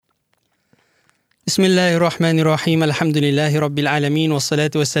بسم الله الرحمن الرحيم الحمد لله رب العالمين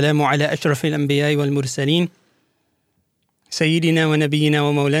والصلاة والسلام على أشرف الأنبياء والمرسلين سيدنا ونبينا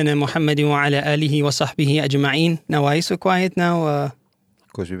ومولانا محمد وعلى آله وصحبه أجمعين. Now why are you so quiet now?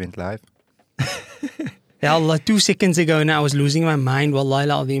 Because we went live. Ya Allah, 2 seconds ago now I was losing my mind. Wallahi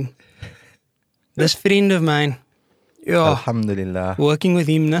al-azim. This friend of mine, Alhamdulillah. working with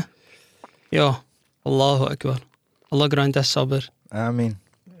him, na? Allahu Akbar. Allah grant us sabr. Ameen.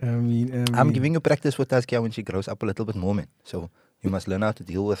 I'm giving you practice for Tazkia when she grows up a little bit more, man. So you must learn how to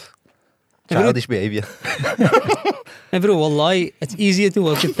deal with childish behavior. Hey bro, wallahi, it's easier to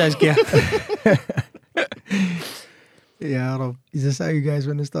work with Tazkia. Yeah, Rob. Is this how you guys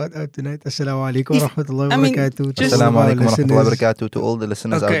want to start out tonight? Assalamu alaikum wa rahmatullahi wa barakatuh. Assalamu alaikum wa rahmatullahi wa barakatuh to all the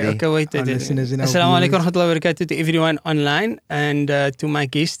listeners out there. Okay, wait. Assalamu alaikum wa rahmatullahi wa barakatuh to everyone online and to my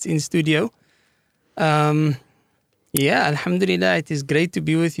guests in studio. Yeah, alhamdulillah, it is great to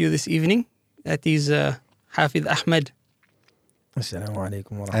be with you this evening. That is Hafid Ahmed. Assalamu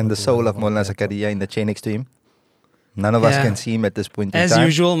alaikum wa rahmatullahi. And the soul of Mullah Zakaria in the chair next to him. None of us can see him at this point in As time. As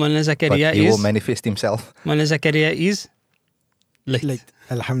usual, Mullah Zakaria but he will manifest himself. Mullah Zakaria is late.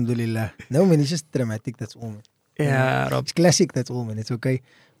 Alhamdulillah. No, man, it's just dramatic, that's all, man. Yeah, Rob. It's classic, that's all, man. It's okay.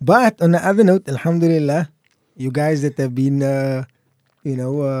 But on the other note, alhamdulillah, you guys that have been,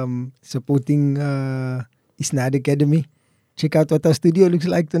 supporting Isnad Academy, check out what our studio looks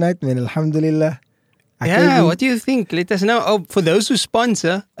like tonight, man. Alhamdulillah. What do you think? Let us know. Oh, for those who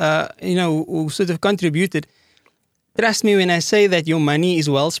sponsor, who sort of contributed, trust me when I say that your money is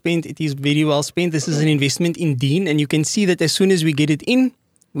well spent, it is very well spent. This is an investment in Deen, and you can see that as soon as we get it in,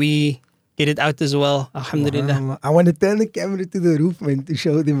 we get it out as well. Alhamdulillah. I want to turn the camera to the roof, man, to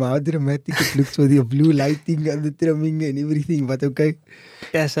show them how dramatic it looks with your blue lighting and the trimming and everything, but okay.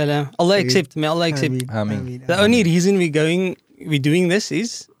 Ya salam. Allah accept. May Allah accept. Ameen. The only reason we're doing this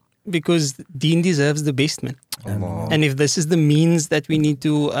is because Deen deserves the best, man. And if this is the means that we need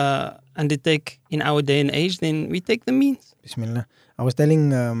to undertake in our day and age, then we take the means. Bismillah. I was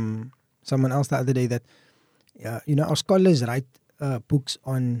telling someone else the other day that, our scholars write books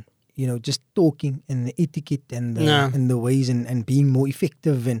on, just talking and the etiquette and the ways and being more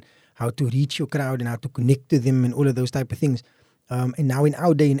effective and how to reach your crowd and how to connect to them and all of those type of things. And now in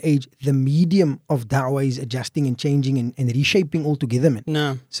our day and age, the medium of da'wah is adjusting and changing and reshaping altogether, man.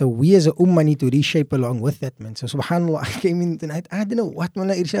 No. So we as a ummah need to reshape along with that, man. So subhanAllah, I came in tonight, I don't know what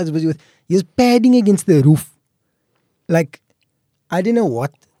Mullah Irshad was busy with. He was padding against the roof. Like, I don't know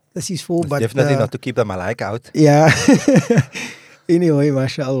what this is for, but... Definitely not to keep the malaika out. Yeah. Anyway,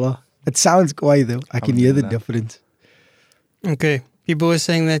 mashallah. It sounds quiet though. I can hear the difference. Okay. People were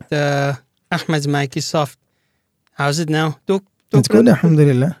saying that Ahmed's mic is soft. How's it now? Talk. It's good,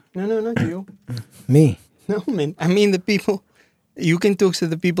 alhamdulillah. No, not you. Me? No, man. I mean the people. You can talk so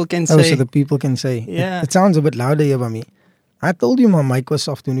the people can say. Oh, so the people can say. Yeah. It sounds a bit louder here by me. I told you my mic was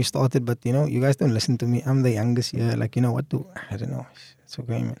soft when we started, but you guys don't listen to me. I'm the youngest here. Like, I don't know. It's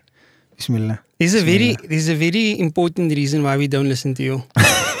okay, man. Bismillah. There's a very important reason why we don't listen to you.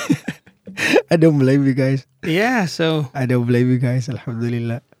 I don't blame you guys. Yeah, so. I don't blame you guys,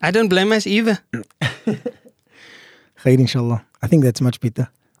 alhamdulillah. I don't blame us either. Khair, inshallah. I think that's much better.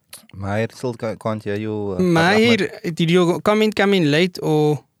 Mahir still can't hear you. Mahir, did your comment come in late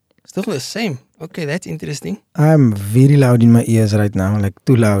or still the same? Okay, that's interesting. I'm very loud in my ears right now, like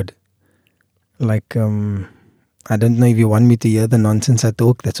too loud. Like, I don't know if you want me to hear the nonsense I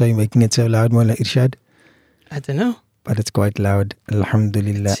talk. That's why you're making it so loud, Mullah Irshad. I don't know. But it's quite loud,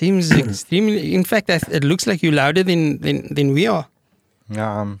 alhamdulillah. Seems extremely... In fact, it looks like you're louder than we are.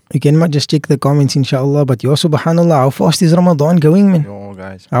 You can just check the comments, inshallah. But subhanallah, how fast is Ramadan going, man? Yo,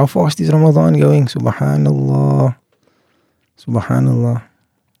 guys. How fast is Ramadan going? Subhanallah. Subhanallah.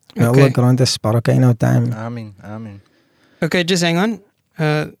 May Allah grant us barakah in our time. Ameen. Okay, just hang on.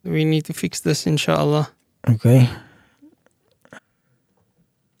 We need to fix this, inshallah. Okay.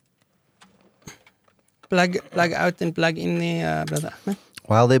 Plug out and plug in there, Brother Ahmed.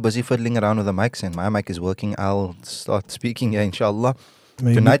 While they're busy fiddling around with the mics and my mic is working, I'll start speaking here, inshallah.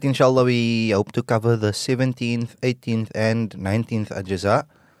 Maybe. Tonight, inshallah, we hope to cover the 17th, 18th, and 19th Ajza.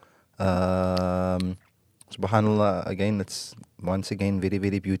 Subhanallah, again, it's once again very,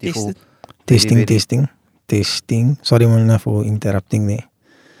 very beautiful. Testing. Sorry, Maulana, for interrupting there.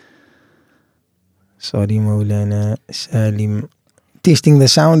 Sorry, Maulana Salim. Testing the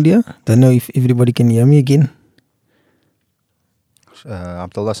sound here. Don't know if everybody can hear me again.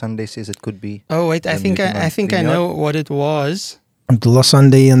 Abdullah Sunday says it could be. Oh wait, I think I know what it was. Abdullah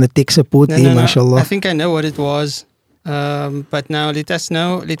Sunday and the tech support team, mashallah. I think I know what it was. But now let us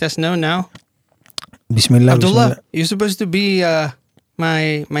know now. Bismillah. Abdullah, Bismillah. you're supposed to be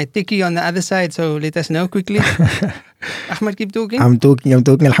my tikkie on the other side, so let us know quickly. Ahmad, keep talking. I'm talking.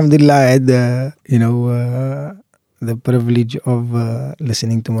 Alhamdulillah, I had the privilege of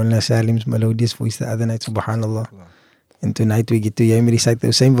listening to Mullah Salim's melodious voice the other night, subhanallah. And tonight we get to hear him recite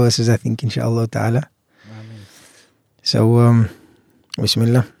those same verses, I think, inshallah ta'ala. So,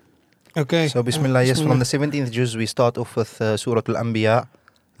 Bismillah. Okay. So, Bismillah, yes, from the 17th juz, we start off with Surah Al-Anbiya,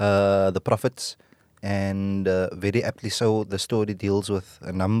 the prophets, and very aptly so, the story deals with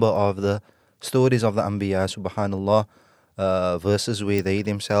a number of the stories of the Anbiya, subhanallah, verses where they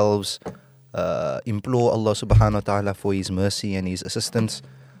themselves implore Allah subhanahu wa ta'ala for His mercy and His assistance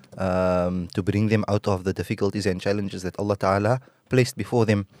to bring them out of the difficulties and challenges that Allah ta'ala placed before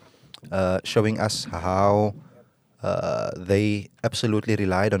them, showing us how they absolutely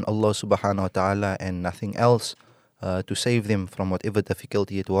relied on Allah subhanahu wa ta'ala and nothing else to save them from whatever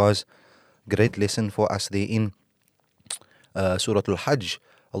difficulty it was. Great lesson for us there in Surah Al-Hajj.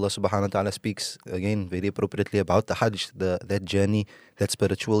 Allah subhanahu wa ta'ala speaks again very appropriately about the Hajj, that journey, that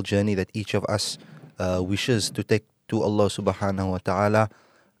spiritual journey that each of us wishes to take to Allah subhanahu wa ta'ala.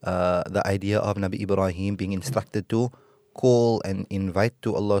 The idea of Nabi Ibrahim being instructed to call and invite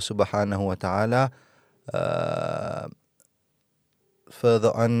to Allah subhanahu wa ta'ala.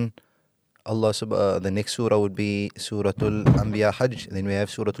 Further on, the next surah would be Surah Al-Anbiya Hajj. Then we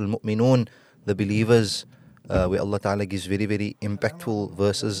have Surah Al-Mu'minun, the believers, where Allah Ta'ala gives very, very impactful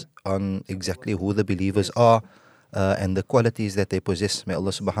verses on exactly who the believers are and the qualities that they possess. May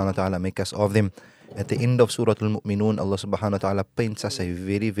Allah subhanahu wa ta'ala make us of them. At the end of Surah Al-Mu'minun, Allah subhanahu wa ta'ala paints us a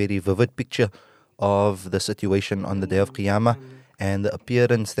very, very vivid picture of the situation on the day of Qiyamah and the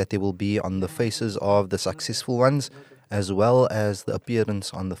appearance that there will be on the faces of the successful ones, as well as the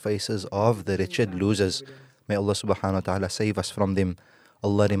appearance on the faces of the wretched losers. May Allah subhanahu wa ta'ala save us from them.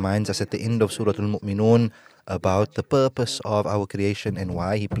 Allah reminds us at the end of Surah Al-Mu'minun about the purpose of our creation and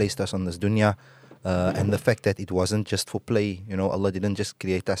why He placed us on this dunya, and the fact that it wasn't just for play. You know, Allah didn't just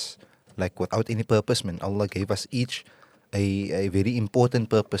create us like without any purpose, man. Allah gave us each a very important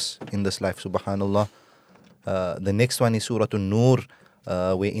purpose in this life, subhanallah. The next one is Surah An-Nur,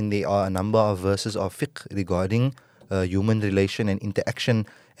 wherein there are a number of verses of fiqh regarding human relation and interaction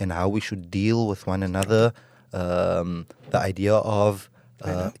and how we should deal with one another. The idea of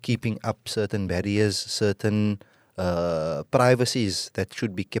keeping up certain barriers, certain privacies that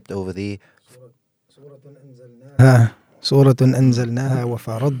should be kept over there. Suratun anzalnaha wa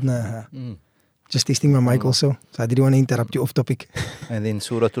faradnaha. Just testing my mic also, so I didn't want to interrupt you off topic. And then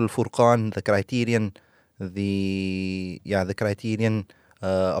Surah Al-Furqan, the criterion,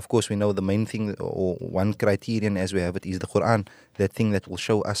 of course we know the main thing, or one criterion as we have it, is the Quran, that thing that will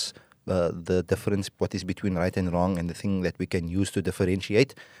show us the difference, what is between right and wrong, and the thing that we can use to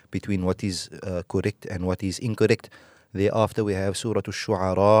differentiate between what is correct and what is incorrect. Thereafter we have Surah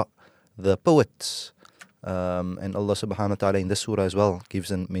Al-Shu'ara, the poets. And Allah subhanahu wa ta'ala in this surah as well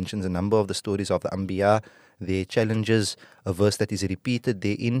gives and mentions a number of the stories of the Anbiya, their challenges, a verse that is repeated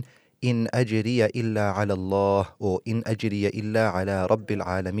therein, in ajriya illa ala Allah, or in ajriya illa ala Rabbil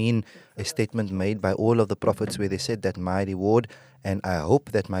Alameen, a statement made by all of the prophets where they said that my reward, and I hope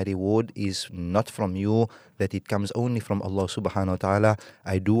that my reward is not from you, that it comes only from Allah subhanahu wa ta'ala.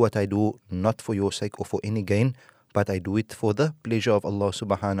 I do what I do not for your sake or for any gain, but I do it for the pleasure of Allah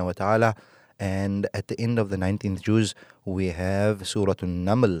subhanahu wa ta'ala. And at the end of the 19th juz, we have Surah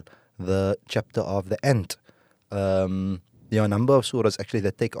An-Naml, the chapter of the ant. There are a number of surahs actually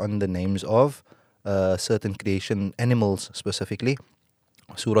that take on the names of certain creation animals specifically.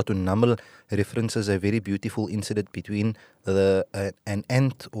 Surah An-Naml references a very beautiful incident between an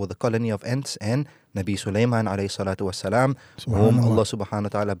ant or the colony of ants and Nabi Sulaiman alayhi salatu wasalam, whom Allah subhanahu wa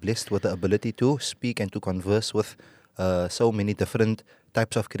ta'ala blessed with the ability to speak and to converse with so many different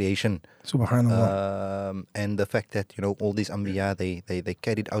types of creation. Subhanallah. And the fact that, you know, all these Anbiya, they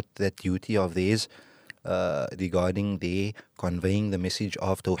carried out that duty of theirs regarding their conveying the message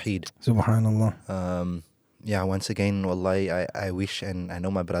of Tawheed. Subhanallah. Yeah, once again, wallahi, I wish, and I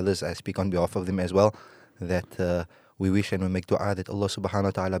know my brothers, I speak on behalf of them as well, that we wish and we make dua that Allah subhanahu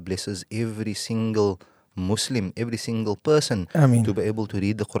wa ta'ala blesses every single Muslim, every single person Ameen. To be able to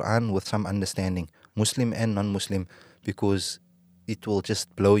read the Quran with some understanding, Muslim and non-Muslim, because it will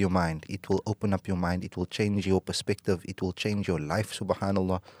just blow your mind. It will open up your mind. It will change your perspective. It will change your life,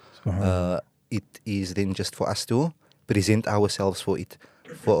 subhanallah. It is then just for us to present ourselves for it,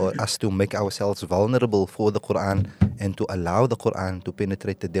 for us to make ourselves vulnerable for the Quran and to allow the Quran to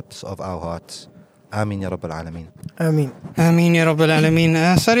penetrate the depths of our hearts. Ameen ya Rabbil Alameen. Ameen. Ameen ya Rabbil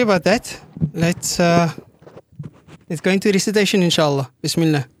Alameen. Sorry about that. Let's go into recitation, inshallah.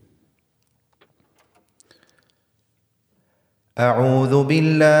 Bismillah. أعوذ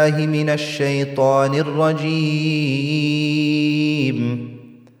بالله من الشيطان الرجيم.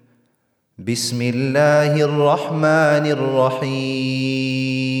 بسم الله الرحمن الرحيم.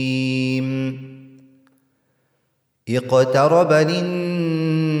 اقترب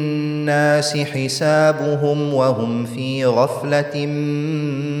للناس حسابهم وهم في غفلة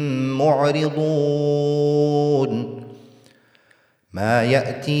معرضون. ما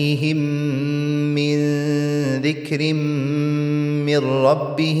يأتيهم من ذكر من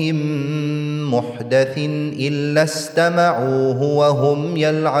ربهم محدث إلا استمعوه وهم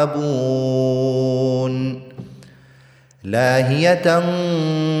يلعبون. لاهية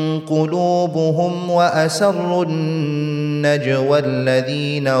قلوبهم وأسروا النجوى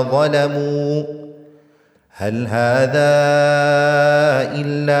الذين ظلموا هل هذا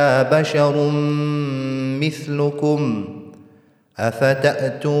إلا بشر مثلكم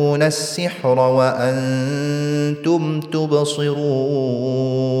أفتأتون السحر وأنتم تبصرون.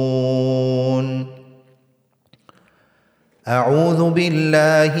 أعوذ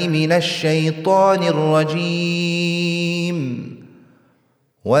بالله من الشيطان الرجيم.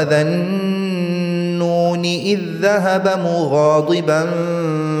 وذا النون إذ ذهب مغاضبا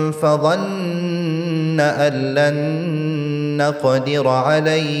فظن أن لن نقدر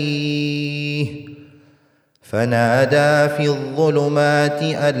عليه فنادى في الظلمات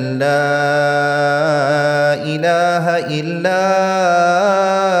أن لا إله إلا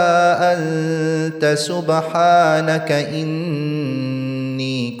أنت سبحانك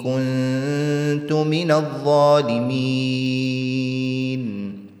إني كنت من الظالمين.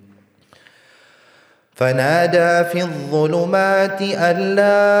 فنادى في الظلمات أن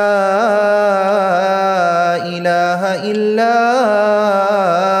لا إله إلا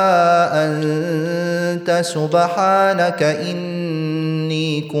أنت سبحانك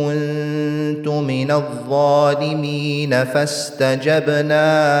إني كنت من الظالمين.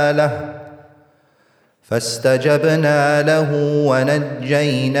 فاستجبنا له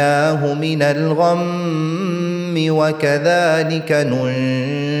ونجيناه من الغم وكذلك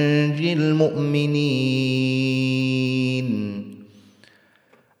ننجي المؤمنين.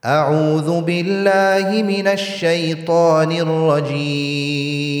 أعوذ بالله من الشيطان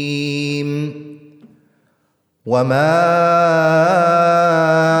الرجيم. وما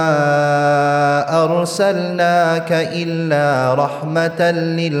أرسلناك إلا رحمة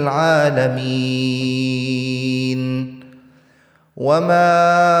للعالمين. وما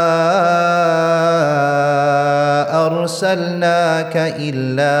أرسلناك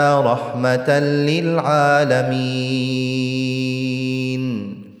إلا رحمة للعالمين.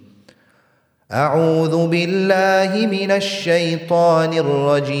 أعوذ بالله من الشيطان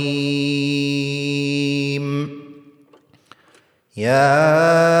الرجيم. يا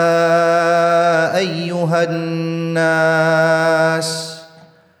أيها الناس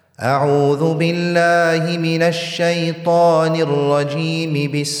أعوذ بالله من الشيطان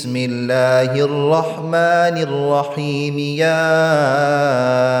الرجيم. بسم الله الرحمن الرحيم. يا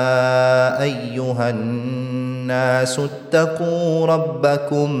أيها الناس اتقوا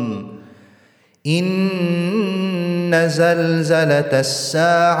ربكم إن زلزلة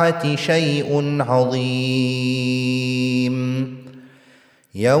الساعة شيء عظيم.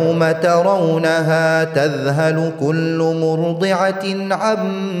 يوم ترونها تذهل كل مرضعة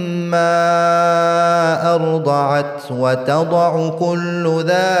عما أرضعت وتضع كل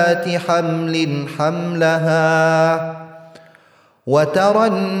ذات حمل حملها وترى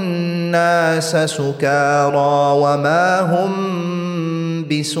الناس سكارى وما هم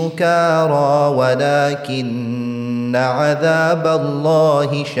بسكارى ولكن عذاب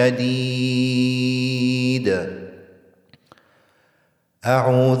الله شديد.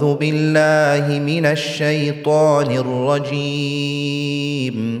 أعوذ بالله من الشيطان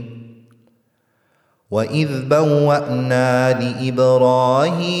الرجيم. وإذ بوأنا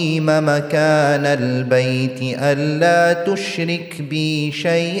لإبراهيم مكان البيت ألا تشرك بي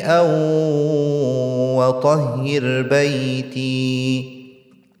شيئا وطهر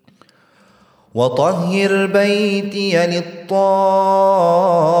بيتي للطائفين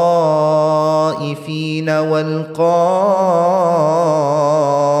والقائمين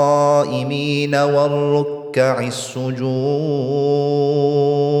والركع السجود.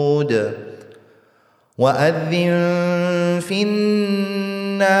 وأذن في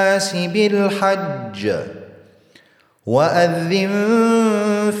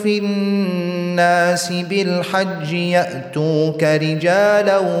الناس بالحج يأتوك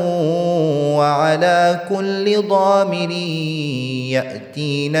رجالا وعلى كل ضامر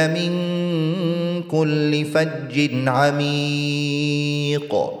يأتين من كل فج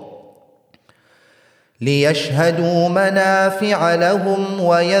عميق. ليشهدوا منافع لهم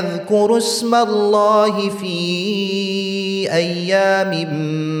ويذكروا اسم الله في أيام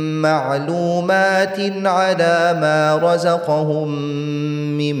معلومات على ما رزقهم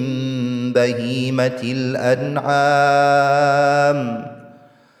من بهيمة الأنعام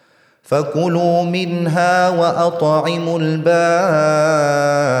فكلوا منها وأطعموا البائس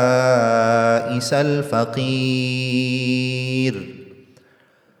الفقير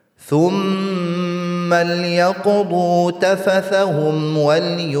ثم ليقضوا تفثهم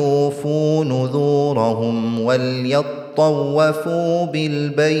وليوفوا نذورهم وليطوفوا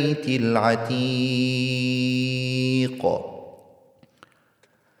بالبيت العتيق.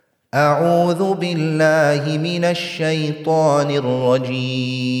 أعوذ بالله من الشيطان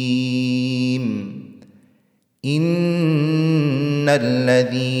الرجيم. إن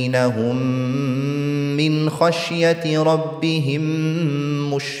الذين هم من خشية ربهم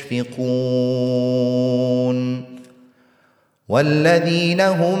مشفقون والذين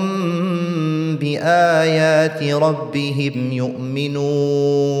هم بآيات ربهم يؤمنون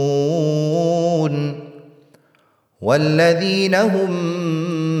والذين هم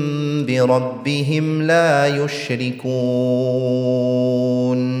بربهم لا يشركون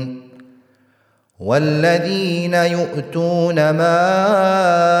والذين يؤتون ما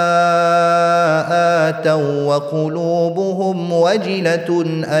آتوا وقلوبهم وجلة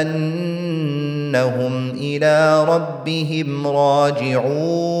أنهم إلى ربهم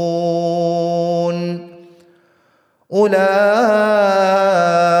راجعون أولئك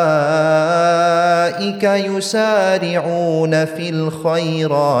يسارعون في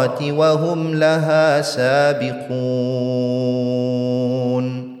الخيرات وهم لها سابقون.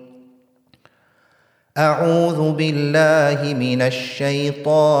 أعوذ بالله من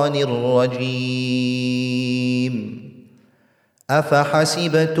الشيطان الرجيم.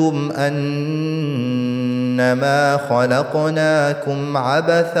 أفحسبتم أنما خلقناكم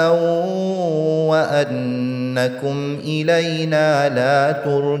عبثا وأنكم إلينا لا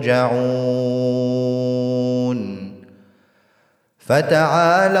ترجعون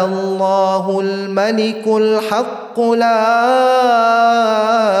فتعالى الله الملك الحق لا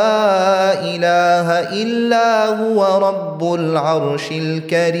إله إلا هو رب العرش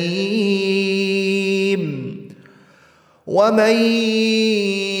الكريم. ومن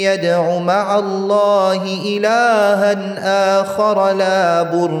يدع مع الله إلها آخر لا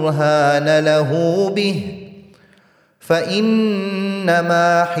برهان له به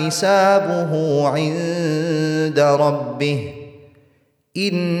فإنما حسابه عند ربه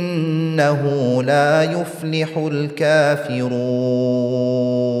إنه لا يفلح الكافرون.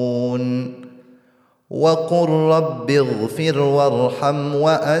 وقل رب اغفر وارحم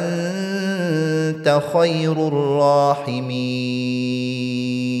وأنت خير الراحمين.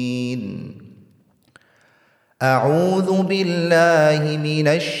 أعوذ بالله من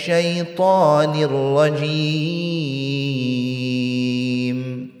الشيطان الرجيم.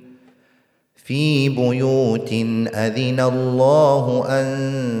 في بيوت أذن الله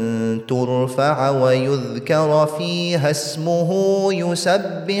أن ترفع ويذكر فيها اسمه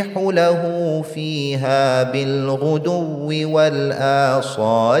يسبح له فيها بالغدو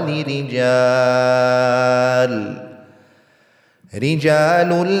والآصال رجال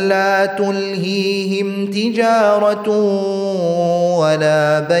لا تلهيهم تجارة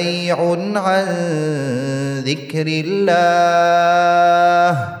ولا بيع عن ذكر الله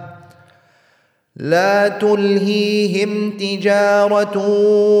لا تلهيهم تجارة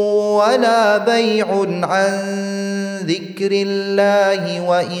ولا بيع عن ذكر الله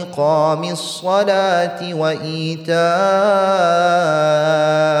وإقام الصلاة وإيتاء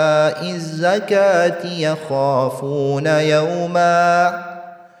الزكاة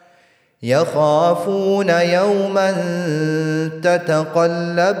يخافون يوما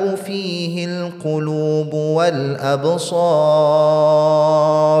تتقلب فيه القلوب والأبصار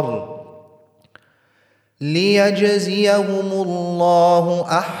ليجزيهم الله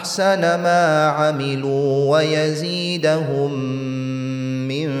أحسن ما عملوا ويزيدهم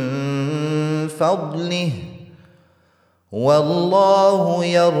من فضله والله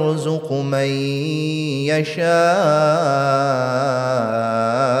يرزق من يشاء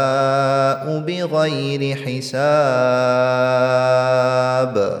بغير حساب.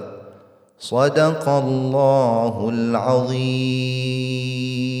 صدق الله العظيم.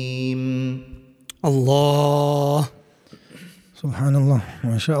 الله سبحان الله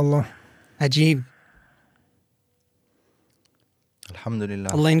ما شاء الله. عجيب. الحمد لله.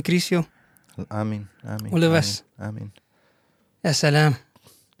 Allah increase you. Amin. Amin. All of us. Amin. Ya salam.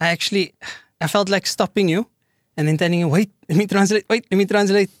 I felt like stopping you and then telling you, wait, let me translate.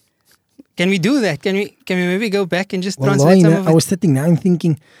 Can we do that? Can we maybe go back and just Wallahi, translate some of I it? was sitting now and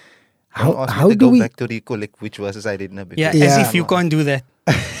thinking, Don't ask me how to do go we? back to recollect which verses I didn't know before. Yeah, as Yeah. if you can't do that.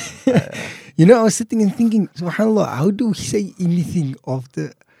 You know, I was sitting and thinking, subhanAllah, how do we say anything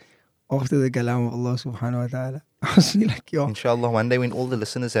after the kalam of Allah subhanahu wa ta'ala? I was really like, yo, Inshallah, one day when all the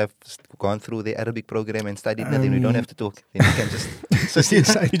listeners have gone through the Arabic program and studied, then we don't have to talk. Then we can just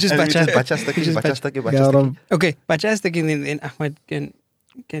You just bacha. Ya Rab. Okay, bacha stakis, then Ahmad can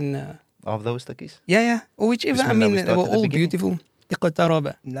Of those takis. yeah, or whichever. I Bismillah, mean, we they start were at the all beginning. beautiful.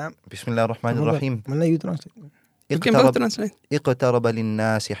 اقترب. Naam. Bismillah ar-Rahman ar-Rahim. Mullah, you translate. You can both translate. اقترب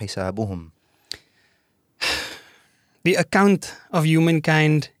للناس حسابهم. The account of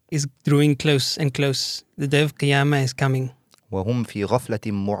humankind is drawing close and close. The day of Qiyamah is coming. وهم في غفلة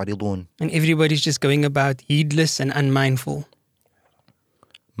معرضون. And everybody's just going about heedless and unmindful.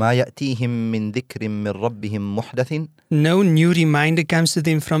 ما يأتيهم من ذكر من ربهم محدث No new reminder comes to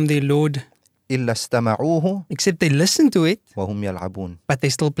them from their Lord, إلا استمعوه except they listen to it, وهم يلعبون. but they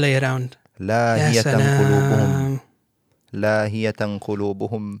still play around. لاهية Ya قلوبهم. salam. لاهية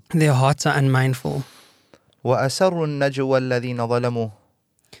قلوبهم. Their hearts are unmindful. وأسروا النجوى الذين ظلموا.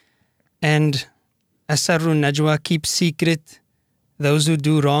 And Asarru Najwa keep secret. Those who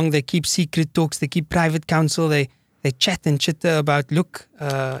do wrong, they keep secret talks, they keep private counsel, they chat and chitter about, look,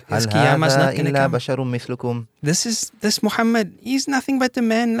 هل Qiyamah's هذا not going to إلا come. بشر مثلكم This Muhammad, he's nothing but a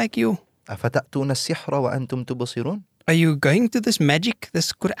man like you. أفتأتون السحر وأنتم تبصرون. Are you going to this magic,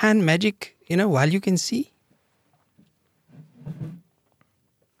 this Quran magic, while you can see?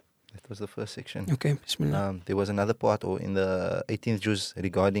 That was the first section. Okay, Bismillah. There was another part, or in the 18th juz,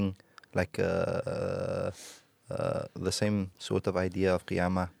 regarding like the same sort of idea of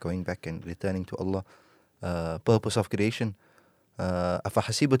Qiyamah, going back and returning to Allah, purpose of creation.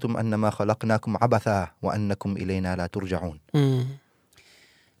 أفحسبتم أنما خلقناكم عبثا وأنكم إلينا لا ترجعون.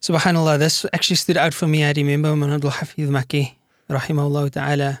 Subhanallah, this actually stood out for me. I remember Manadul Hafiz Makki, rahimahullah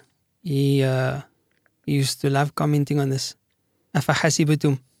ta'ala, he used to love commenting on this.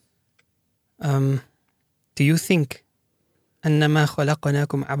 أفحسبتم Do you think أنما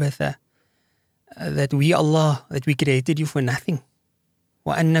خلقناكم عبثا that we Allah, that we created you for nothing?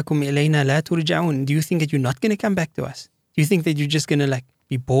 وأنكم إلينا لا ترجعون. Do you think that you're not going to come back to us? Do you think that you're just going to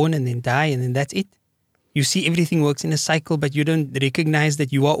be born and then die and then that's it? You see everything works in a cycle, but you don't recognize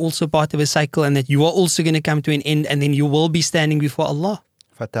that you are also part of a cycle and that you are also going to come to an end and then you will be standing before Allah.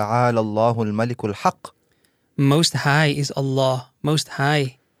 فتعالى الله الملك الحق. Most High is Allah. Most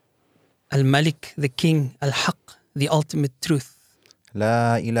High. Al-Malik, the King. Al-Haq, the ultimate truth.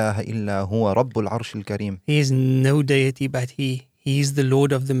 لا إله إلا هو رب العرش الكريم. He is no deity but He. He is the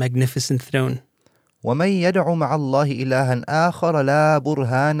Lord of the magnificent throne. ومن يدع مع الله إلها آخر لا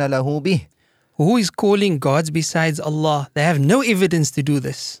برهان له به. Who is calling gods besides Allah? They have no evidence to do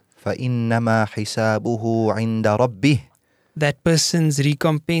this. فإنما حسابه عند ربه. That person's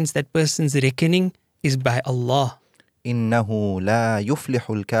recompense, that person's reckoning is by Allah. إنه لا يفلح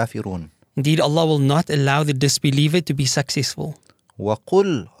الكافرون. Indeed, Allah will not allow the disbeliever to be successful.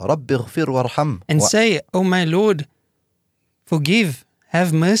 وقل رب اغفر وارحم. And say, oh my Lord, forgive,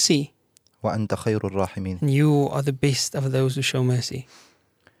 have mercy. وأنت خير الراحمين. And you are the best of those who show mercy.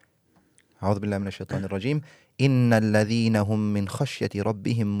 أعوذ بالله من الشيطان الرجيم. إن الذين هم من خشية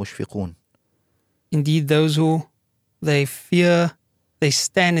ربهم مشفقون. Indeed, those who they fear, they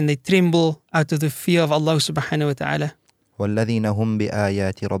stand and they tremble out of the fear of Allah subhanahu wa ta'ala. والذين هم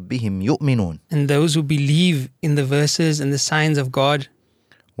بآيات ربهم يؤمنون. And those who believe in the verses and the signs of God.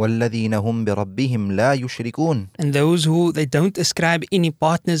 والذين هم بربهم لا يشركون. And those who they don't ascribe any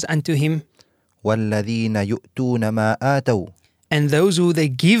partners unto Him. والذين يؤتون ما آتوا. And those who they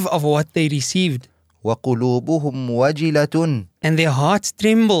give of what they received. وقلوبهم وجلة. And their hearts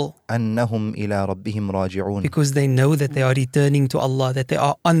tremble. أنهم إلى ربهم راجعون. Because they know that they are returning to Allah, that they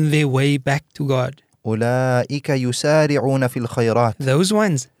are on their way back to God. أولئك يسارعون في الخيرات. Those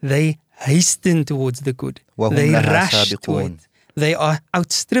ones, they hasten towards the good. وهم They لها rush to سابقون. it. They are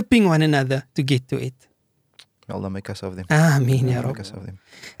outstripping one another to get to it. May Allah make us of them. Ameen, Ya Make Rabb. us of them.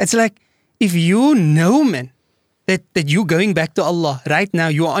 It's like, if you know, man, that you're going back to Allah, right now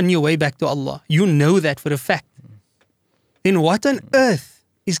you're on your way back to Allah, you know that for a fact, then what on earth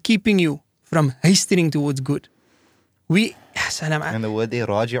is keeping you from hastening towards good? And the word there,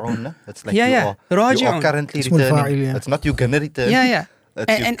 راجعون, it's like Yeah, you yeah. are راجعون. currently Ismul returning. fa'il, yeah. It's not you gonna return. Yeah.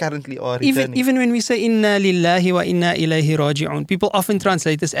 It's you And currently are returning. even when we say inna lillahi wa inna ilayhi raji'un, people often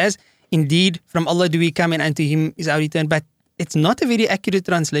translate this as indeed from Allah do we come and unto Him is our return. But it's not a very accurate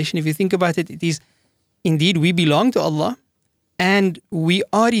translation. If you think about it, it is indeed we belong to Allah and we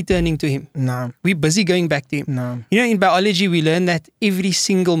are returning to Him. Naam. We're busy going back to Him. Naam. You know, in biology, we learn that every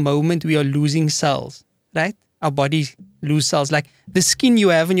single moment we are losing cells, right? Our bodies lose cells. Like the skin you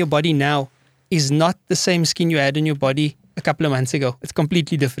have in your body now is not the same skin you had in your body a couple of months ago. It's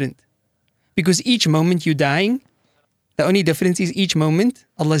completely different. Because each moment you're dying, the only difference is each moment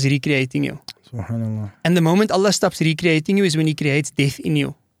Allah is recreating you. Subhanallah. And the moment Allah stops recreating you is when He creates death in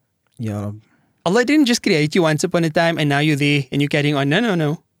you. Ya Rab. Allah didn't just create you once upon a time and now you're there and you're carrying on.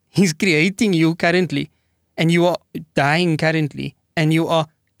 No. He's creating you currently and you are dying currently and you are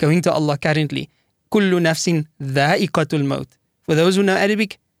going to Allah currently. Kullu nafsin dha'iqatul maut. For those who know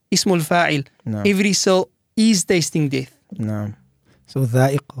Arabic, ismul fa'il. No. Every soul is tasting death. Naam. So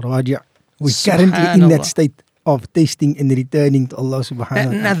dha'iq, raji'. We're currently in that state of tasting and returning to Allah subhanahu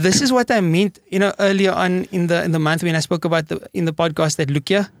wa ta'ala. Now this is what I meant, earlier on in the month when I spoke about in the podcast that look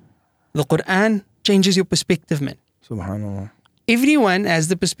here, the Quran changes your perspective, man. Subhanallah. Everyone has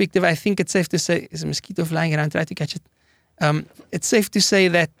the perspective. I think it's safe to say, there's a mosquito flying around, try to catch it. It's safe to say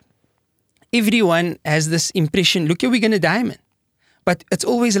that everyone has this impression, look here, we're going to die, man. But it's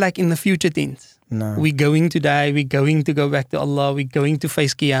always like in the future tense. No. We're going to die, we're going to go back to Allah, we're going to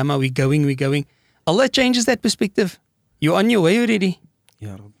face Qiyamah, we're going. Allah changes that perspective. You're on your way already.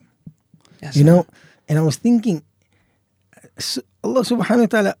 Ya Rab. Yes, You know, and I was thinking, Allah subhanahu wa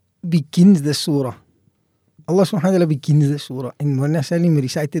ta'ala begins the surah. Allah subhanahu wa ta'ala begins the surah. And Mawlana Salim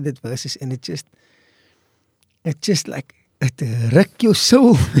recited that verses and it's just like, it wreck your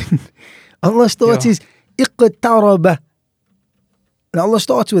soul. Allah starts says, iqtaraba. And Allah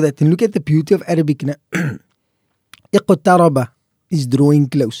starts with that. And look at the beauty of Arabic. Iqtaraba is drawing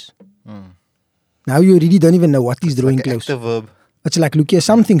close. Now you really don't even know what is drawing like close. Active verb. It's like, look here,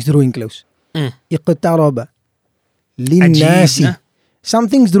 something's drawing close. Mm. Iqtaraba. Linnasi. Ajib,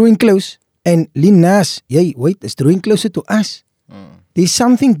 Something's drawing close. And linnas. Yay, wait, it's drawing closer to us. There's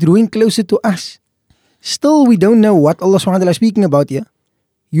something drawing closer to us. Still, we don't know what Allah subhanahu wa ta'ala is speaking about here.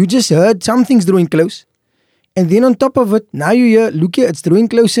 You just heard something's drawing close. And then on top of it, now you hear, look here, it's drawing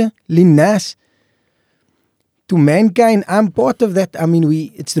closer. Linnas. To mankind, I'm part of that. I mean,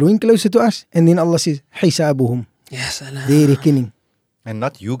 it's drawing closer to us. And then Allah says, hisabuhum. Yes, Allah. Their reckoning. And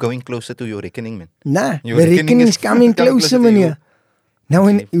not you going closer to your reckoning, man. Nah, Your the reckoning reckoning is is coming coming closer, closer to man. you. Yeah. Now,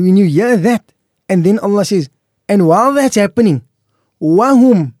 when you hear that, and then Allah says, and while that's happening,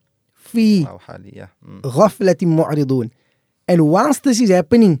 wahum fi Wow, Hali, yeah. ghaflatin mu'ridun. And whilst this is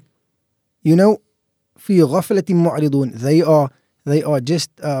happening, fi ghaflatin mu'ridun, they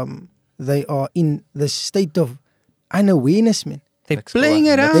are in the state of unawareness, man. They're playing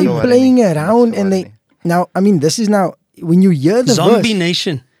around. They're playing around, and now, I mean, this is now, when you hear the Zombie verse,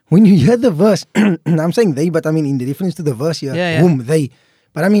 nation. when you hear the verse, I'm saying they, but I mean in the reference to the verse here, Yeah. whom, they.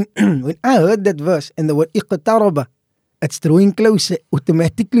 But I mean, when I heard that verse and the word iqtaraba, it's drawing closer,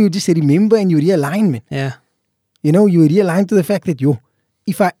 automatically you just remember and you realign, man. Yeah. You realign to the fact that,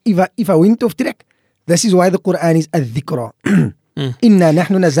 if I went off track, this is why the Quran is al-dhikra. Inna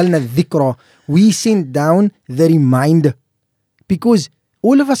nahnu nazalna al-dhikra. We sent down the reminder. Because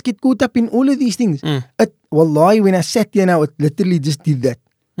all of us get caught up in all of these things. Wallahi, when I sat here now, it literally just did that.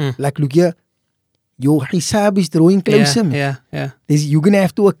 Like, look here, your hisab is drawing closer. Yeah. You're going to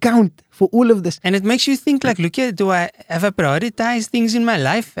have to account for all of this. And it makes you think like, look here, have I prioritized things in my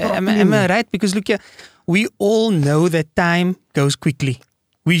life? Am I right? Because look here, we all know that time goes quickly.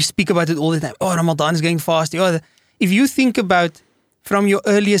 We speak about it all the time. Oh, Ramadan is going fast. If you think about from your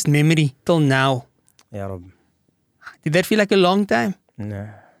earliest memory till now, Ya Rab. did that feel like a long time? No.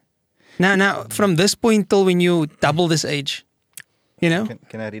 Now, from this point till when you double this age, Can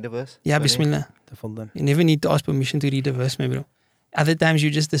I read a verse? Yeah, Sorry. Bismillah. You never need to ask permission to read a verse, my bro. Other times you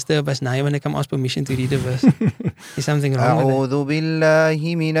just disturb us. Now you want to come ask permission to read a verse. There's something wrong with that. أعوذ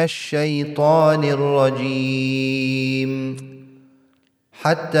بالله من الشيطان الرجيم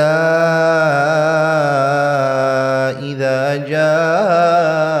حتى إذا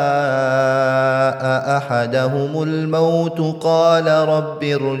جاء أحدهم الموت قال رب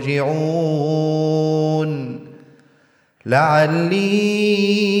ارجعون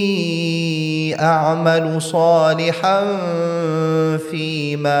لعلي أعمل صالحا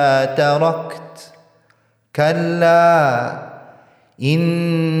فيما تركت كلا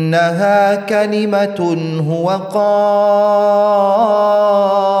إنها كلمة هو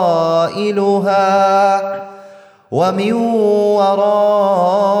قائلها ومن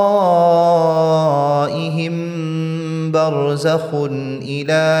ورائهم برزخ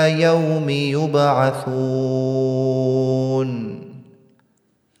إلى يوم يبعثون.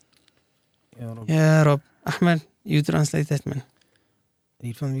 Ya Rab. Ahmed, you translate that, man.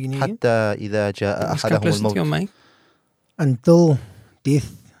 Read from the beginning. حتى إذا جاء Just come أحدهم closer to your الموت. mic. until death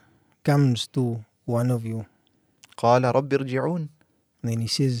comes to one of you. قال رب ارجعون. And then he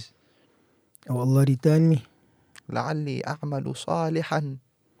says, "Oh Allah, return me. لعلي أعمل صالحا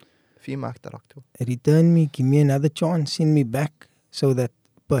فيما تركته." Return me, give me another chance, send me back so that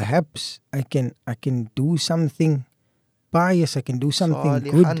perhaps I can do something pious, I can do something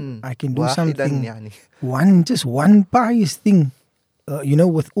good, I can do something يعني. just one pious thing.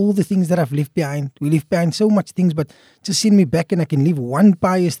 With all the things that I've left behind. We left behind so much things, but just send me back and I can leave one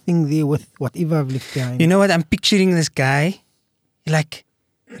pious thing there with whatever I've left behind. You know what? I'm picturing this guy like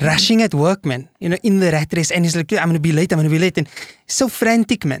rushing at work, man. In the rat race, and he's like, I'm going to be late, and he's so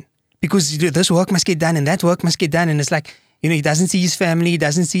frantic, man, because this work must get done and that work must get done, and it's like, he doesn't see his family, he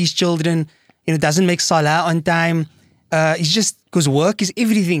doesn't see his children, doesn't make salah on time. He's just, because work is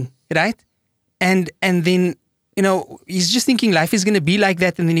everything, right? And then, he's just thinking life is going to be like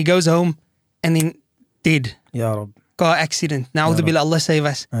that, and then he goes home and then dead. Ya Rab. Car accident. Na'udhu billah, Allah save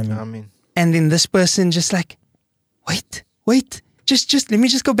us. Ameen. And then this person just like, wait, just let me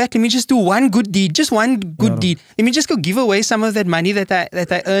just go back. Let me just do one good deed, just one good deed. Let me just go give away some of that money that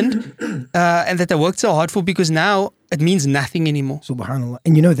I earned and that I worked so hard for, because now it means nothing anymore. Subhanallah.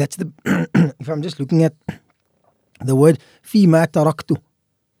 And that's the, if I'm just looking at the word, fi ma taraktu.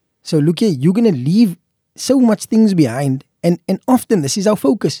 So look here, you're going to leave so much things behind. And often this is our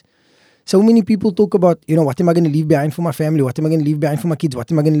focus. So many people talk about, what am I going to leave behind for my family? What am I going to leave behind for my kids?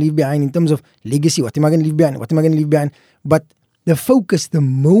 What am I going to leave behind in terms of legacy? What am I going to leave behind? What am I going to leave behind? But the focus, the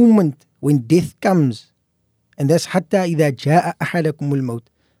moment when death comes, and that's حَتَّى إِذَا جَاءَ أَحَدَكُمُ الْمَوْتِ,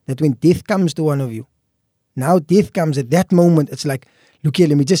 that when death comes to one of you, now death comes at that moment, it's like, look here,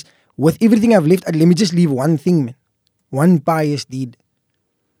 with everything I've left, let me just leave one thing, man. One pious deed.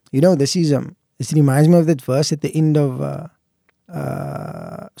 This reminds me of that verse at the end of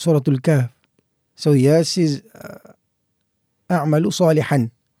Surah Al-Kahf. So here it says, أَعْمَلُ صَالِحًا.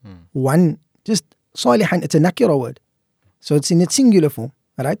 One, just صالحًا, it's a nakira word. So it's in its singular form,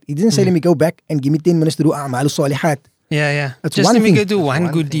 right? He didn't say, let me go back and give me 10 minutes to do أعمال الصالحات. Yeah. It's just one let me thing. go do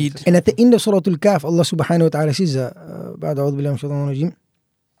one good deed. And at the end of Surah Al-Kahf, Allah subhanahu wa ta'ala says, بعد أعوذ بالله من الشيطان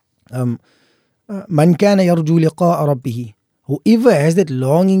الرجيم, من كان يرجو لقاء ربه. Whoever has that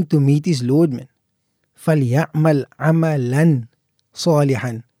longing to meet his Lord, man, فَلْيَعْمَلْ عَمَلًا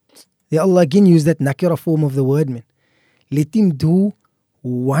صَالِحًا. They Allah again use that nakira form of the word, man. Let him do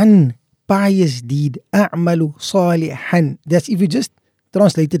one pious deed. أَعْمَلُ صَالِحًا. That's if you just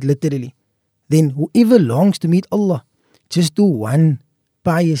translate it literally. Then whoever longs to meet Allah, just do one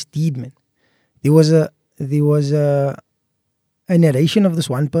pious deed, man. There was a narration of this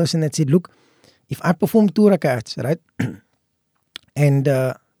one person that said, look, if I perform 2 rakats, right? And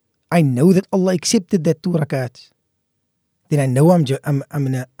I know that Allah accepted that 2 rakats, then I know I'm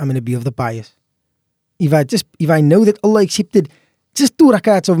gonna be of the pious. If I know that Allah accepted just 2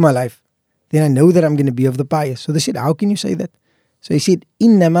 rakats of my life, then I know that I'm gonna be of the pious. So they said, how can you say that? So he said,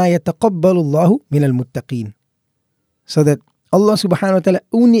 إِنَّمَا يَتَقَبَّلُ اللَّهُ مِنَ الْمُتَّقِينَ. So that Allah subhanahu wa ta'ala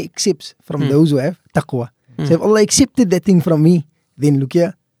only accepts from those who have taqwa. So if Allah accepted that thing from me, then look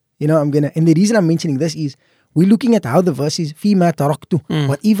here, I'm gonna, and the reason I'm mentioning this is, we're looking at how the verse is, فِي مَا تَرَكْتُ,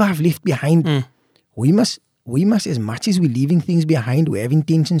 whatever I've left behind. We must, as much as we're leaving things behind, we have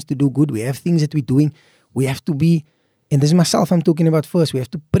intentions to do good, we have things that we're doing, we have to be, and this is myself I'm talking about first, we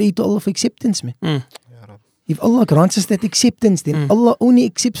have to pray to Allah for acceptance, man. If Allah grants us that acceptance, then Allah only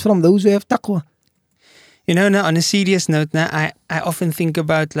accepts from those who have taqwa. Now on a serious note, now I often think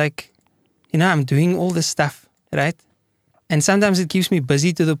about I'm doing all this stuff, right? And sometimes it keeps me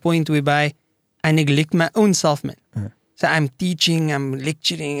busy to the point whereby I neglect my own self, man. So I'm teaching, I'm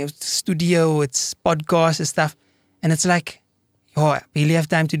lecturing, it's studio, it's podcasts and stuff. And it's like, I barely have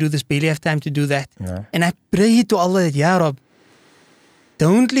time to do this, barely have time to do that. Yeah. And I pray to Allah that, Ya Rab,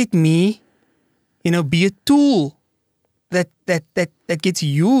 don't let me, be a tool that gets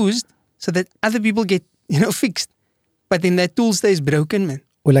used so that other people get, fixed. But then that tool stays broken, man.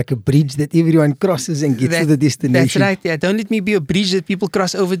 Or like a bridge that everyone crosses and gets to the destination. That's right, yeah. Don't let me be a bridge that people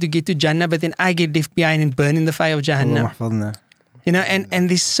cross over to get to Jannah, but then I get left behind and burn in the fire of Jahannam. And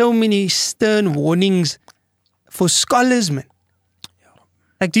there's so many stern warnings for scholars, man.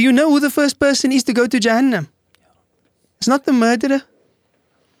 Like, do you know who the first person is to go to Jahannam? It's not the murderer.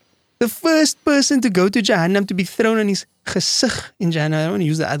 The first person to go to Jahannam, to be thrown on his gezicht in Jahannam, I don't want to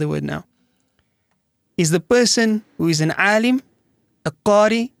use the other word now, is the person who is an alim, a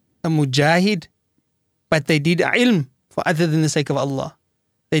qari, a mujahid, but they did ilm for other than the sake of Allah.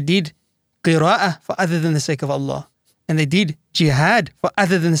 They did qira'ah for other than the sake of Allah. And they did jihad for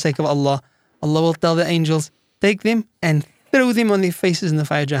other than the sake of Allah. Allah will tell the angels, take them and throw them on their faces in the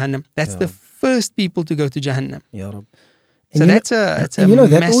fire of Jahannam. That's the first people to go to Jahannam. Ya Rab. So that's a that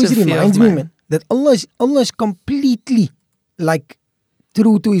always massive fear reminds of me, mine. man, that Allah is completely like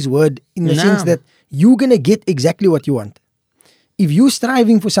true to His word in the sense that you're gonna get exactly what you want. If you're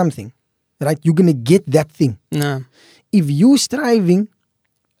striving for something, right, you're gonna get that thing. No. If you're striving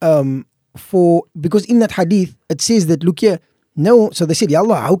because in that hadith it says that, look here, so they said, Ya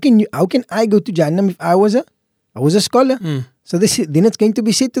Allah, how can I go to Jahannam if I was a scholar? So they said, then it's going to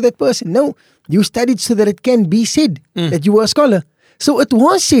be said to that person, no, you studied so that it can be said that you were a scholar. So it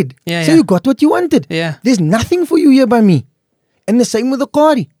was said. So you got what you wanted. Yeah. There's nothing for you here by me. And the same with the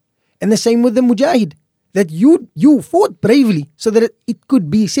Qari. And the same with the Mujahid. That you fought bravely so that it could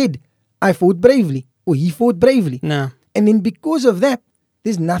be said, I fought bravely, or he fought bravely. No. And then because of that,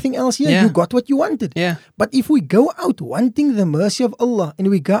 there's nothing else here. Yeah. You got what you wanted. Yeah. But if we go out wanting the mercy of Allah and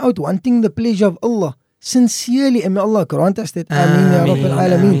we go out wanting the pleasure of Allah, sincerely, and may Allah grant us that, Ameen Ya Rabbil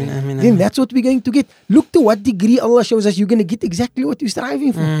Alameen, then that's what we're going to get. Look to what degree Allah shows us you're going to get exactly what you're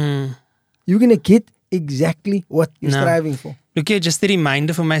striving for. You're going to get exactly what you're striving for. Look here, just a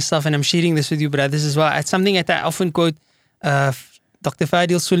reminder for myself, and I'm sharing this with you brothers as well. It's something that I often quote Dr.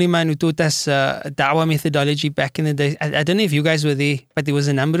 Fadil Suleiman, who taught us da'wah methodology back in the day. I don't know if you guys were there, but there was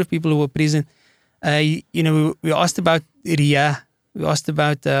a number of people who were present. We asked about riyah. We asked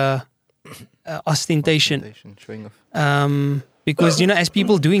about ostentation. Showing off. Because, as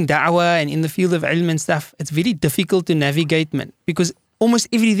people doing da'wah and in the field of ilm and stuff, it's very difficult to navigate, man. Because almost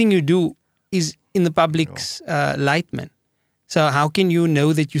everything you do is in the public's light, man. So how can you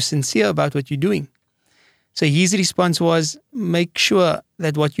know that you're sincere about what you're doing? So his response was, make sure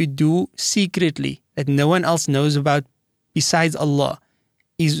that what you do secretly, that no one else knows about besides Allah,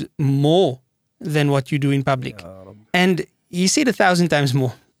 is more than what you do in public. And he said 1,000 times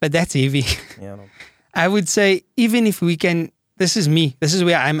more, but that's heavy. I would say, even if we can, this is me, this is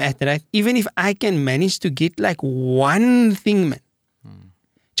where I'm at, right? Even if I can manage to get like one thing, man,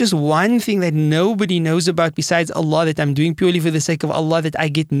 just one thing that nobody knows about besides Allah, that I'm doing purely for the sake of Allah, that I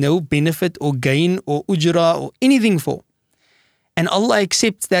get no benefit or gain or ujra or anything for. And Allah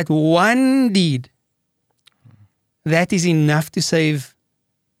accepts that one deed. That is enough to save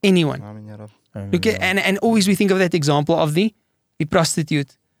anyone. Look at, and always we think of that example of the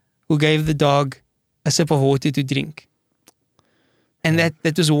prostitute who gave the dog a sip of water to drink. And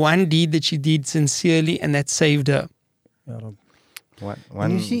that was one deed that she did sincerely, and that saved her.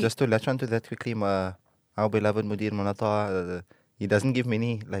 Just to latch on to that quickly, our beloved Mudir Munata, he doesn't give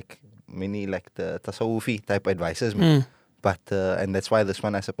many like the tasawufi type advices, but and that's why this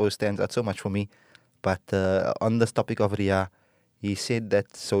one, I suppose, stands out so much for me. But on this topic of riyah, he said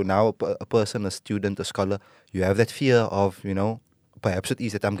that, so now a person, a student, a scholar, you have that fear of, perhaps it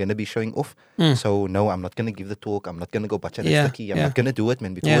is that I'm going to be showing off. So no, I'm not going to give the talk. I'm not going to go bacha, that's the key. I'm not going to do it,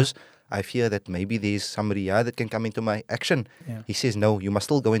 man, because I fear that maybe there's some riyah that can come into my action. He says, no, you must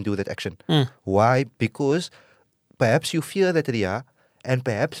still go and do that action. Why? Because perhaps you fear that riyah, and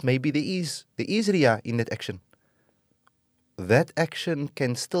perhaps maybe there is riyah in that action. That action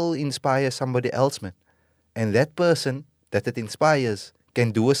can still inspire somebody else, man. And that person that it inspires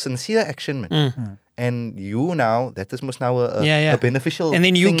can do a sincere action, man. And you now, that is most now a beneficial and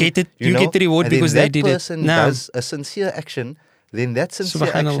then you thing, get it, you get the reward and because then they did it. that person does a sincere action, then that sincere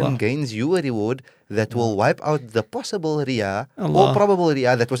action gains you a reward that will wipe out the possible riyah or probable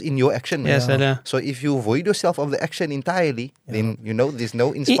riyah that was in your action. Yes, so if you void yourself of the action entirely, then there's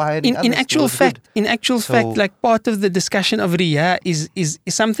no inspiring others. In actual fact, like part of the discussion of riyah is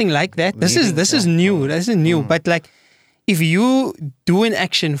something like that. This is new. But like, if you do an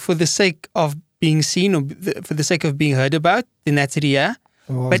action for the sake of being seen or for the sake of being heard about, then that's riyah.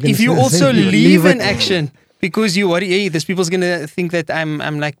 But if you also leave an action because you worry, hey, this people's going to think that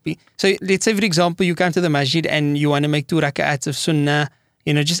I'm like... So let's say, for example, you come to the masjid and you want to make 2 rak'ats of sunnah,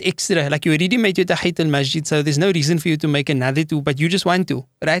 just extra. Like you already made your tahiyat al-masjid, so there's no reason for you to make another 2, but you just want to,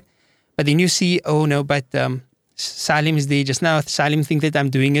 right? But then you see, oh no, but Salim is there just now. Salim think that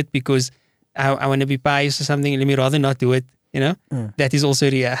I'm doing it because I want to be pious or something. Let me rather not do it, That is also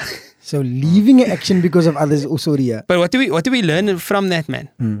riyah. So leaving an action because of others is also riyah. But what do we learn from that,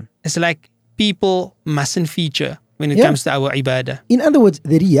 man? It's like people mustn't feature when it comes to our ibadah. In other words,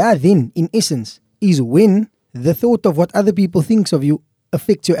 the riyah then, in essence, is when the thought of what other people thinks of you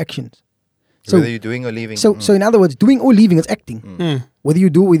affects your actions. So, whether you're doing or leaving. So in other words, doing or leaving is acting. Whether you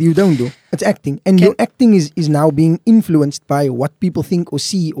do, whether you don't do, it's acting. And your acting is now being influenced by what people think or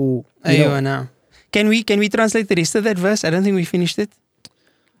see or... Now. Can we translate the rest of that verse? I don't think we finished it.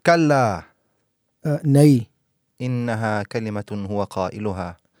 Kalla. Nay. Innaha kalimatun huwa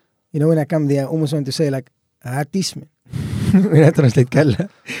qailuha. When I come there, I almost want to say like, hatis, man. when I translate kalla.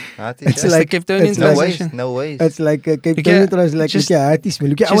 It's That's the Cape Townian no ways, translation. no ways. It's like Cape Look Town at- translation. just- Look at Hatis.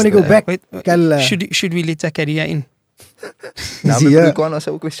 Look at, I Just, want to go back. wait, Kalla. should we let Zakaria in? Now Zie we je? can ask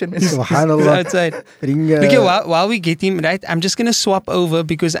a question. He's Subhanallah. outside. Bring, Look at while we get him right, I'm just gonna swap over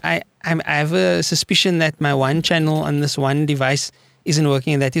because I have a suspicion that my one channel on this one device isn't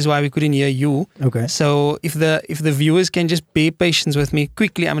working, and that is why we couldn't hear you. Okay. So if the viewers can just bear patience with me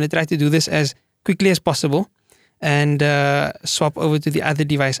quickly, I'm gonna try to do this as quickly as possible and swap over to the other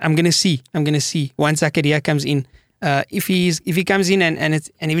device. I'm gonna see once Zakaria comes in. If he comes in and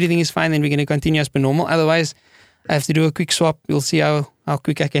everything is fine, then we're gonna continue as per normal. Otherwise, I have to do a quick swap. We'll see how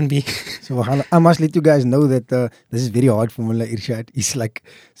quick I can be. Subhanallah. I must let you guys know that this is very hard for Mullah Irshad. He's like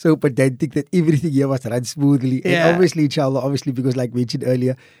so pedantic that everything here must run smoothly. Yeah. And obviously, inshallah, because like mentioned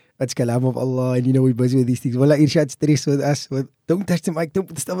earlier, it's kalam of Allah and we're busy with these things. Mullah Irshad stressed with us with don't touch the mic, don't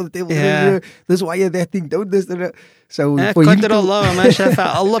put the stuff on the table. Yeah. This wire, that thing, don't this. So for him Qadr to, Allah,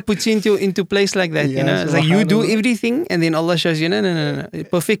 mashallah, Allah puts you into place like that. You know, Yeah, it's like you do subhanallah. everything, and then Allah shows you, no.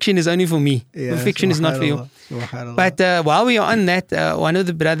 Perfection is only for me. Yeah, Perfection is not for you. Subhanallah. But while we are on that, one of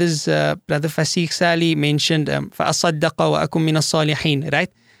the brothers, Brother Fasih Sali, mentioned فَأَصَدَّقَ وَأَكُمْ مِنَ الصَّالِحِينَ, right?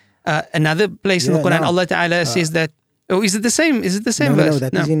 Another place in the Yeah, Quran, no. Allah Ta'ala says that, oh, is it the same? Is it the same no, verse?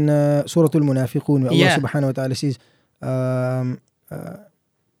 that is in Surah Al-Munafiqun, where Yeah. Allah subhanahu wa ta'ala says,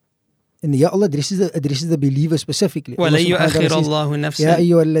 and Ya Allah addresses the believers specifically. Allah وَلَن subhanahu wa ta'ala يُؤَخِّرَ says, اللَّهُ يا نَفْسًا.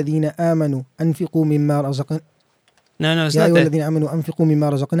 أيها الذين آمنوا أنفقوا مما رزقنا No, it's يا not أيها that. الذين آمنوا أنفقوا مما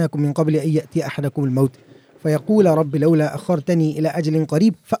رزقناكم من قبل أن يأتي أحدكم الموت فيقول رب لولا أخرتني إلى أجل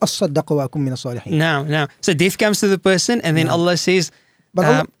قريب فأصدق وأكن من الصالحين. No. So death comes to the person, and then Allah says,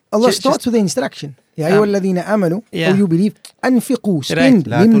 But Allah just- starts with the instruction. يا أيها الذين آمنوا, yeah. or you believe, أنفقوا, spend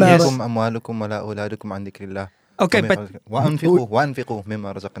لا مما تلهكم أموالكم ولا أولادكم عن ذكر الله. okay, but وأنفقوا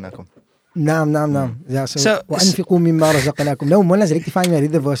مما رزقناكم. نعم. Yeah, So- وأنفقوا مما رزقناكم. No, Mullah's rectifying, I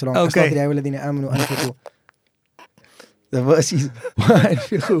read the verse wrong. Okay. I started يا أيها الذين آمنوا أنفقوا. The verse is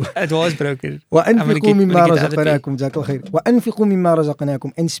وأنفقوا it was broken. وأنفقوا مما get the other رزقناكم. جزاك الله خير. وأنفقوا مما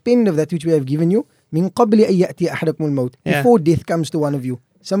رزقناكم, and spend of that which we have given you من قبل أن يأتي أحدكم الموت, Yeah. before death comes to one of you.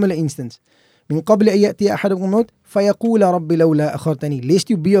 Similar instance. من قبل أن يأتي أحدكم الموت فيقول رب لولا أخرتني, lest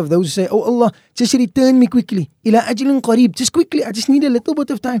you be of those who say, oh Allah, just return me quickly إلى أجل قريب, just quickly, I just need a little bit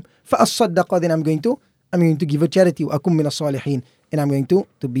of time. فأصدق, then I'm going to give a charity, وأكن من الصالحين, and I'm going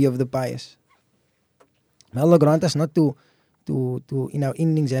to be of the pious. May Allah grant us not to in our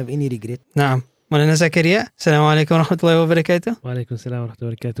endings have any regret. نعم. مولانا زكريا, السلام عليكم ورحمة الله وبركاته. Walaikum salam wa rahmatullahi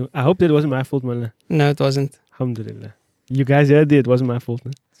wa barakatuh. I hope that wasn't my fault, Mullah. No, it wasn't. Alhamdulillah. You guys heard it wasn't my fault.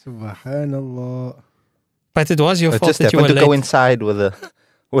 Man. Subhanallah. But it was your It fault just that you were happened to late. coincide with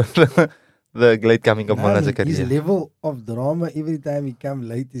the late coming of Mullah His Zakaria. level of drama every time he come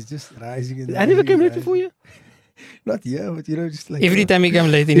late is just rising. And I never rising came and late rising. before you. Not here, but just like Every time you come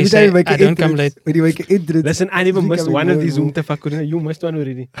late, and every you time say, you make I an don't come entrance, late. when you make an entrance, Listen, I never you missed coming one of more these and Zoom tafakkur. You missed one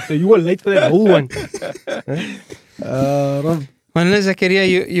already. So you were late for that whole one. Rob, مولانا Zakaria,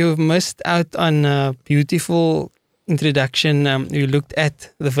 you've missed out on a beautiful introduction. You looked at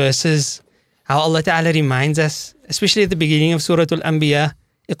the verses, how Allah Ta'ala reminds us, especially at the beginning of Surah Al-Anbiya,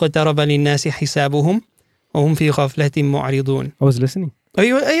 اقترب للناس حسابهم وهم في غفلة معرضون. I was listening. Oh,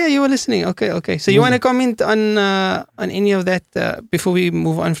 you were listening. Okay. So you want to comment on any of that before we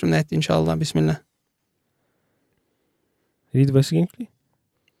move on from that, inshallah? Bismillah. Read the verse again, please.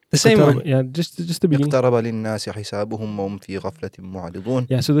 The same one. Yeah, just the beginning. اقترب للناس حسابهم وهم في غفلة معرضون.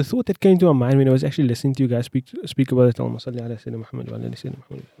 Yeah, so the thought that came to my mind when I was actually listening to you guys speak about it, Allahumma salli ala Sayyidina Muhammad wa ala ali Sayyidina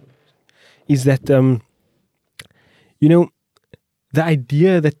Muhammad, is that, the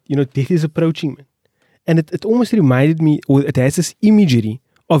idea that, death is approaching, man. And it almost reminded me, or it has this imagery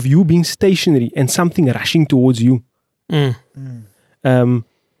of you being stationary and something rushing towards you. Mm.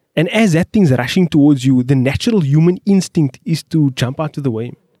 And as that thing's rushing towards you, the natural human instinct is to jump out of the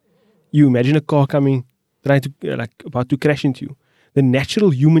way. You imagine a car coming, trying to, about to crash into you. The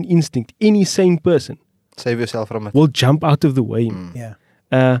natural human instinct, any sane person, Save yourself from it. will jump out of the way.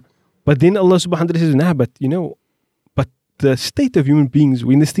 yeah. But then Allah subhanahu wa ta'ala says, nah, but the state of human beings,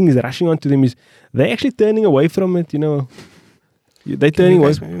 when this thing is rushing onto them, is they're actually turning away from it, They're Can turning you away.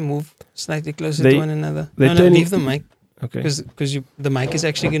 guys maybe move slightly closer They- to one another? they're No, turning- leave the mic. Okay. Because the mic is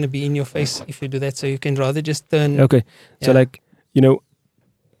actually going to be in your face if you do that. So you can rather just turn. Okay. So Yeah.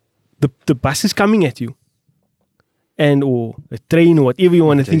 the bus is coming at you. Or a train or whatever you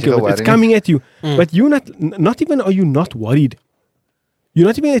want to think of it. It's coming at you. Mm. But you're not even are you not worried. You're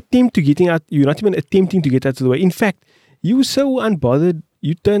not even attempting to get out of the way. In fact, you're so unbothered,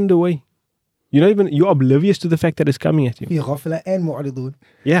 you turned away. You're oblivious to the fact that it's coming at you. في غفلة and معرضون.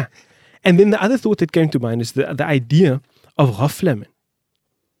 Yeah. And then the other thought that came to mind is the idea of ghafla, man.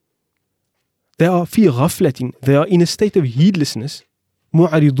 They are fi ghaflatin. They are in a state of heedlessness.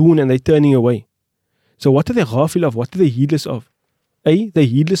 Mu'aridun, and they're turning away. So what are they ghafil of? What are they heedless of?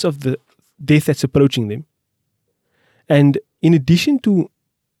 They're heedless of the death that's approaching them. And in addition to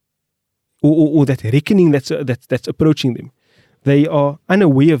or that reckoning that's approaching them, they are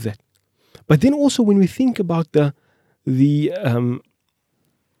unaware of that. But then also when we think about the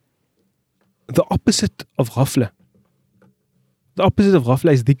opposite of ghafla, the opposite of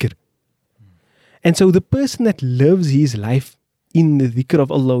ghafla is dhikr. And so the person that lives his life in the dhikr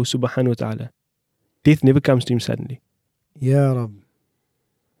of Allah subhanahu wa ta'ala, death never comes to him suddenly. Ya Rab.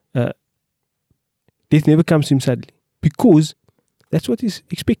 Death never comes to him suddenly because that's what he's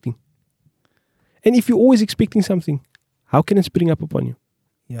expecting. And if you're always expecting something, how can it spring up upon you?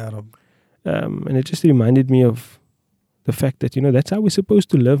 Ya Rab. And it just reminded me of the fact that, that's how we're supposed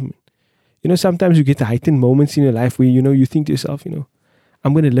to live, man. Sometimes you get the heightened moments in your life where, you think to yourself,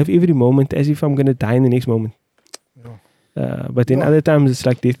 I'm going to live every moment as if I'm going to die in the next moment. But then other times it's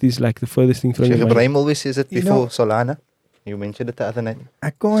like death is like the furthest thing from your Sheikh mind. Ibrahim always says it before Salana. You mentioned it the other night. I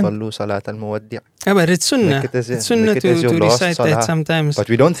can't. Sallu salat al-muwaddi'. Yeah, but it's sunnah. Make it as It's sunnah make it as your to last recite salah. that sometimes. But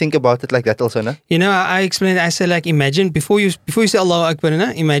we don't think about it like that also, no? I explained, I said, like, imagine before you say Allahu Akbar,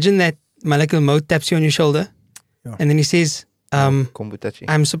 imagine that Malak al-Maut taps you on your shoulder. Yeah. And then he says, Kumbutachi.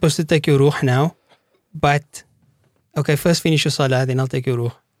 I'm supposed to take your ruh now, but okay, first finish your salah, then I'll take your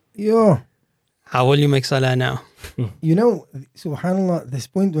ruh. Yo. How will you make salah now? Subhanallah, this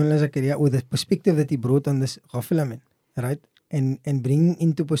point when Zakaria, with the perspective that he brought on this ghafla, man, right? And bringing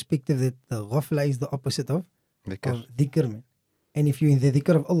into perspective that the ghafla is the opposite of dhikr, man. And if you're in the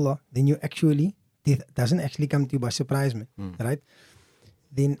dhikr of Allah, then you actually, death doesn't actually come to you by surprise, man, right?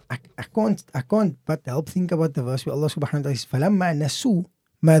 Then I can't but help think about the verse where Allah subhanahu wa ta'ala says, فَلَمَّا نَسُوا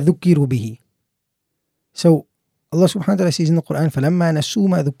مَا ذُكِّرُوا بِهِ. So Allah subhanahu wa ta'ala says in the Quran, فَلَمَّا نَسُوا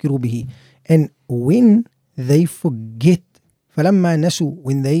مَا ذُكِّرُوا بِهِ. And when they forget, فَلَمَّا نَسُوا,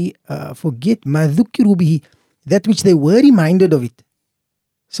 when they forget مَا ذُكِّرُوا بِهِ, that which they were reminded of it.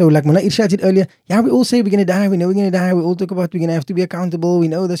 So like Mullah Irshad said earlier, we all say we're going to die, we know we're going to die, we all talk about we're going to have to be accountable, we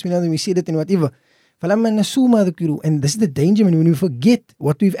know this, we know that, we said it and whatever. فَلَمَّا نَسُوا مَا ذُكِّرُوا. And this is the danger, when we forget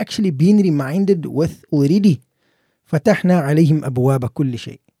what we've actually been reminded with already. فَتَحْنَا عَلَيْهِمْ أَبْوَابَ كُلِّ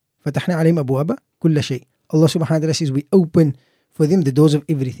شَيْءٍ. فَتَحْنَا عَلَيْهِمْ أَبْوَابَ كُلِّ شَيْءٍ. Allah subhanahu wa ta'ala says, we open for them the doors of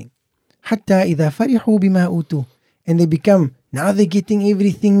everything. حَتَّى إِذَا فَرِحُوا بِمَا أُوتُوا. And they become, now they're getting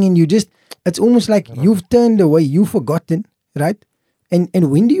everything, and it's almost like you've turned away, you've forgotten, right? And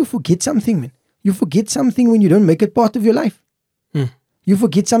when do you forget something, man? You forget something when you don't make it part of your life. You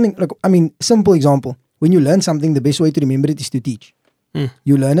forget something, simple example. When you learn something, the best way to remember it is to teach.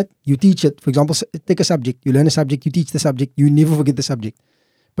 You learn it, you teach it. For example, take a subject. You learn a subject, you teach the subject, you never forget the subject.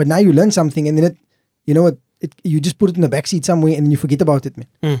 But now you learn something and then you just put it in the backseat somewhere and then you forget about it,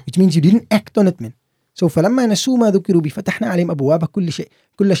 man. Which means you didn't act on it, man. So فَلَمَّا نَسُوا مَا ذُكِّرُوا بِهِ فَتَحْنَا عَلَيْهِمْ أَبْوَابَ كُلِّ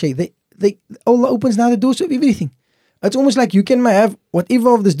شَيْءٍ. Allah opens now the doors of everything. It's almost like you can have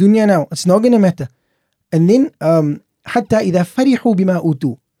whatever of this dunya now. It's not going to matter. And then حَتَّى إِذَا فَرِحُوا بِمَا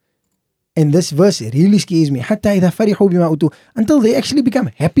أُوتُوا. And this verse really scares me. حَتَّى إِذَا فَرِحُوا بِمَا أُوتُوا. Until they actually become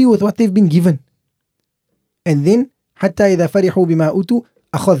happy with what they've been given. And then حَتَّى إِذَا فَرِحُوا بِمَا أُوتُوا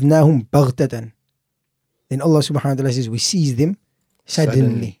أَخَذْنَاهُمْ بَغْتَةً. Then Allah subhanahu wa ta'ala says, we seize them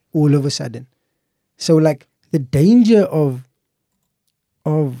suddenly, all of a sudden. So like the danger of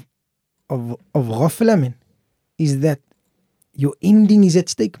ghafla, man, is that your ending is at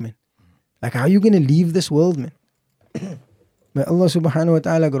stake, man. Like, how are you going to leave this world, man? May Allah subhanahu wa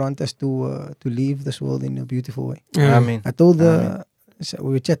ta'ala grant us to leave this world in a beautiful way. Ameen. I told we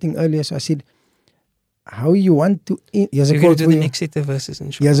were chatting earlier, so I said, how you want to end. Here's a quote for you. Next set of verses,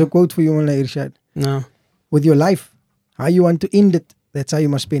 inshallah. Here's a quote for you, Mullah Irshad. No. With your life, how you want to end it, that's how you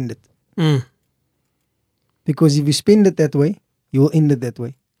must spend it. Because if you spend it that way, you will end it that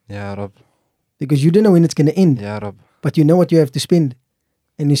way. Ya Rab. Because you don't know when it's going to end. Ya Rab. But you know what you have to spend.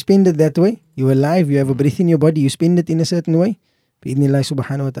 And you spend it that way. You're alive, you have a breath in your body, you spend it in a certain way. Bi-idhnillah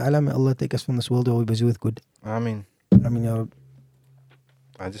subhanahu wa ta'ala, may Allah take us from this world always busy with good. Ameen. Ameen, Ya Rab.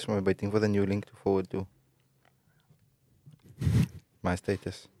 I just was waiting for the new link to forward to my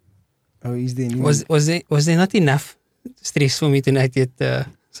status. Oh, is there new Was there not enough stress for me tonight yet,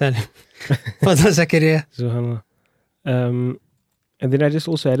 Salim? Father Zakaria. SubhanAllah. And then I just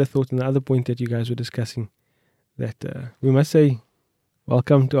also had a thought on the other point that you guys were discussing, that we must say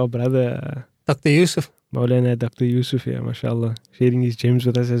welcome to our brother Dr. Yusuf. Maulana Dr. Yusuf here, mashallah, sharing his gems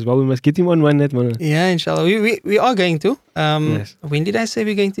with us as well. We must get him on one net, man. Yeah, inshallah. We are going to. Yes. When did I say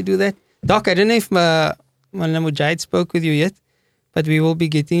we're going to do that? Doc, I don't know if Maulana Mujahid spoke with you yet, but we will be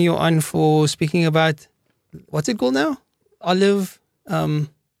getting you on for speaking about, what's it called now? olive.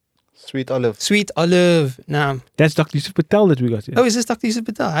 Sweet olive. Sweet olive. Naam. That's Dr. Yusuf Patel that we got here. Oh, is this Dr. Yusuf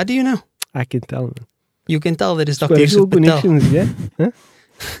Patel? How do you know? I can tell, man. You can tell that it's Dr. Spiritual Yusuf Patel. connections, yeah? Huh?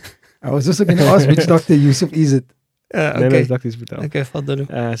 I was also going to ask which Dr. Yusuf is it? No, Okay. it's Dr. Yusuf Patel. Okay,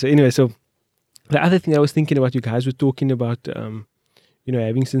 faddalu. So anyway, so the other thing I was thinking about, you guys were talking about, you know,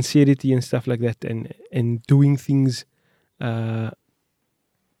 having sincerity and stuff like that, and doing things,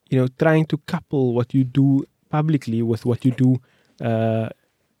 you know, trying to couple what you do publicly with what you do,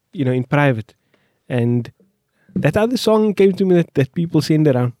 you know, in private. And that other song came to me that people send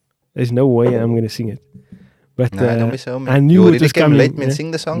around. There's no way I'm going to sing it. But Nah, don't be so, man. I knew you it really was came coming. late, man. Yeah?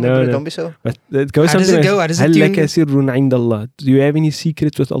 Sing the song. No, no. Don't be so. But it goes How does something it go? How does it هل tune? لك سر عند الله? Do you have any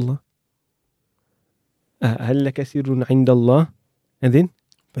secrets with Allah? هل لك سر عند الله? And then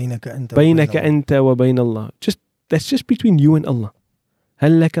بينك أنت بينك وبين الله. أنت وبين الله. That's just between you and Allah.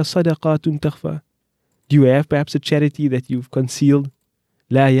 هل لك صدقات تخفى? Do you have perhaps a charity that you've concealed?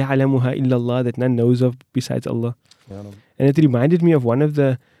 لا يعلمها إلا الله, that none knows of besides Allah. And it reminded me of one of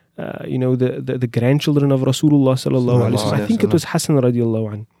the, you know, the grandchildren of Rasulullah sallallahu alaihi wasallam. I think it was Hassan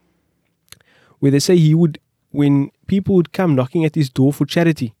radiallahu anhu, where they say he would, when people would come knocking at his door for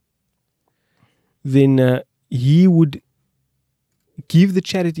charity, then he would give the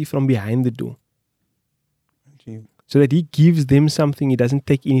charity from behind the door, so that he gives them something, he doesn't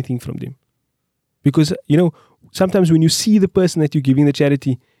take anything from them. Because, you know, sometimes when you see the person that you're giving the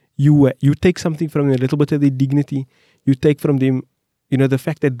charity, you take something from them, a little bit of their dignity. You take from them, you know, the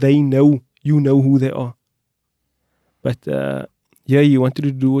fact that they know, you know who they are. But yeah, he wanted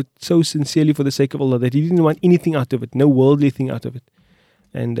to do it so sincerely for the sake of Allah that he didn't want anything out of it, no worldly thing out of it.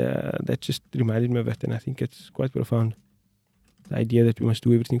 And that just reminded me of it, and I think it's quite profound. The idea that we must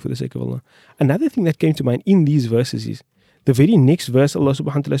do everything for the sake of Allah. Another thing that came to mind in these verses is the very next verse Allah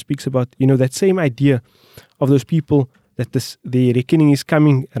subhanahu wa ta'ala speaks about, you know, that same idea of those people that the reckoning is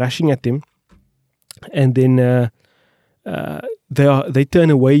coming, rushing at them, and then they turn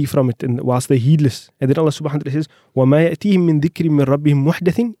away from it, and whilst they're heedless. And then Allah subhanahu wa ta'ala says, وَمَا يَأْتِيهِم مِّن ذِكْرٍ مِّن رَبِّهِم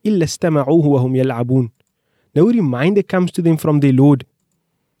مُحْدَثٍ إِلَّا اسْتَمَعُوهُ وَهُمْ يَلْعَبُونَ. No reminder comes to them from their Lord,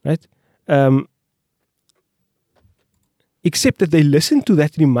 right? Except that they listen to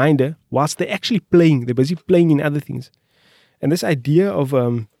that reminder whilst they're actually playing. They're busy playing in other things. And this idea of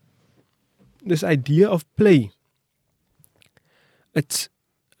play, it's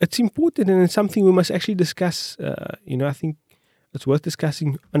important, and it's something we must actually discuss. You know, I think it's worth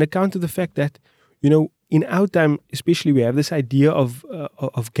discussing on account of the fact that, you know, in our time especially, we have this idea of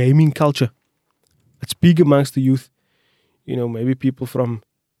gaming culture. It's big amongst the youth. You know, maybe people from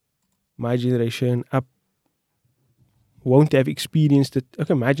my generation up won't have experienced it.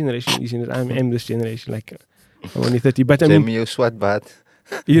 Okay, my generation is in it. I'm this generation, like I'm only 30. But I mean, you swat bad.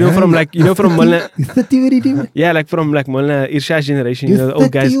 You know, from like, you know, from Mulna, You 30 already, man. yeah, like from like Mulna Irshad's generation, you know, the You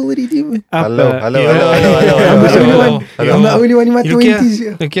old 30 guys. already, man. Up, Hello. I'm the only one. I'm the only one in my Look here. 20s.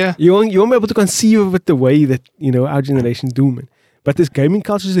 Yeah. Look here. You won't be able to conceive of it the way that, you know, our generation do, man. But this gaming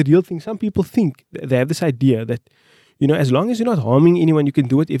culture is a real thing. Some people think, they have this idea that, you know, as long as you're not harming anyone, you can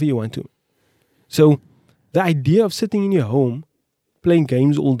do whatever you want to. So the idea of sitting in your home, playing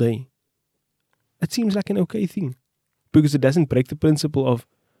games all day, it seems like an okay thing, because it doesn't break the principle of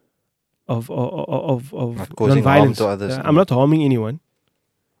Not causing harm non-violence. to others. I'm not harming anyone.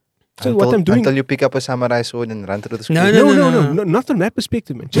 So what I'm doing, until you pick up a samurai sword and run through the school. no, not from that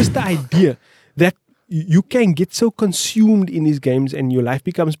perspective, man. Just the idea that you can get so consumed in these games and your life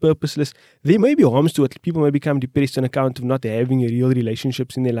becomes purposeless. There may be harms to it. People may become depressed on account of not having real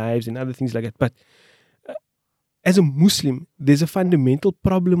relationships in their lives and other things like that. But as a Muslim, there's a fundamental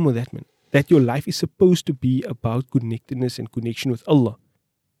problem with that, man. That your life is supposed to be about connectedness and connection with Allah.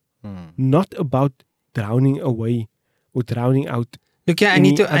 Not about drowning away or drowning out. Look here, I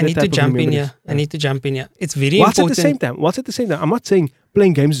need to jump in here. I need to jump in here. It's very Whilst important. at the same time, I'm not saying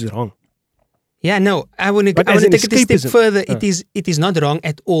playing games is wrong. Yeah, no, I want to take as an it a step escapism. further. It is not wrong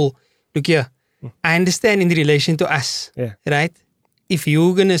at all. Look here, I understand in relation to us, Yeah. right? If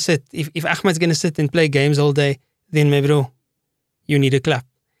you're gonna sit, if Ahmad's gonna sit and play games all day, then my bro, you need a clap.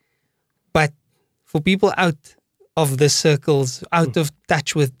 But for people out of the circles, out of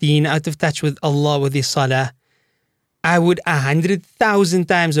touch with Deen, out of touch with Allah, with His Salah, I would 100,000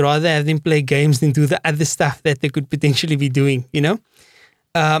 times rather have them play games than do the other stuff that they could potentially be doing, you know?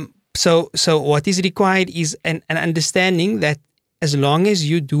 So what is required is an understanding that as long as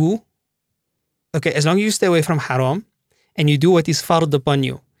you stay away from haram and you do what is fard upon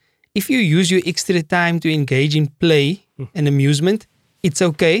you, if you use your extra time to engage in play and amusement, it's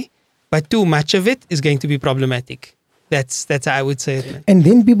okay, but too much of it is going to be problematic. That's how I would say it. And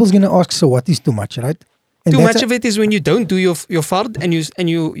then people's going to ask, so what is too much, right? And Too that's much of it is when you don't do your fard and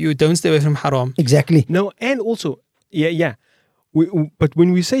you don't stay away from haram. Exactly. No, and also, yeah. But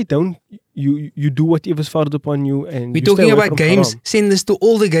when we say don't, you do whatever's fard upon you, and We're you stay talking away about from games. haram. Send this to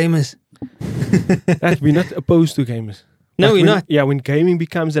all the gamers. We're not opposed to gamers. No, But we're when- not. Yeah, when gaming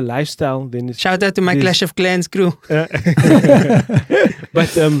becomes a lifestyle, then it's. Shout out to my Yes. Clash of Clans crew. But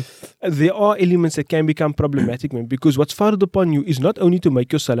there are elements that can become problematic, man. Because what's fard upon you is not only to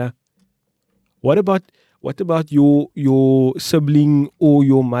make your salah. What about your sibling or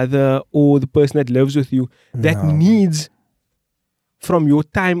your mother or the person that lives with you that No. needs from your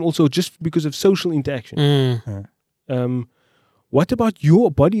time also just because of social interaction? What about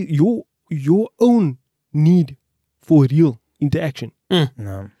your body, your own need for real interaction?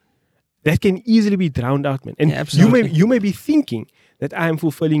 No. That can easily be drowned out, man. And Yeah, absolutely. you may be thinking that I am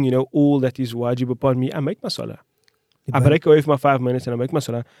fulfilling, all that is wajib upon me. I make my salah. I But- break away for my 5 minutes and I make my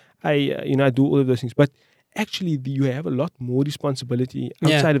salah. I do all of those things. But actually, you have a lot more responsibility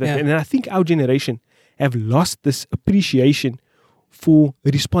outside of that. Yeah. And I think our generation have lost this appreciation for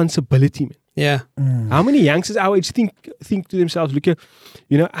responsibility, man. Yeah. How many youngsters our age think to themselves, look,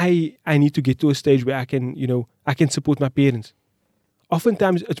 I need to get to a stage where I can support my parents.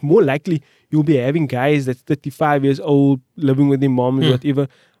 Oftentimes, it's more likely you'll be having guys that's 35 years old, living with their moms, whatever,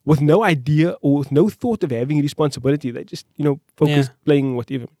 with no idea or with no thought of having responsibility. They just, focus playing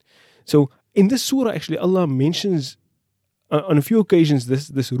whatever. So in this surah, actually, Allah mentions on a few occasions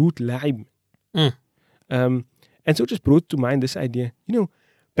this root la'ib. And so it just brought to mind this idea.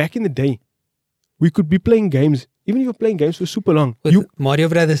 Back in the day, we could be playing games, even if you're playing games for super long. With Mario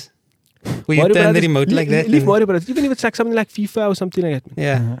Brothers. Where you Mario turn the Brothers, remote like that. Leave and- Mario Brothers, even if it's like something like FIFA or something like that. Man.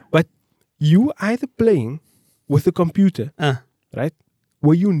 Yeah. But you either playing with a computer, right?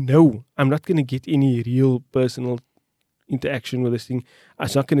 Where I'm not going to get any real personal interaction with this thing. I'm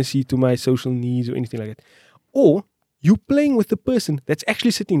not going to see to my social needs or anything like that. Or you playing with the person that's actually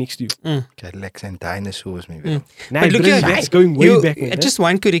sitting next to you. Cadillacs and dinosaurs, maybe. Now, But look here, that's going way back. Man, just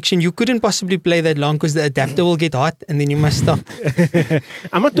one correction. You couldn't possibly play that long because the adapter will get hot and then you must stop.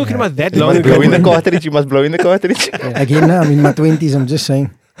 I'm not talking about that You long must ago. blow in the cartridge. You must blow in the cartridge. Again, now I'm in my 20s. I'm just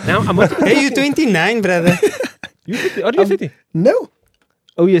saying. Now I'm not. Hey, you're 29, brother. You 50? Are you 50? No.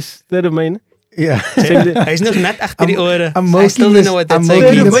 Oh yes, 3rd of May. Yeah. Hy's nog net agter die ore. I'm I still milking don't this- know what I'm that's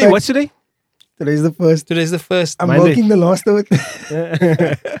milking like. the Wait, fact- what's today? Today's the first. Today's the first. I'm Monday. milking the last of it.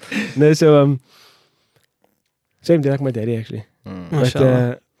 No, so same day like my daddy actually. But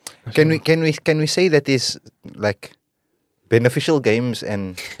Mashallah. Can we say that is like beneficial games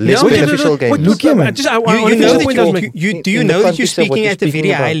and less No, beneficial games? Look here, man. I You wanna know finish the that point I was making. do you in know the that you're context of what speaking you're at a very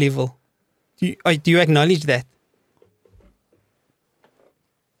speaking high about. level? Do you acknowledge that?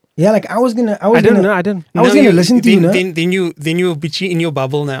 Yeah, like I was I don't gonna know. I don't. I was gonna listen to you, no? Then you're bitchy in your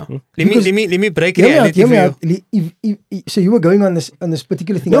bubble now. Let me break Hear me out, reality hear for me you. out. So you were going on this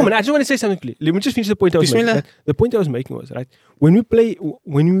particular thing. No, right? man. I just want to say something quickly. Let me just finish the point I was making. Bismillah. Right? The point I was making was right when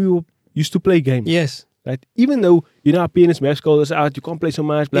we used to play games. Yes. Right. Even though our parents may have called us out, you can't play so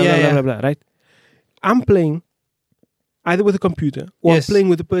much. Blah Yeah, blah yeah. blah blah blah. Right. I'm playing either with a computer or Yes. I'm playing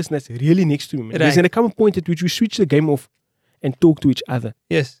with the person that's really next to me. Man. There's Right. gonna come a point at which we switch the game off and talk to each other.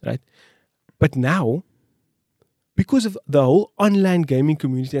 Yes. But now, because of the whole online gaming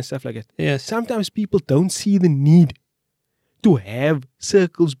community and stuff like that, Yes. sometimes people don't see the need to have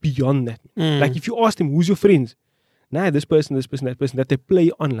circles beyond that. Like if you ask them, who's your friends? Nah, this person, that person that they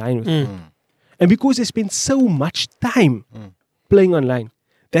play online with. And because they spend so much time playing online,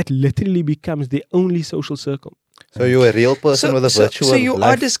 that literally becomes their only social circle. So you're a real person with a virtual so you are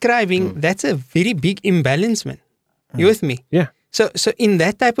life. describing that's a very big imbalance, man. You with me? Yeah. So in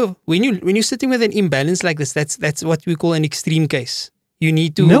that type of when you're sitting with an imbalance like this, that's what we call an extreme case. You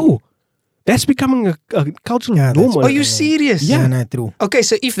need to No, that's becoming a cultural Yeah, norm. that's- Are you serious? Yeah, no, true. Okay,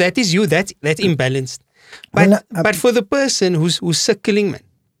 so if that is you, that's imbalanced. But Well, but for the person who's circling, man,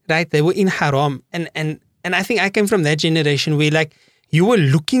 right? They were in haram, and I think I came from that generation where like you were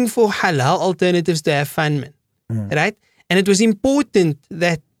looking for halal alternatives to have fun, man, right? And it was important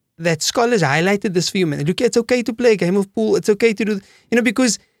that scholars highlighted this for you, man. Look, it's okay to play a game of pool. It's okay to do,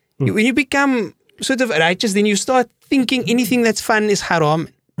 because when you become sort of righteous, then you start thinking anything that's fun is haram,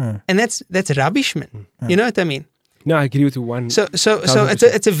 and that's rubbish, man. You know what I mean? No, I agree with you. So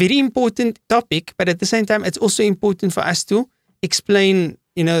it's a very important topic, but at the same time, it's also important for us to explain,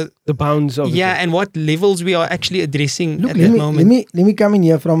 the bounds of it. and what levels we are actually addressing Look, at let that me moment. let me come in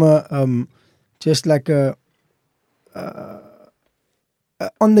here from a just like a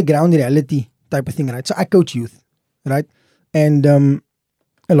on the ground reality type of thing, right? So I coach youth, right? And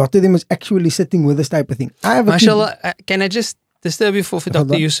a lot of them is actually sitting with this type of thing. I have a kid- Mashallah, can I just disturb you for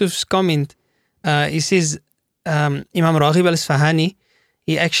Dr. on. Yusuf's comment? He says Imam Raghib al-Isfahani,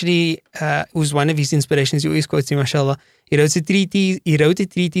 he actually was one of his inspirations. He always quotes him, mashallah. He wrote a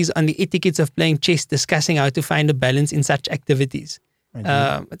treatise on the etiquettes of playing chess, discussing how to find a balance in such activities.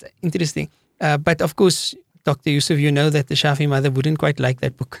 Interesting. But of course, Dr. Yusuf, you know that the Shafi mother wouldn't quite like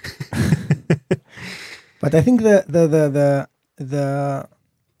that book. But I think the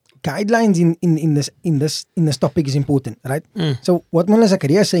guidelines in this topic is important, right? So what Mullah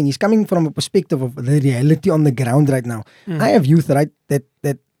Zakaria is saying, he's coming from a perspective of the reality on the ground right now. I have youth, right, that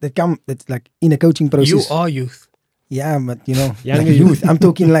come, that's like in a coaching process. You are youth. Yeah, but you know, younger youth. I'm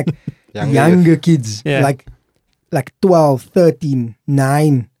talking like younger kids, like 12, 13,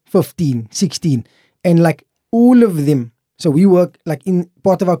 9, 15, 16, and like all of them. So we work like in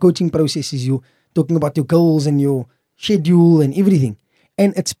part of our coaching process is you talking about your goals and your schedule and everything.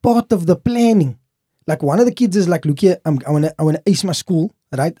 And it's part of the planning. Like one of the kids is like, look here, I wanna ace my school,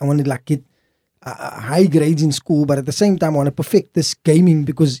 right? I wanna like get high grades in school, but at the same time I wanna perfect this gaming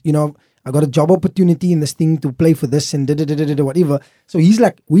because, you know, I got a job opportunity in this thing to play for this and whatever. So he's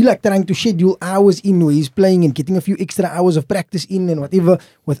like, we like trying to schedule hours in where he's playing and getting a few extra hours of practice in and whatever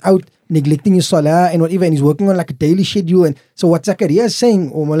without neglecting his salah and whatever. And he's working on like a daily schedule. And so what Zakaria is saying,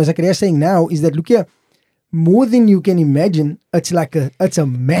 or Mullah Zakaria is saying now is that, look here, more than you can imagine, it's a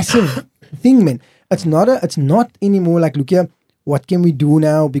massive thing, man. It's not anymore like, look here, what can we do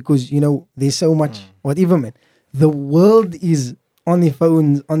now? Because, you know, there's so much, whatever, man. The world is on their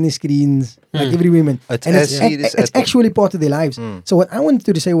phones, on their screens, like everywhere, man. It's actually part of their lives. So what I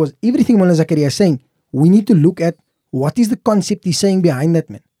wanted to say was, everything Mullah Zakaria is saying, we need to look at what is the concept he's saying behind that,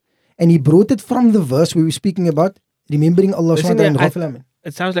 man. And he brought it from the verse we were speaking about, remembering Allah subhanahu wa ta'ala, man.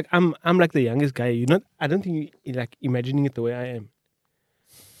 It sounds like I'm like the youngest guy. You're not. I don't think you're like imagining it the way I am.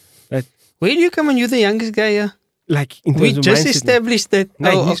 Right? Where do you come on? You're the youngest guy, yeah? Like in terms We of just mindset, established that.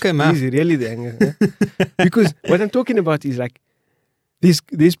 no, Okay, ma. he's really the youngest. Yeah? Because what I'm talking about is like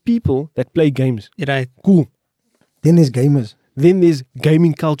there's people that play games. Right. Cool. Then there's gamers. Then there's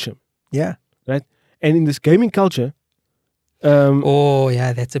gaming culture. Yeah. Right. And in this gaming culture, oh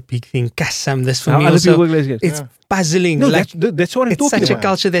yeah, that's a big thing. Kassam, this for how me other also. people play games. It's puzzling. No, like that's what I'm it's talking such about. a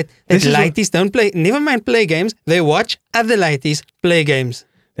culture that This is what- lighties don't play. Never mind play games. They watch other lighties play games.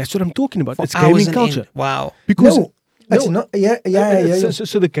 That's what I'm talking about. For It's hours gaming on culture. end. Wow. Because No, it's not. Yeah.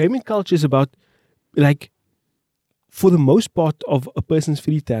 So the gaming culture is about, like, for the most part of a person's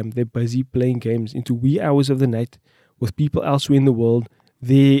free time, they're busy playing games into wee hours of the night with people elsewhere in the world.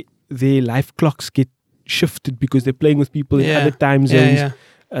 Their life clocks get shifted because they're playing with people in other time zones. Yeah.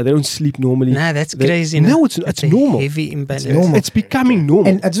 They don't sleep normally. Nah, that's They- crazy. No, That's it's a normal. Heavy imbalance. normal. It's becoming normal.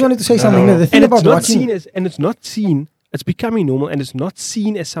 And I just wanted to say something. The thing And about it's not watching, seen as, and it's not seen. It's becoming normal, and it's not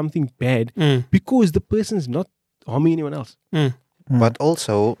seen as something bad because the person's not harming anyone else. But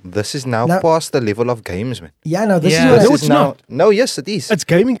also, this is now, Now- past the level of games, man. yeah, no, this Yeah. is what No, I it's This is now, not. No, yes, it is. It's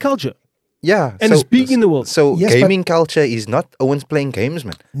gaming culture, Yeah. and it's big in the world. So Yes, gaming culture is not Owens playing games,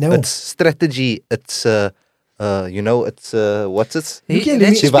 man. No. It's strategy. It's it's what's it? Hey, Look here,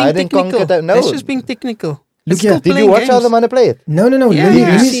 that's just divide being and conquer technical. that- no. That's just being technical. Look It's here, still Did you playing watch how games. the man play it? No. Yeah, let me- I've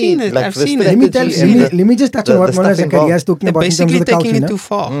let me- seen it. like I've the seen it. Let me tell strategy you. and Let me just touch on what the Mullah stuff Zakaria is involved. talking They're about in terms of basically the taking culture. it No? too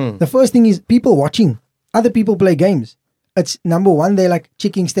far. The first thing is people watching other people play games. It's number one, they're like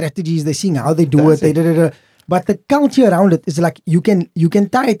checking strategies, they're seeing how they do That's it. But the culture around it is like you can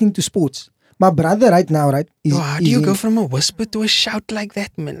tie it into sports. My brother right now, right? Is, How do is you in- go from a whisper to a shout like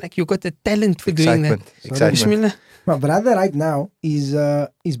that, man? Like you got the talent for doing that. Excitement. Bismillah. My brother right now is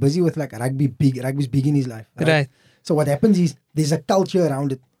busy with like rugby. Rugby's big in his life. Right. So what happens is there's a culture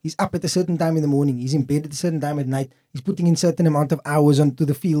around it. He's up at a certain time in the morning. He's in bed at a certain time at night. He's putting in certain amount of hours onto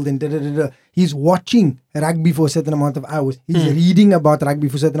the field and He's watching rugby for a certain amount of hours. He's reading about rugby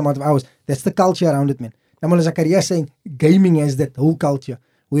for a certain amount of hours. That's the culture around it, man. Now Mullah Zakaria is saying gaming has that whole culture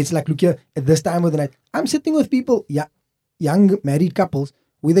where it's like, look here, at this time of the night, I'm sitting with people, young married couples,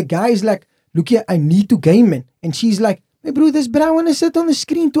 where the guy is like, look here, I need to game, man. And she's like, hey bro, this bro wanna sit on the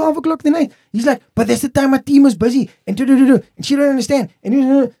screen 12 o'clock the night. He's like, but that's the time my team is busy. And she don't understand.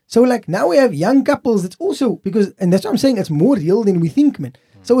 And so like now we have young couples that's also and that's what I'm saying, it's more real than we think, man.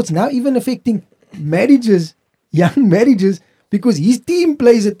 So it's now even affecting marriages, young marriages, because his team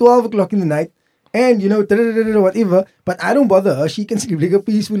plays at 12 o'clock in the night. And whatever, but I don't bother her. She can sleep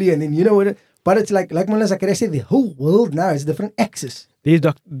peacefully, and then what. But it's like Mullah Zakaria said, the whole world now is different axis. There's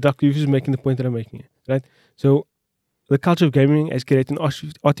Dr. Yusuf is making the point that I'm making, right? So the culture of gaming has created an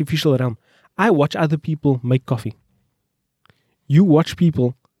artificial realm. I watch other people make coffee. You watch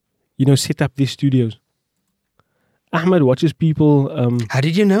people, set up their studios. Ahmed watches people. How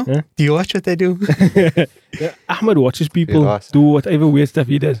did you know? Huh? Do you watch what they do? Ahmed watches people Yes. do whatever weird stuff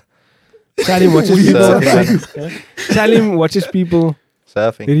he does. Salim watches people Salim watches people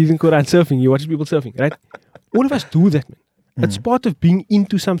Surfing. reading Quran, surfing. He watches people surfing, right? All of us do that, man. It's part of being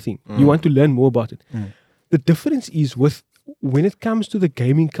into something. You want to learn more about it. The difference is when it comes to the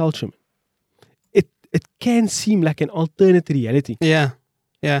gaming culture, man, it can seem like an alternate reality. Yeah.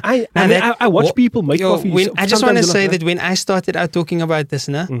 I watch people make coffee. I just want to say that when I started out talking about this,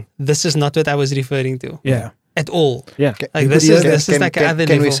 this is not what I was referring to. Yeah. At all. Yeah. Like this is like another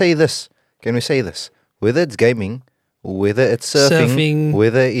level. Can we say this? Whether it's gaming, whether it's surfing,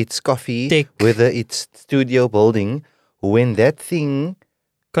 whether it's coffee, tech, whether it's studio building, when that thing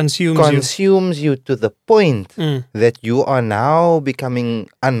consumes you to the point that you are now becoming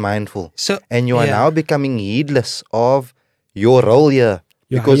unmindful. And you are now becoming heedless of your role here.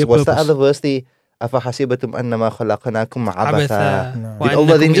 Because what's the other verse? Did Allah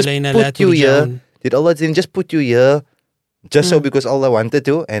then just put you here? Did Allah then just put you here just so because Allah wanted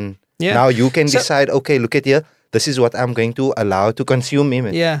to? And now you can decide, okay, look at here. This is what I'm going to allow to consume me.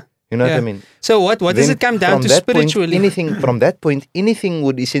 Yeah. You know what I mean? So what does it come down to spiritually? From that point, anything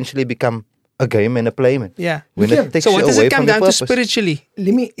would essentially become a game and a play, man. Yeah. So what does it come down to spiritually?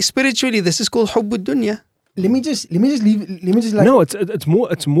 Spiritually, this is called hubb ad-dunya. Let me just like no,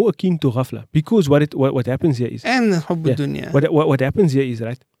 it's more akin to ghafla, because what happens here is and hubb ad-dunya. What happens here is,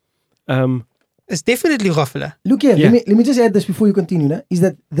 right, it's definitely ghafla. Look here, let me just add this before you continue. Is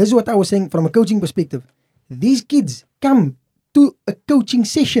that this is what I was saying from a coaching perspective. These kids come to a coaching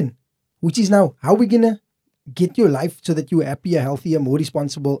session, which is now how we're gonna get your life so that you're happier, healthier, more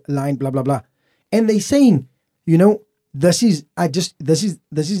responsible, aligned, blah blah blah. And they're saying, this is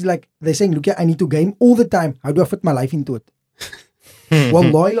like they're saying, look here, I need to game all the time. How do I fit my life into it?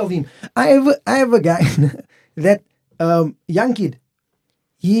 Wallahi of him. I have a guy that young kid.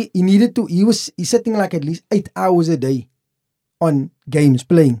 He's sitting like at least 8 hours a day on games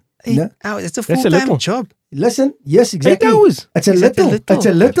playing. 8 hours. It's a full-time job. Listen, yes, exactly. 8 hours. It's a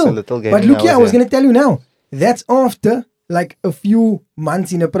little. But look here, I was going to tell you now. That's after like a few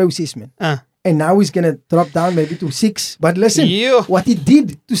months in a process, man. And now he's going to drop down maybe to 6. But listen, what he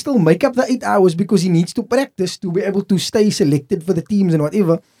did to still make up the 8 hours, because he needs to practice to be able to stay selected for the teams and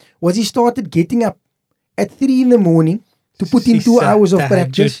whatever, was he started getting up at 3 in the morning to put in 2 hours of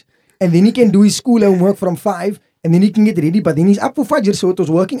practice. And then he can do his school homework from 5. And then he can get ready. But then he's up for Fajr, so it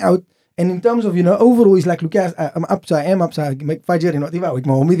was working out. And in terms of, overall, he's like, look, I'm up, so I am up, so I make Fajr and whatever. I wake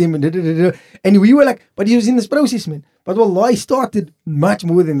my home with him. And we were like, but he was in this process, man. But wallah, he started much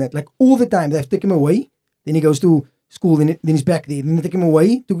more than that. Like all the time, they have to take him away. Then he goes to school, then he's back there. Then they take him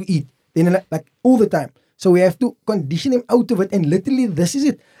away to eat. Then like all the time. So we have to condition him out of it. And literally, this is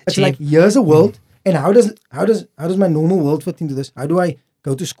it. It's like, here's a world. And how does my normal world fit into this? How do I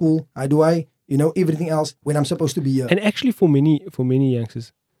go to school? How do I, everything else when I'm supposed to be here? And actually, for many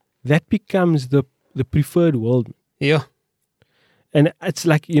youngsters, that becomes the preferred world. Yeah. And it's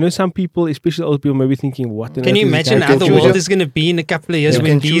like, some people, especially old people, may be thinking, what? Can you imagine how the world is going to be in a couple of years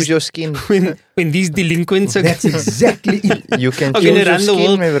when choose your skin? when these delinquents are... That's exactly it. You can choose your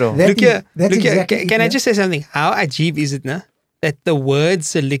skin, my bro. Look here. Can I just say something? How ajib is it now that the words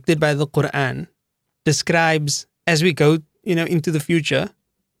selected by the Quran describes, as we go, into the future,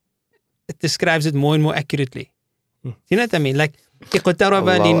 it describes it more and more accurately. You know what I mean? Like, اقترب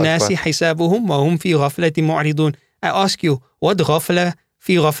للناس حسابهم وهم في غفلة معرضون. I ask you, what غفلة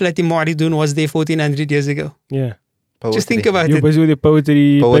في غفلة معرضون was there 1400 years ago? Yeah. Poetry. Just think about it. You're busy with your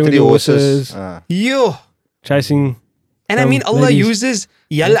poetry playing with your horses. Chasing. And I mean, Allah uses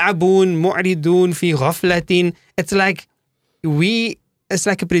يلعبون معرضون في غفلة. It's like it's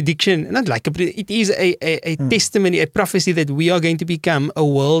like a prediction, not like it is a testimony, a prophecy that we are going to become a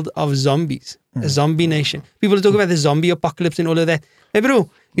world of zombies, a zombie nation. People talk about the zombie apocalypse and all of that. Hey bro,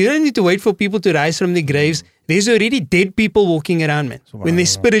 you don't need to wait for people to rise from their graves. There's already dead people walking around, man, when they're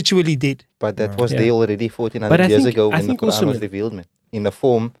spiritually dead. But that was there already 1400 years ago when the Quran was revealed, man, in a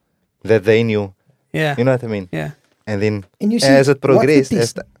form that they knew. Yeah. You know what I mean? Yeah. And then you see, as it progressed,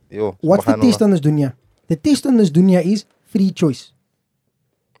 what's the test on this dunya? The test on this dunya is free choice.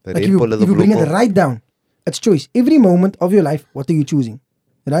 Like if you bring it right down, it's choice. Every moment of your life, what are you choosing?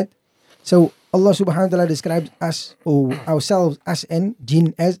 Right? So Allah subhanahu wa ta'ala describes us or ourselves, us and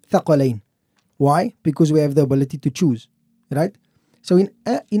jinn, as thaqalain. Why? Because we have the ability to choose. Right? So in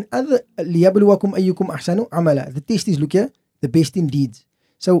other liyabluwakum ayyukum ahsanu amala. The test is, look here, the best in deeds.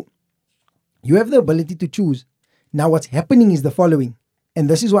 So you have the ability to choose. Now what's happening is the following, and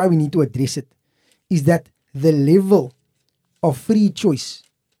this is why we need to address it, is that the level of free choice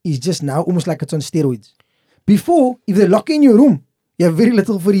is just now almost like it's on steroids. Before, if they lock you in your room, you have very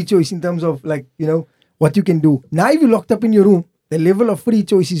little free choice in terms of what you can do. Now if you're locked up in your room, the level of free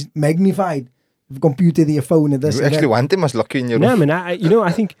choice is magnified. The computer, your phone, and this. You actually want them, must lock you in your room. No, man,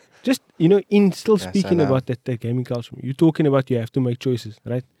 I think just, in still speaking about that gaming culture, you're talking about you have to make choices,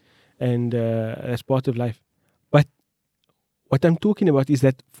 right? And that's part of life. But what I'm talking about is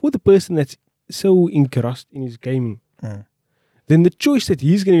that for the person that's so engrossed in his gaming, then the choice that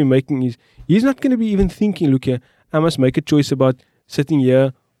he's going to be making is, he's not going to be even thinking, look here, I must make a choice about sitting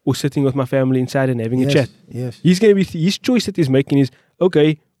here or sitting with my family inside and having a chat. Yes. He's going to be, his choice that he's making is,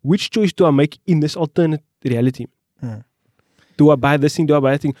 okay, which choice do I make in this alternate reality? Do I buy this thing? Do I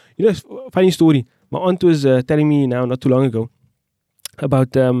buy that thing? Funny story. My aunt was telling me now, not too long ago,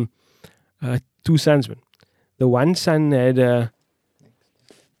 about 2 sons, man. The one son had,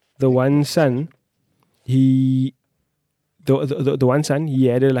 the one son he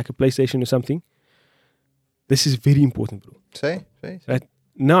had like a PlayStation or something. This is very important, bro. Say. Right?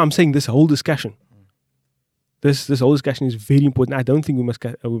 Now I'm saying this whole discussion. This whole discussion is very important. I don't think we must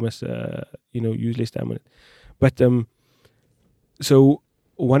use less time on it. But so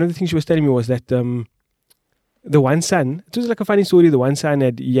one of the things she was telling me was that the one son, it was like a funny story. The one son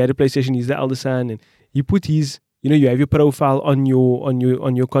he had a PlayStation. He's the elder son, and he put his, you have your profile on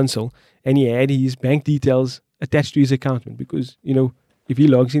your console, and he had his bank details attached to his account, because if he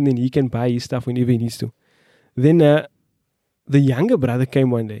logs in, then he can buy his stuff whenever he needs to. Then the younger brother came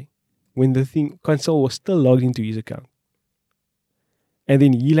one day when the console was still logged into his account, and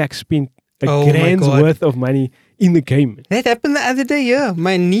then he spent a grand's worth of money in the game. That happened the other day. Yeah,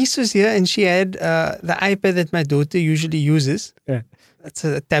 my niece was here and she had the iPad that my daughter usually uses. Yeah, it's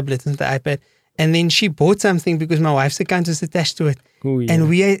a tablet, not the iPad. And then she bought something because my wife's account was attached to it. Oh, yeah. And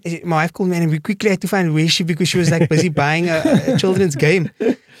my wife called me and we quickly had to find where because she was busy buying a children's game.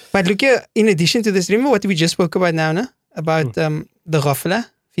 But look here, in addition to this, remember what we just spoke about now, no? About the ghafla.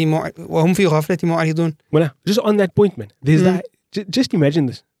 Well, just on that point, man, there's just imagine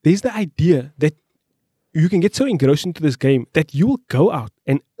this. There's the idea that you can get so engrossed into this game that you will go out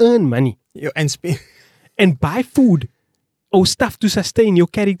and earn money and spend and buy food or stuff to sustain your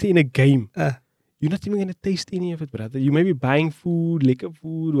character in a game. You're not even going to taste any of it, brother. You may be buying food, liquor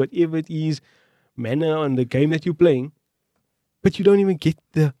food, whatever it is, manner on the game that you're playing, but you don't even get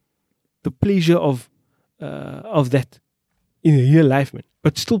the pleasure of that in real life, man.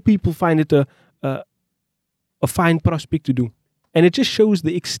 But still, people find it a fine prospect to do, and it just shows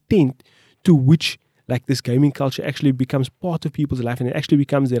the extent to which this gaming culture actually becomes part of people's life, and it actually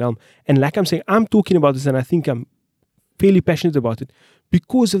becomes their realm. And like I'm saying, I'm talking about this, and I think I'm fairly passionate about it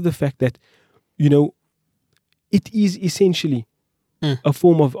because of the fact that it is essentially a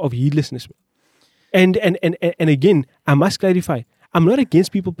form of heedlessness. And again, I must clarify, I'm not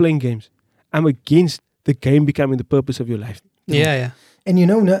against people playing games. I'm against the game becoming the purpose of your life. Yeah. And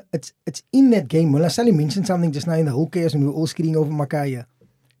it's in that game. Well, Sally mentioned something just now in the whole chaos when we were all screaming over Makaya,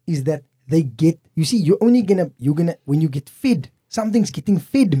 is that they get, you're gonna when you get fed, something's getting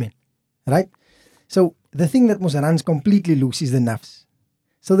fed, man. Right? So the thing that must runs completely loose is the nafs.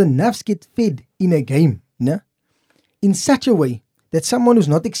 So the nafs get fed in a game, in such a way that someone who's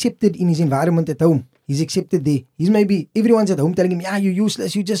not accepted in his environment at home, he's accepted there. He's maybe, everyone's at home telling him, you're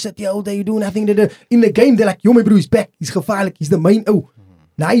useless, you just sit here all day, you do nothing. In the game, they're like, yo, my bro, he's back, he's gevaarlijk, he's the main.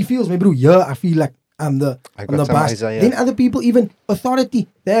 Now he feels, my bro, I feel like I'm the boss. Then other people, even authority,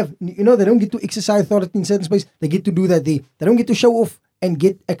 they have, they don't get to exercise authority in certain space. They get to do that there. They don't get to show off and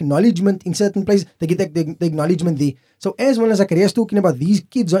get acknowledgement in certain places. They get the acknowledgement there. So as well as Zachariah is talking about, these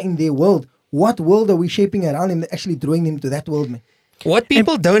kids are in their world. What world are we shaping around them, actually drawing them to that world, man? What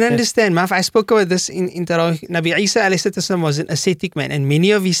people don't understand, Maf, I spoke about this in Tarawih. Nabi Isa ﷺ was an ascetic man, and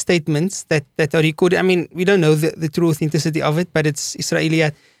many of his statements that are recorded, I mean, we don't know the true authenticity of it, but it's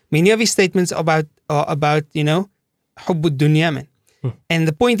Israeliyat. Many of his statements are about hubbud dunya, man. And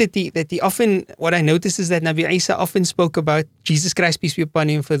the point that he often, what I noticed is that Nabi Isa often spoke about Jesus Christ, peace be upon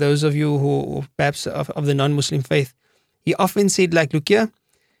him, for those of you who perhaps of the non-Muslim faith. He often said, look here,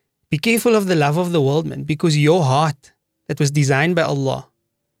 be careful of the love of the world, man, because your heart that was designed by Allah,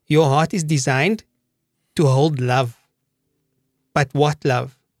 your heart is designed to hold love. But what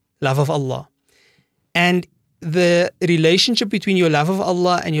love? Love of Allah. And the relationship between your love of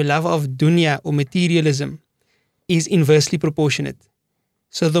Allah and your love of dunya or materialism is inversely proportionate.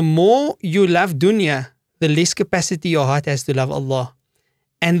 So the more you love dunya, the less capacity your heart has to love Allah.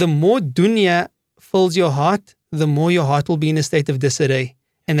 And the more dunya fills your heart, the more your heart will be in a state of disarray.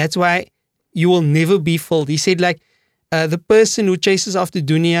 And that's why you will never be filled. He said the person who chases after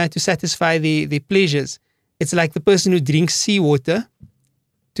dunya to satisfy their pleasures, it's like the person who drinks seawater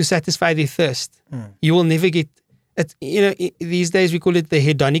to satisfy their thirst. You will never get it. These days we call it the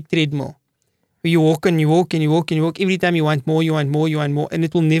hedonic treadmill. You walk and you walk and you walk and you walk. Every time you want more, you want more, you want more. And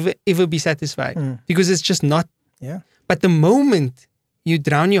it will never, ever be satisfied because it's just not. Yeah. But the moment you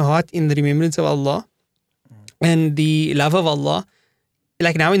drown your heart in the remembrance of Allah and the love of Allah,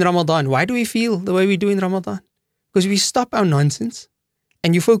 like now in Ramadan, why do we feel the way we do in Ramadan? Because we stop our nonsense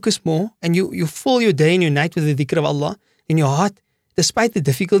and you focus more and you fill your day and your night with the dhikr of Allah in your heart. Despite the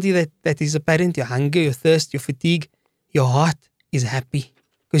difficulty that is apparent, your hunger, your thirst, your fatigue, your heart is happy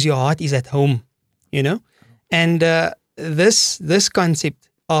because your heart is at home, you know? And this concept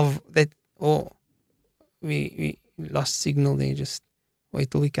of that, we lost signal there, just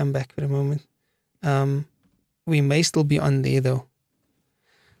wait till we come back for a moment. We may still be on there though.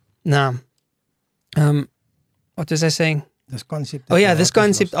 Now, what was I saying? This concept. This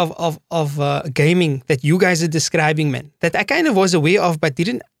concept of gaming that you guys are describing, man, that I kind of was aware of but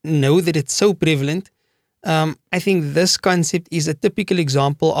didn't know that it's so prevalent. I think this concept is a typical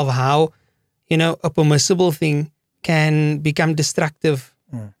example of how, you know, a permissible thing can become destructive,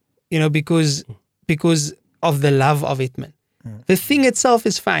 you know, because of the love of it, man. The thing itself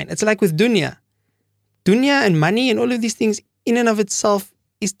is fine. It's like with dunya. Dunya and money and all of these things in and of itself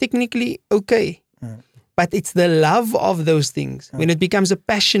is technically okay. But it's the love of those things. When it becomes a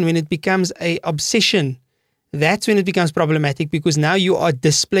passion, when it becomes a obsession, that's when it becomes problematic because now you are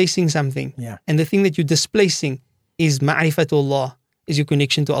displacing something. Yeah. And the thing that you're displacing is ma'rifatullah, is your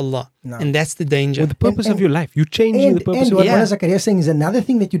connection to Allah. No. And that's the danger. Or the purpose of your life. You're changing the purpose and of what your life. Zakaria is saying is another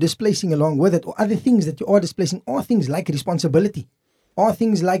thing that you're displacing along with it, or other things that you are displacing, are things like responsibility, or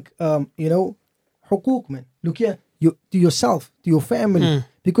things like, hukuk, man. Look here, to yourself, to your family.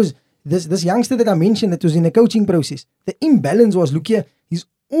 Because this youngster that I mentioned that was in a coaching process, the imbalance was, look here, he's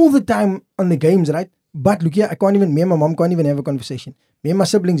all the time on the games, right? But look here, me and my mom can't even have a conversation. Me and my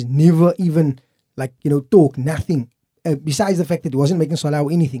siblings never even, talk, nothing. Besides the fact that he wasn't making salah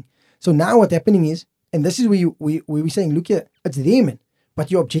or anything. So now what's happening is, and this is where we're saying, look here, it's there, man. But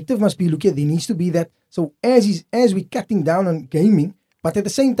your objective must be, look here, there needs to be that. So as we're cutting down on gaming, but at the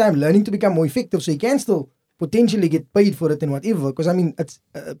same time learning to become more effective, so he can still potentially get paid for it and whatever. Because I mean, it's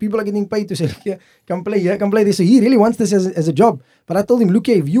people are getting paid to say, look here, come play here, come play this. So he really wants this as a job. But I told him, look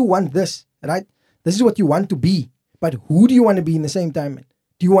here, if you want this, right, this is what you want to be. But who do you want to be in the same time, man?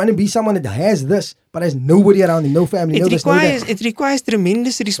 Do you want to be someone that has this, but has nobody around him, no family, It requires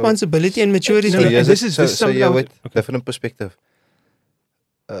tremendous responsibility and maturity. Different perspective.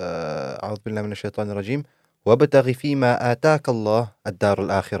 أعوذ بالله من الشيطان الرجيم. وابتغ فيما آتاك الله الدار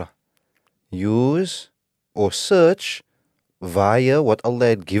الآخرة. Use or search via what Allah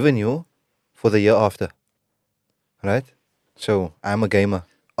had given you for the year after. Right? So, I'm a gamer.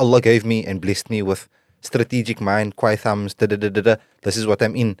 Allah gave me and blessed me with strategic mind, quiet thumbs, This is what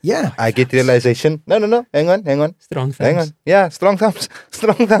I'm in. Yeah. I get realization. No. Hang on. Strong thumbs. Hang on. Yeah, strong thumbs.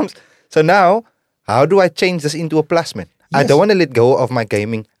 Strong thumbs. So now, how do I change this into a plus, man? Yes. I don't want to let go of my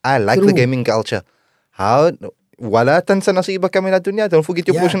gaming. I like the gaming culture. How? Wala tansa nasibaka min ad-dunya. Don't forget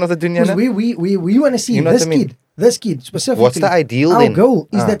your portion of the dunya. We want to see this kid specifically. What's the ideal Our then? goal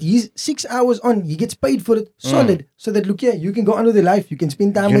is that he's 6 hours on, he gets paid for it solid, so that, look here, you can go on with your life, you can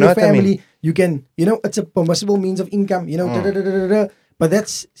spend time with your family, you can, it's a permissible means of income, but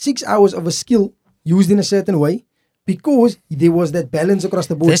that's 6 hours of a skill used in a certain way, because there was that balance across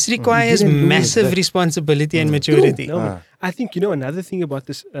the board. This requires massive responsibility and maturity. No, I think, another thing about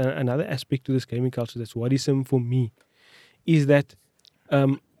this, another aspect to this gaming culture that's worrisome for me is that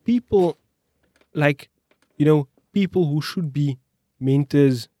people people who should be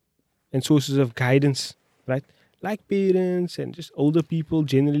mentors and sources of guidance, right? Like parents and just older people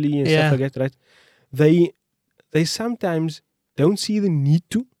generally and stuff like that, right? They sometimes don't see the need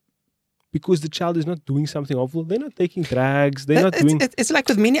to, because the child is not doing something awful. They're not taking drugs. They're not doing... It's like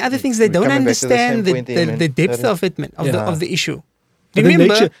with many other things, they don't understand the depth of it, man, of the issue.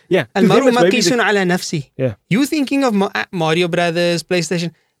 Remember, Al-Maru Maqisun ala nafsi. You thinking of Mario Brothers,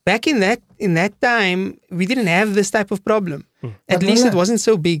 PlayStation... Back in that time, we didn't have this type of problem. At least it wasn't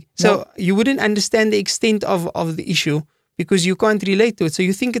so big. So you wouldn't understand the extent of the issue because you can't relate to it. So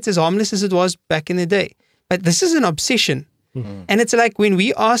you think it's as harmless as it was back in the day. But this is an obsession. And it's like when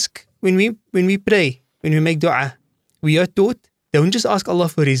we ask, when we pray, when we make dua, we are taught, don't just ask Allah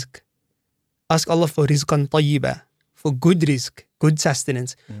for rizq. Ask Allah for rizqan tayyiba, for good rizq, good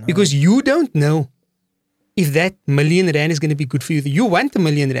sustenance. Because you don't know if that R1 million is going to be good for you. You want R1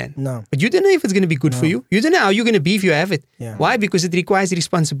 million. No. But you don't know if it's going to be good for you. You don't know how you're going to be if you have it. Yeah. Why? Because it requires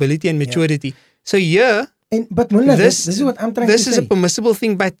responsibility and maturity. Yeah. So but Mullah, this is what I'm trying to say. This is a permissible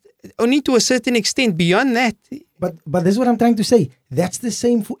thing, but only to a certain extent. Beyond that. But this is what I'm trying to say. That's the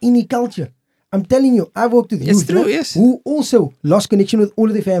same for any culture. I'm telling you, I've worked with youth yes. who also lost connection with all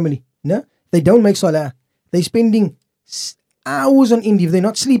of their family. No? They don't make salah. They're spending hours on India. If they're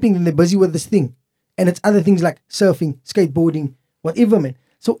not sleeping, then they're busy with this thing. And it's other things like surfing, skateboarding, whatever, man.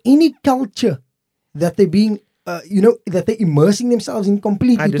 So any culture that they're being, that they're immersing themselves in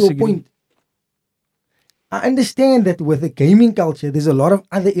completely to a point. I understand that with the gaming culture, there's a lot of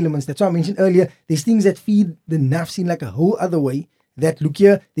other elements. That's why I mentioned earlier, there's things that feed the nafs in like a whole other way. That, look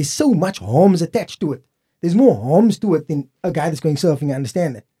here, there's so much harms attached to it. There's more harms to it than a guy that's going surfing. I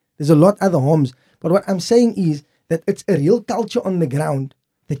understand that. There's a lot other harms. But what I'm saying is that it's a real culture on the ground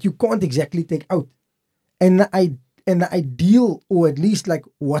that you can't exactly take out. And the ideal, or at least like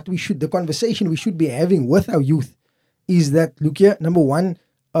the conversation we should be having with our youth is that, look here, number one,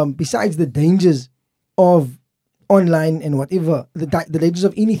 besides the dangers of online and whatever, the dangers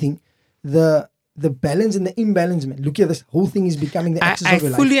of anything, the balance and the imbalance, man. Look here, this whole thing is becoming the axis of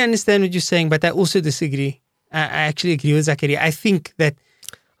your life. I fully understand what you're saying, but I also disagree. I actually agree with Zakaria. I think that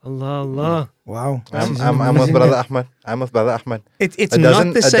Allah. Wow. I'm with Brother Ahmed. It's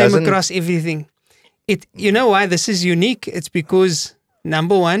not the same across everything. You know why this is unique? It's because,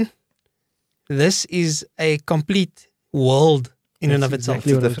 number one, this is a complete world in and of itself.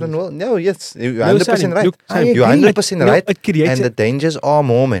 It's a different world. No, yes, you're 100% right. Look, You're 100% right. It creates and the dangers are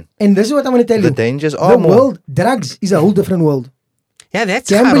more, man. And this is what I'm going to tell you. The dangers are more. The world, drugs is a whole different world. Yeah, that's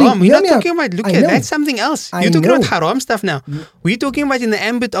Gambling. haram. We're not talking about, look at, know. that's something else. I You're talking know. about haram stuff now. We're talking about in the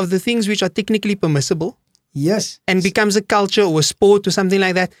ambit of the things which are technically permissible Yes. and becomes a culture or a sport or something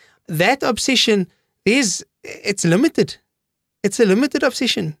like that. That obsession it's limited. It's a limited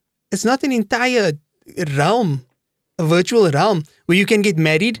obsession. It's not an entire realm, a virtual realm where you can get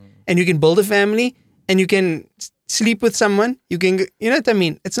married and you can build a family and you can sleep with someone. You can, you know what I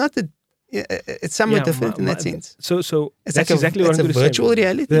mean? It's not it's somewhat different in that sense. So It's that's like exactly what I'm going to say. It's a virtual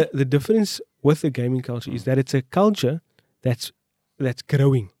reality. The difference with the gaming culture is that it's a culture that's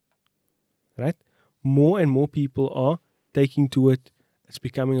growing, right? More and more people are taking to it. It's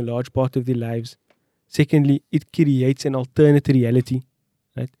becoming a large part of their lives. Secondly, it creates an alternate reality,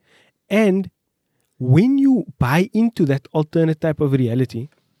 right? And when you buy into that alternate type of reality,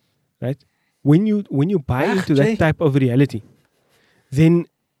 right? When you buy into that type of reality, then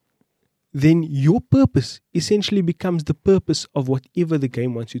your purpose essentially becomes the purpose of whatever the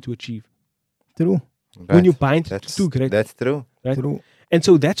game wants you to achieve. True. Right. When you buy into it, too great. That's true. Right? True. And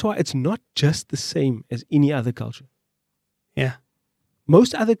so that's why it's not just the same as any other culture. Yeah.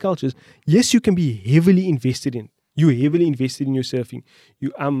 Most other cultures, yes, you can be heavily invested in. You're heavily invested in your surfing.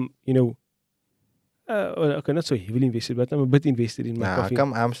 Okay, not so heavily invested, but I'm a bit invested in my coffee.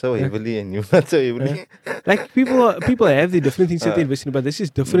 I'm so heavily and you're not so heavily. Like people have the different things that they invest in, but this is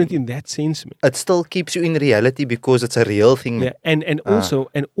different in that sense, man. It still keeps you in reality because it's a real thing. Yeah, and also,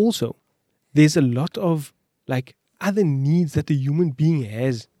 there's a lot of like other needs that a human being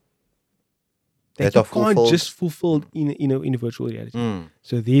has that you can't just fulfill in a virtual reality.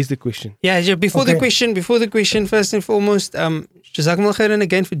 So there's the question. Yeah, before the question, first and foremost, Jazakumullah khairan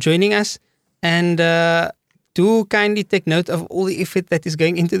again for joining us. And do kindly take note of all the effort that is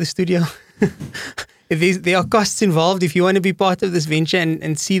going into the studio. There are costs involved. If you want to be part of this venture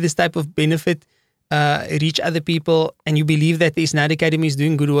and see this type of benefit reach other people, and you believe that the Isnad Academy is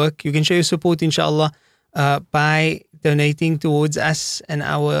doing good work, you can show your support, inshallah, by donating towards us and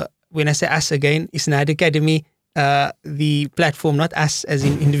our, when I say us again, Isnad Academy, the platform, not us as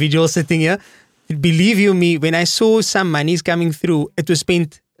in individuals sitting here. Believe you me, when I saw some monies coming through, it was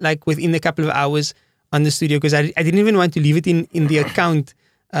spent like within a couple of hours on the studio because I didn't even want to leave it in the account.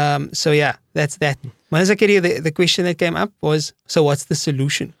 So yeah, that's that. Mullah Zakaria, the question that came up was, so what's the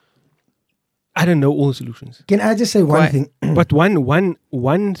solution? I don't know all the solutions. Can I just say one thing? But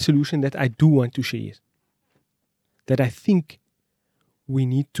one solution that I do want to share is that I think we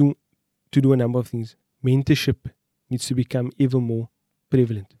need to do a number of things. Mentorship needs to become ever more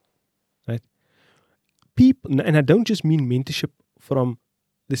prevalent, right? People, and I don't just mean mentorship from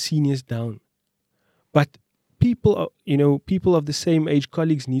the seniors down, but people of the same age,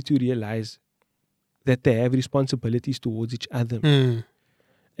 colleagues need to realize that they have responsibilities towards each other,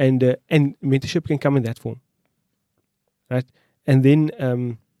 and mentorship can come in that form, right? And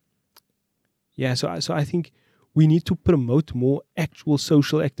then, so I think we need to promote more actual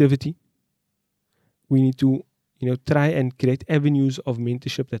social activity. We need to try and create avenues of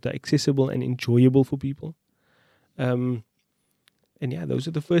mentorship that are accessible and enjoyable for people. And yeah, those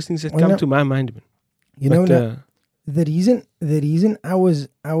are the first things that come to my mind, man. The reason I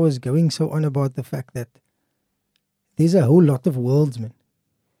was going so on about the fact that there's a whole lot of worlds, man,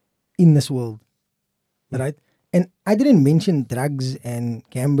 in this world, right? And I didn't mention drugs and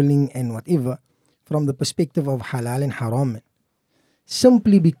gambling and whatever from the perspective of halal and haram, man.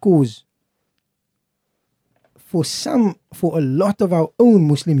 Simply because for a lot of our own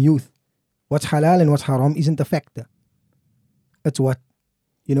Muslim youth, what's halal and what's haram isn't a factor. It's what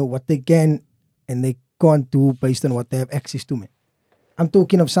they can and they can't do based on what they have access to, man. I'm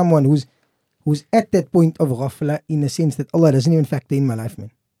talking of someone who's at that point of ghafla in a sense that Allah doesn't even factor in my life,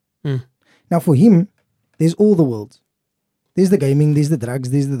 man. Now for him, there's all the worlds. There's the gaming, there's the drugs,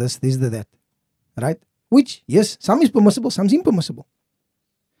 there's the this, there's the that. Right? Which, yes, some is permissible, some's impermissible.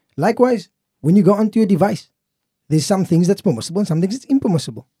 Likewise, when you go onto your device, there's some things that's permissible and some things that's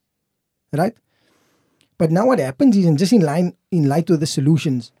impermissible. Right? But now what happens is, and just in light with the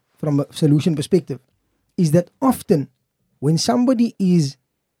solutions, from a solution perspective, is that often when somebody is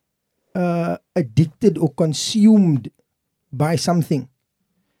addicted or consumed by something,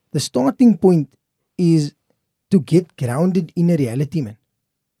 the starting point is to get grounded in a reality, man.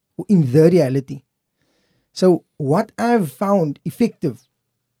 Or in the reality. So what I've found effective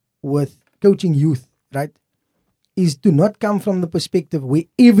with coaching youth, right, is to not come from the perspective where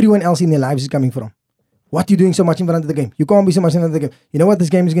everyone else in their lives is coming from. What are you doing so much in front of the game? You can't be so much in front of the game. You know what this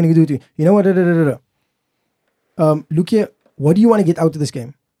game is going to do to you? You know what? Look here. What do you want to get out of this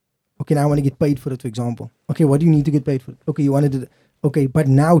game? Okay, now I want to get paid for it, for example. Okay, what do you need to get paid for it? Okay, you want to do that. Okay, but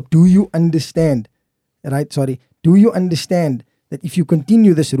now do you understand, right? Do you understand that if you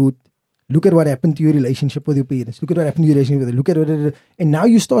continue this route, look at what happened to your relationship with your parents. Look at what happened to your relationship with them. Look at what... And now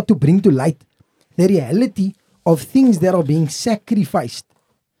you start to bring to light the reality of things that are being sacrificed.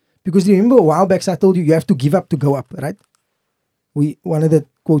 Because remember a while back I told you have to give up to go up, right? One of the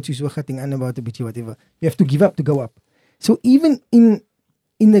quotes is chatting on about a bit whatever. You have to give up to go up. So even in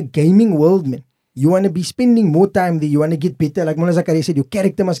the gaming world, man, you want to be spending more time there. You want to get better. Like Mullah Zakaria said, your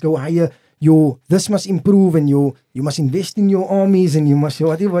character must go higher. This must improve, and you must invest in your armies, and you must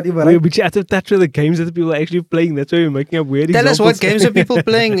whatever. Right? We're a bit out of touch with the games that people are actually playing. That's why we're making up weird examples. Tell us what games are people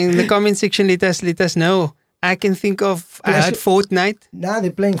playing in the comment section. Let us know. I can think of Fortnite. Nah,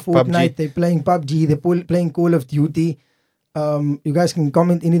 they're playing Fortnite. PUBG. They're playing PUBG. They're playing Call of Duty. You guys can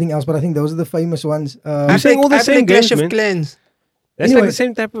comment anything else, but I think those are the famous ones. You're saying all the same games, Clash man. of Clans. That's like the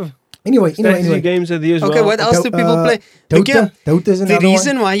same type of Anyway. games are there as well. Okay, what else do people play? Dota is another the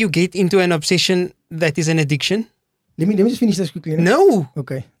reason one. why you get into an obsession that is an addiction. Let me just finish this quickly. No.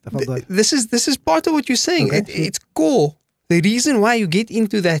 Okay. This is part of what you're saying. Okay. It's core. The reason why you get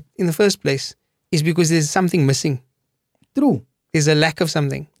into that in the first place is because there's something missing. True. There's a lack of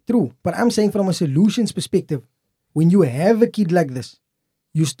something. True. But I'm saying from a solutions perspective, when you have a kid like this,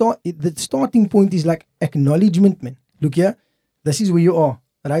 the starting point is like acknowledgement, man. Look here, this is where you are,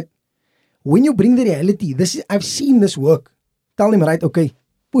 right? When you bring the reality, I've seen this work. Tell them, right, okay,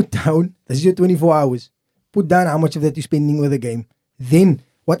 put down, this is your 24 hours. Put down how much of that you're spending with the game. Then,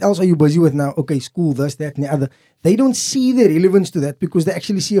 what else are you busy with now? Okay, school, this, that, and the other. They don't see the relevance to that because they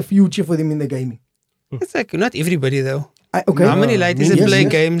actually see a future for them in the gaming. It's like, not everybody though. Okay. How many ladies that play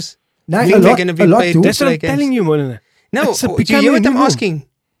games? Now, think they're going to be paid to That's what play I'm games? telling you, Molina. No, do you hear what I'm asking?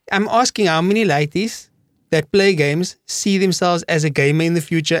 I'm asking how many ladies that play games see themselves as a gamer in the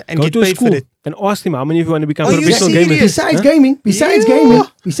future and Go get to a paid school for it. and ask them how many of you want to become Are you professional gamers. serious?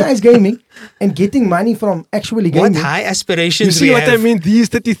 Besides gaming, and getting money from actually gaming. What high aspirations You see we what have. I mean? These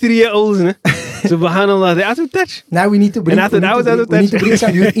 33-year-olds, ne? Subhanallah, they're out of touch. Now we need to bring, And I thought I was out of we need to touch. bring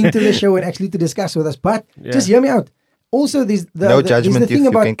some youth into the show and actually to discuss with us. But just hear me out. Also, there's No there's judgment the if thing you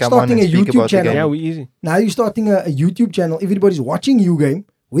about can come on starting a and speak YouTube about the channel. game. Yeah, we easy. Now you're starting a YouTube channel. Everybody's watching you game.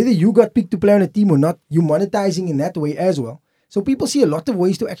 Whether you got picked to play on a team or not, you're monetizing in that way as well. So people see a lot of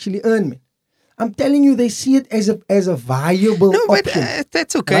ways to actually earn, man. I'm telling you, they see it as a viable No, but option.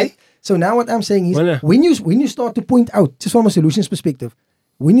 that's okay. Right? So now what I'm saying is, Well, when you start to point out, just from a solutions perspective,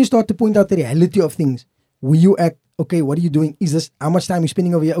 when you start to point out the reality of things, where you at, okay, what are you doing? Is this how much time you're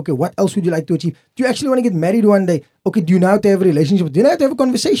spending over here? Okay, what else would you like to achieve? Do you actually want to get married one day? Okay, do you now have to have a relationship? Do you now have to have a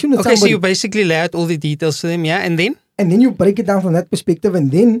conversation with Okay, so somebody? you basically lay out all the details to them, yeah, and then? And then you break it down from that perspective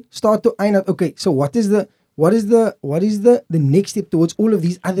and then start to iron out, okay, so what is the next step towards all of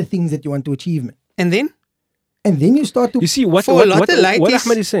these other things that you want to achieve, man? And then? And then you start to... You see, what For a lot of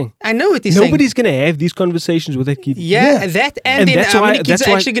Ahmed is saying. I know what he's saying. Nobody's going to have these conversations with their kid. Yeah, Yeah. that And then that's how why- many kids that's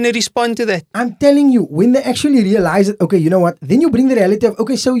are why- actually going to respond to that? I'm telling you, when they actually realize it, okay, you know what? Then you bring the reality of,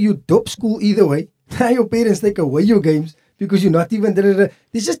 okay, so you dope school either way. Now your parents take away your games because you're not even...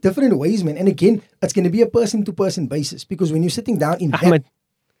 There's just different ways, man. And again, it's going to be a person-to-person basis because when you're sitting down in Ahmed,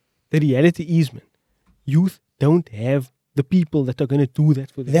 the reality is, man, youth don't have the people that are going to do that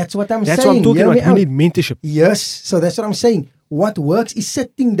for them. that's what I'm That's saying. what I'm talking Hear me about. You out. need mentorship. Yes, so that's what I'm saying. What works is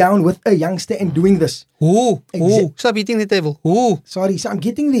sitting down with a youngster and doing this. Who? Stop eating the table. Who? Sorry, so I'm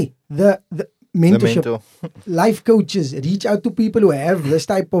getting the mentorship. mentor. Life coaches, reach out to people who have this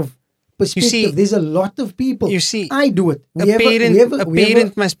type of perspective, there's a lot of people. You see, I do it. a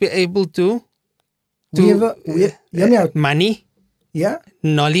parent must be able to hear me out. Money,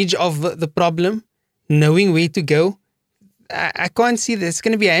 knowledge of the problem, knowing where to go. I can't see there's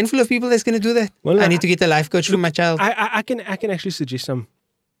going to be a handful of people that's going to do that. Well, I need to get a life coach for my child. I can actually suggest some,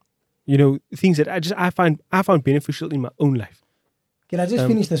 things that I found beneficial in my own life. Can I just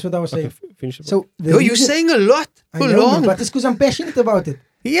finish this? What I was saying. Finish it. So you're saying a lot for long, but it's because I'm passionate about it.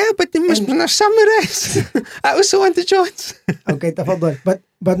 Yeah, but they must summarize. I also want the chance. Okay, tafadhal.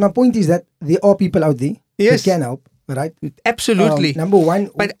 But my point is that there are people out there that can help, right? Absolutely. Number one.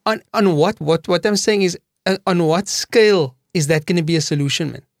 But on what I'm saying is, on what scale is that going to be a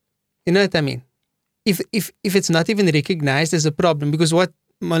solution, man? You know what I mean? If it's not even recognized as a problem, because what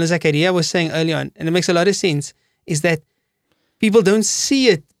Mona Zakaria was saying earlier on, and it makes a lot of sense, is that people don't see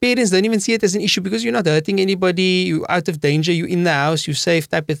it. Parents don't even see it as an issue because you're not hurting anybody. You're out of danger. You're in the house. You're safe,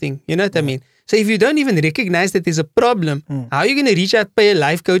 type of thing. You know what I mean? So if you don't even recognize that there's a problem, how are you going to reach out, pay a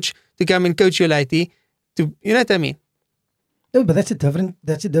life coach to come and coach your lighty? You know what I mean? No, but that's a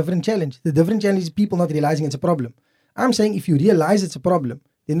different challenge. The different challenge is people not realizing it's a problem. I'm saying if you realize it's a problem,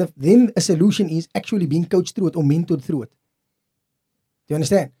 then a solution is actually being coached through it or mentored through it. Do you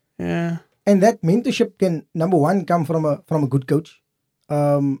understand? Yeah. And that mentorship can, number one, come from a good coach.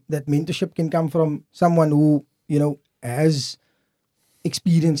 That mentorship can come from someone who, has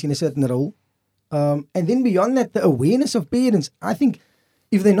experience in a certain role. And then beyond that, the awareness of parents. I think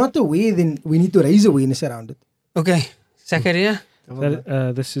if they're not aware, then we need to raise awareness around it. Okay. Zakaria?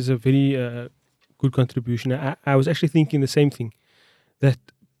 This is a very good contribution. I was actually thinking the same thing. That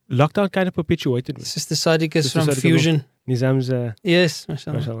lockdown kind of perpetuated. Sister Sadiqas from Fusion. Nizam's... yes,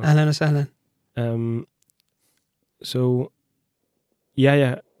 mashallah. Ahlan wa sahlan. So,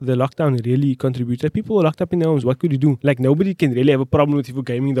 the lockdown really contributed. People were locked up in their homes. What could you do? Like, nobody can really have a problem with you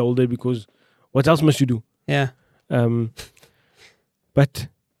gaming the whole day because what else must you do? Yeah. But,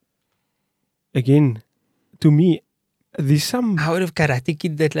 again, to me, there's some... I would have Karate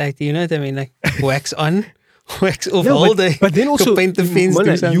Kid that, like, you know what I mean? Like, wax on, wax off all day. But then also, paint the fence,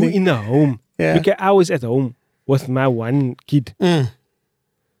 do something. You in the home. Yeah. Because I was at home with my one kid.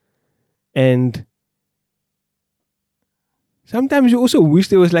 And sometimes you also wish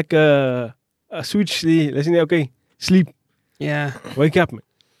there was like a switch. Listen, okay, sleep. Yeah. Wake up, man.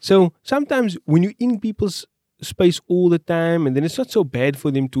 So sometimes when you're in people's space all the time, and then it's not so bad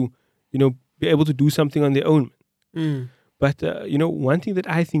for them to, be able to do something on their own. But, one thing that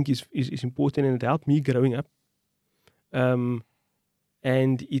I think is important and it helped me growing up,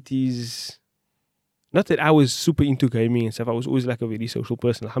 and it is not that I was super into gaming and stuff. I was always like a very social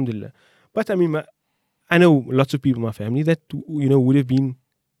person, alhamdulillah. But I mean, I know lots of people in my family that, would have been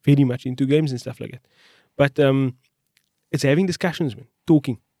very much into games and stuff like that. But it's having discussions, man,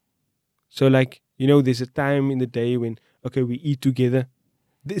 talking. So like, there's a time in the day when, okay, we eat together.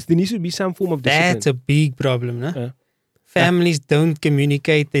 There needs to be some form of discipline. That's a big problem, no? Families don't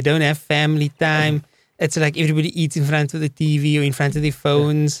communicate. They don't have family time. It's like everybody eats in front of the TV or in front of their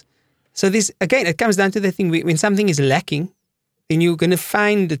phones. So this, again, it comes down to the thing, when something is lacking, then you're going to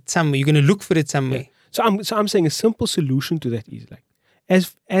find it somewhere. You're going to look for it somewhere. Yeah. So I'm saying a simple solution to that is like,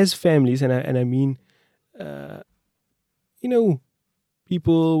 as families, and I mean,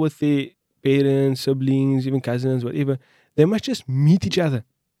 people with their parents, siblings, even cousins, whatever, they must just meet each other.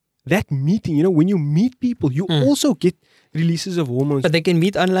 That meeting, when you meet people, you also get releases of hormones. But they can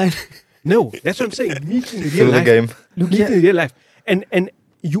meet online. No, that's what I'm saying. Meet in real Through life. the game. Meet in real life. And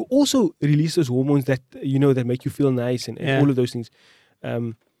you also release those hormones that, that make you feel nice and all of those things.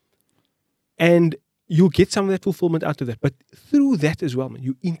 And you'll get some of that fulfillment out of that. But through that as well, man,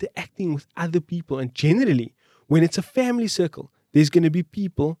 you're interacting with other people. And generally, when it's a family circle, there's going to be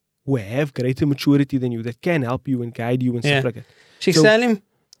people who have greater maturity than you that can help you and guide you and stuff like that. Sheikh Salim,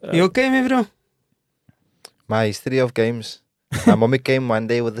 you okay, my bro? My history of games. My mommy came one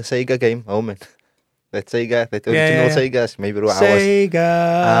day with the Sega game home, man. That Sega, that original Segas. My bro,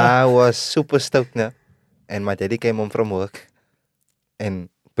 I was super stoked now. And my daddy came home from work. And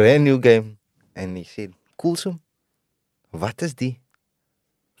brand new game. And he said, cool som. Wat is die?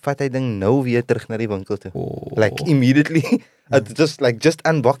 Vat hy ding nou weer terug na die winkel toe. Like immediately. It just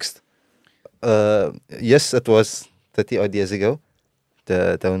unboxed. Yes, it was 30 odd years ago.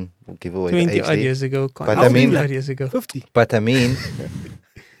 Don't give away 20 the age odd years ago. But I mean, 50. But I mean,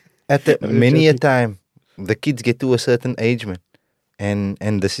 many a time, the kids get to a certain age, man.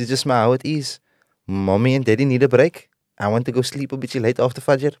 And this is just how it is. Mommy and daddy need a break. I want to go sleep a bit late after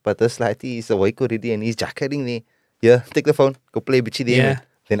Fajr, but this lady is awake already and he's jackering there. Yeah, take the phone, go play a bit there, man.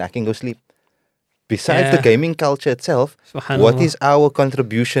 Then I can go sleep. besides the gaming culture itself, what is our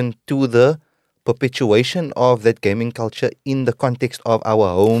contribution to the perpetuation of that gaming culture in the context of our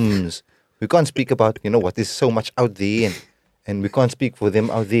homes? We can't speak about, what is so much out there and we can't speak for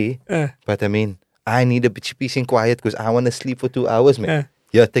them out there. But I mean, I need a bit peace and quiet because I want to sleep for 2 hours, man.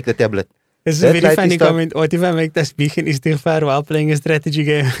 Yeah, take the tablet. It's a very funny comment. What if I make that speaking is istighfar while playing a strategy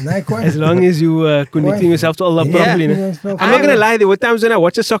game? Nee, quite. As long as you connecting yourself to Allah properly. Yeah, I'm not gonna lie. There were times when I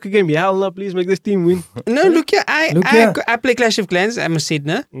watch a soccer game. Yeah, Allah, please make this team win. No, look here. I play Clash of Clans. I'm a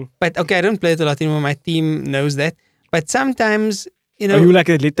Sydney. But okay, I don't play it a lot anymore. My team knows that. But sometimes, Are you like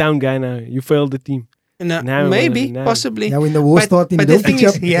a let-down guy now? You failed the team. No, maybe, possibly. Yeah, when the war started, but the thing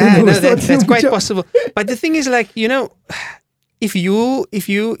is, that's quite possible. But the thing is, like, if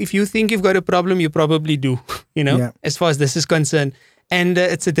you think you've got a problem, you probably do. As far as this is concerned, and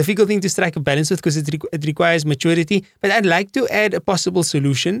it's a difficult thing to strike a balance with because it requires maturity. But I'd like to add a possible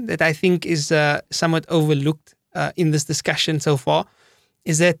solution that I think is somewhat overlooked in this discussion so far,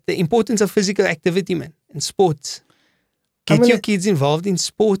 is that the importance of physical activity, man, and sports. Get your kids involved in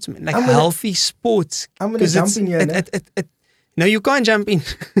sports, man. Like healthy sports. I'm going to jump in here. No, you can't jump in.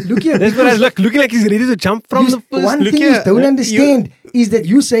 Look here. That's what I was looking like he's ready to jump from the first. One thing you don't understand is that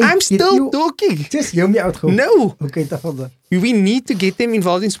you say... I'm still talking. Just hear me out. Go. No. Okay, tafadhal. We need to get them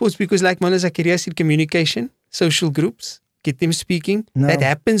involved in sports because like Mona Zakaria said, communication, social groups, get them speaking. No. That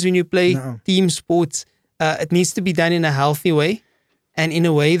happens when you play team sports. It needs to be done in a healthy way. And in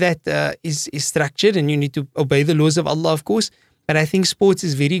a way that is structured, and you need to obey the laws of Allah, of course. But I think sports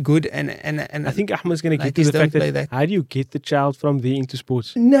is very good, and I think Ahmad's going to get to the fact that how do you get the child from there into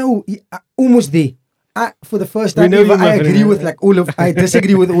sports? No, almost there. For the first time ever, I agree with I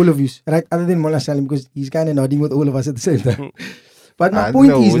disagree with all of you, right? Other than Mullah Salim, because he's kind of nodding with all of us at the same time. But my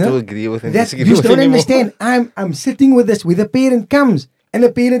point is, that you don't understand. I'm sitting with this, where the parent comes and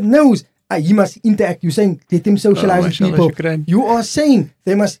the parent knows. He must interact. You're saying let him socialize with people. You are saying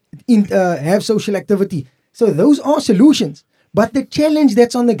they must have social activity. So those are solutions. But the challenge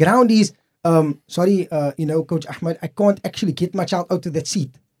that's on the ground is, Coach Ahmad, I can't actually get my child out of that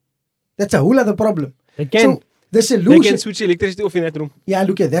seat. That's a whole other problem. So the solution... They can switch electricity off in that room. Yeah,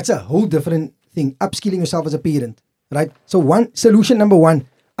 look, that's a whole different thing. Upskilling yourself as a parent, right? So solution number one,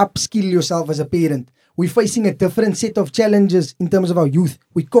 upskill yourself as a parent. We're facing a different set of challenges in terms of our youth.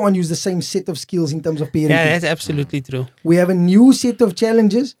 We can't use the same set of skills in terms of parenting. Yeah, that's absolutely true. We have a new set of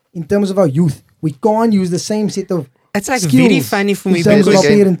challenges in terms of our youth. We can't use the same set of It's like very funny for me in terms of our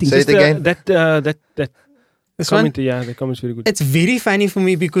parenting. Say it again. That comment, the comment's very good. It's very funny for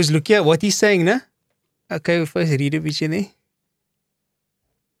me because look here, what he's saying, nah? Okay, we'll first read a bit there.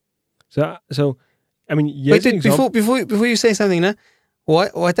 So, I mean, wait, before you say something, nah?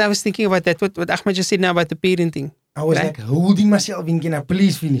 What I was thinking about that, what Ahmed just said now about the parenting. I was like holding myself in, can I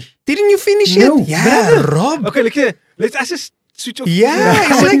please finish? Didn't you finish it? Yeah, Rob. Okay, look here. Let's just switch off. Yeah,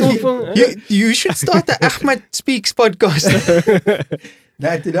 exactly. You should start the Ahmed Speaks podcast.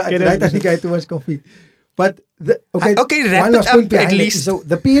 I think I had too much coffee. But, wrap one it last up point at least. So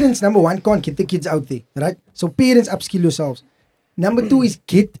the parents, number one, can't get the kids out there, right? So parents, upskill yourselves. Number two is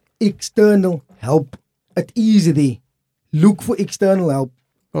get external help. It is there. Look for external help.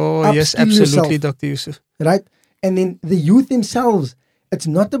 Oh, Upskill yes, absolutely, yourself, Dr. Yusuf. Right? And then the youth themselves, it's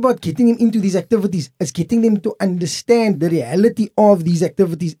not about getting them into these activities. It's getting them to understand the reality of these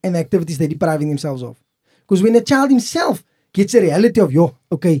activities and activities they're depriving themselves of. Because when a child himself gets a reality of,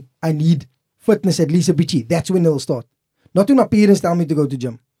 I need fitness at least a bitchy, that's when they'll start. Not when my parents tell me to go to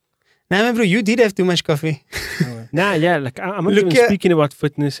gym. Nah, bro, you did have too much coffee. Nah, yeah, like I'm not even speaking about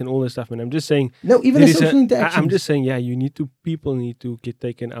fitness and all this stuff, man. I'm just saying. No, even a social interaction. I'm just saying, people need to get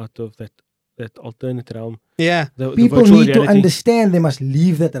taken out of that alternate realm. Yeah. People need to understand they must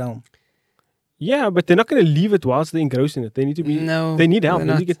leave that realm. Yeah, but they're not going to leave it whilst they're engrossed in it. They need to be. No, they need help. They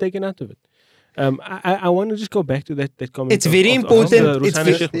need to get taken out of it. I want to just go back to that comment. It's very important.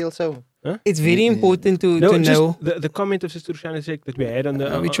 It's very important to know. The comment of Sister Rushana Sheikh that we had on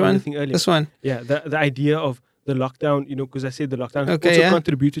the which on one? The thing earlier. This one. Yeah, the idea of the lockdown, because I said the lockdown also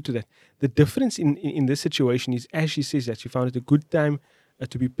contributed to that. The difference in this situation is, as she says, that she found it a good time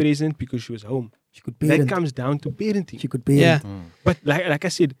to be present because she was home. She could parent. That comes down to parenting. She could parent. Yeah. But like I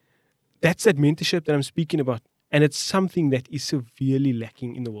said, that's that mentorship that I'm speaking about. And it's something that is severely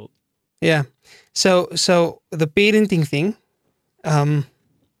lacking in the world. Yeah. So the parenting thing,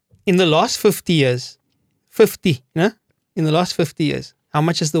 in the last 50 years, in the last 50 years, how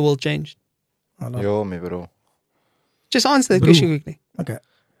much has the world changed? Yo, me bro. Just answer that question quickly. Okay.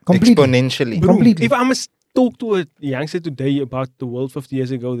 Exponentially. Completely. If I must talk to a youngster today about the world 50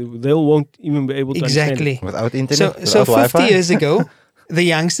 years ago, they won't even be able to understand it. Without internet, so without 50 Wi-Fi? years ago, the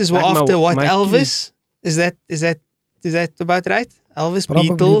youngsters were Like after what? my Elvis? Is that about right? Elvis, Probably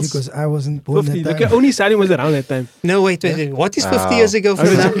Beatles. because I wasn't born 50. that Look, time. only Salim was around that time. No, wait. What is 50 Wow. years ago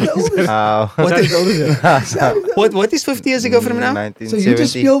from now? Oh. What is 50 years ago from now? So you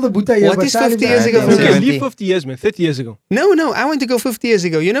just spill the buta here. What but is Salim 50 years ago? Okay, 1970. leave 50 years, man. 30 years ago. No, I want to go 50 years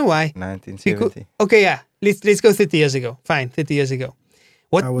ago. You know why? 1970. Okay, yeah. Let's go 30 years ago. Fine, 30 years ago.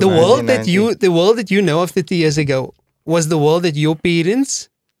 What I was the world that 1990. the world that you know of 30 years ago was the world that your parents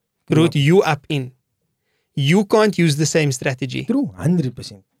brought you up in. You can't use the same strategy. True,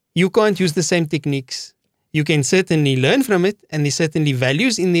 100%. You can't use the same techniques. You can certainly learn from it, and there's certainly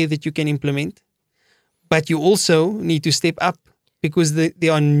values in there that you can implement. But you also need to step up because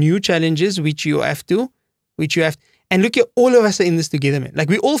there are new challenges which you have to. And look, all of us are in this together, man. Like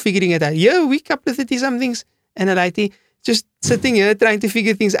we're all figuring it out. Yeah, we couple of 30-somethings and a lighty, just sitting here trying to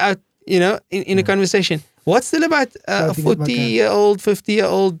figure things out, in a conversation. What's still about a Shouting at my 40-year-old,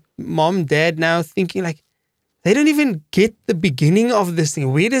 50-year-old mom, dad now thinking like, they don't even get the beginning of this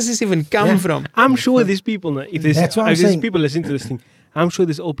thing. Where does this even come from? I'm sure there's people, if there's, That's what I'm if there's saying. people listening to this thing, I'm sure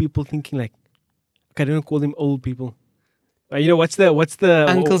there's old people thinking like, okay, I don't call them old people. What's the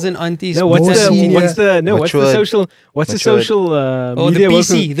Uncles and aunties. no, what's more the senior. what's the no, what's the Matured. social Oh, the media work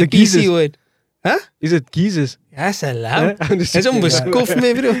PC, from- the geezers. PC word. Huh? Is it geezers? Ja, salam. I'm just Dis joking. onbeskof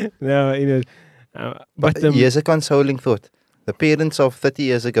me, bro. No, but Here's a consoling thought. The parents of 30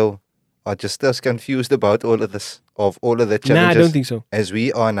 years ago are just as confused about all of this, of all of the nah, I challenges don't think so. as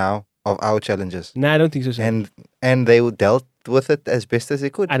we are now of our challenges. Nah, I don't think so. Sam. And they dealt with it as best as they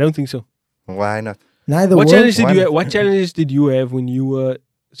could. I don't think so. Why not? Neither What world. challenges did One. you have? What challenges did you have when you were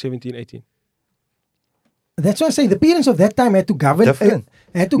 17, 18? That's why I say the parents of that time had to govern. Different.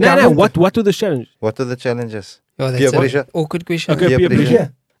 Had to No, govern. what were the challenges? What are the challenges? Oh, Peer that's an pressure. awkward question. Okay, Peer peer pressure.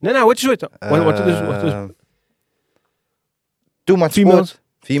 pressure. No, what is it? What was Too much Females. sport.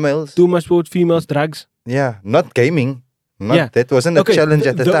 Females. too much sport, females, drugs? Yeah, not gaming. Yeah. That wasn't a challenge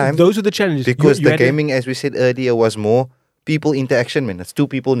at the time. Those were the challenges. Because You the had to- gaming, as we said earlier, was more people interaction, man. It's two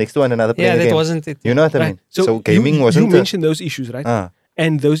people next to one another playing Yeah, a that game. wasn't it. You know what I right. mean? So, gaming you wasn't mentioned those issues, right? a...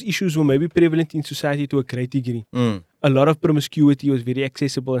 And those issues were maybe prevalent in society to a great degree. Mm. A lot of promiscuity was very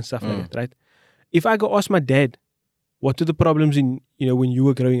accessible and stuff like that, right? If I go ask my dad, what were the problems in when you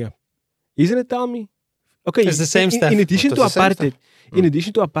were growing up? He's gonna tell me, okay, It's the same stuff. In addition It to was the same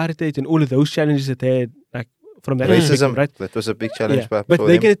apartheid, and all of those challenges that they had, like from that Racism, perspective, right? that was a big challenge. Yeah. perhaps But for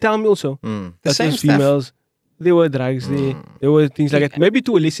they're them. gonna tell me also Mm. The that same was stuff. females. There were drugs. There were things like that. Maybe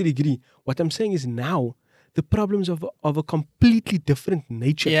to a lesser degree. What I'm saying is now the problems of a completely different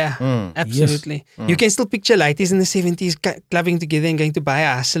nature. Yeah, Mm. absolutely. You can still picture lighties in the 70s clubbing together and going to buy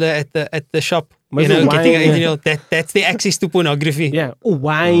a hustler at the shop. Maybe wine, Getting yeah. that's the access to pornography. Yeah, or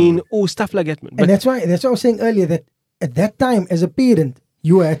wine, or stuff like that. Man. And But that's why I was saying earlier that at that time, as a parent,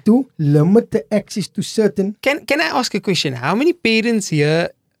 you had to limit the access to certain. Can I ask a question? How many parents here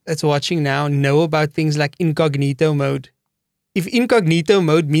that's watching now know about things like incognito mode? If incognito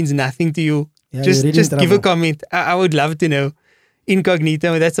mode means nothing to you, Yeah, just you're really in give a trouble. comment. I would love to know.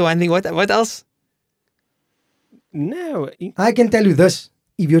 Incognito, that's the one thing. What else? no, I can tell you this: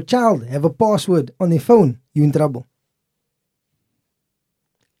 if your child have a password on their phone, you're in trouble.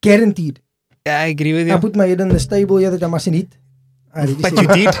 Guaranteed. I agree with I you. put my head on the stable here that I mustn't eat. I already But said you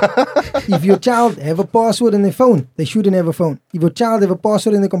it. did. If your child have a password on their phone, they shouldn't have a phone. If your child have a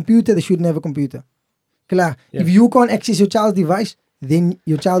password in the computer, they shouldn't have a computer. Klaar. Yeah. If you can't access your child's device, then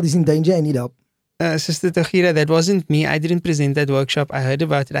your child is in danger and need help. Sister Tahira, that wasn't me. I didn't present that workshop. I heard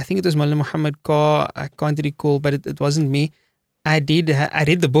about it. I think it was Mullah Muhammad Kaur. I can't recall, but it wasn't me. I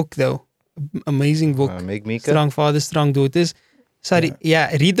read the book though. Amazing book. Make me Strong Fathers, Strong Daughters. Sorry,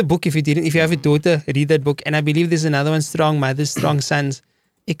 yeah, read the book if you didn't. If you have a daughter, read that book. And I believe there's another one, Strong Mothers, Strong Sons.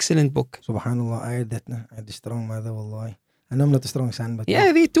 Excellent book. Subhanallah, I had that. I had a strong mother, wallahi. I know I'm not a strong son, but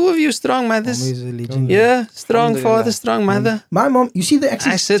Yeah, there are two of you, Strong mom Mothers. is a legend. Yeah, Strong Alhamdulillah. Father, Strong Mother. My mom, you see the access.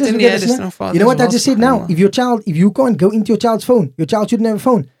 I just certainly look at had a this now. strong father You know what as I well, just said now? subhanallah. If you can't go into your child's phone, your child shouldn't have a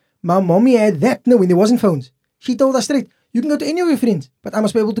phone. My mommy had that when there wasn't phones. She told us straight, you can go to any of your friends, but I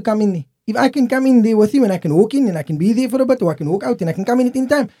must be able to come in there. If I can come in there with you and I can walk in and I can be there for a bit, or I can walk out and I can come in at any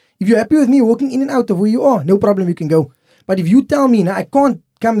time. If you're happy with me walking in and out of where you are, no problem, you can go. But if you tell me now I can't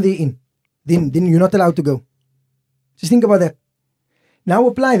come there in, then you're not allowed to go. Just think about that. Now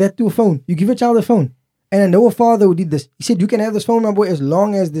apply that to a phone. You give a child a phone. And I know a father who did this. He said, you can have this phone, my boy, as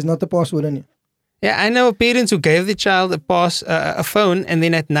long as there's not a password on it. Yeah, I know parents who gave the child a phone, and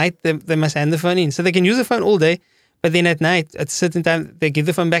then at night they must hand the phone in. So they can use the phone all day, but then at night, at a certain time, they give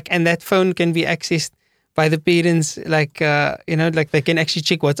the phone back, and that phone can be accessed by the parents, like they can actually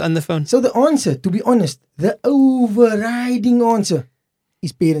check what's on the phone. So the answer, to be honest, the overriding answer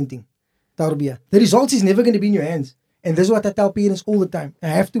is parenting, tarbiyah. The results is never going to be in your hands. And this is what I tell parents all the time. I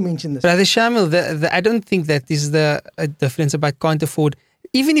have to mention this. Brother Shamil, I don't think that is the difference about can't afford.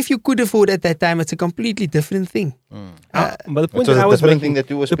 Even if you could afford at that time, it's a completely different thing. But the point So that I the was different making, thing that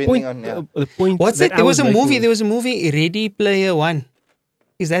you were the spending point, on, yeah. the point What's that it? There was a movie. making- There was a movie, Ready Player One.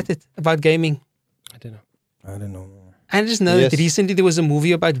 Is that it? About gaming. I don't know. I don't know. I just know Yes. that recently there was a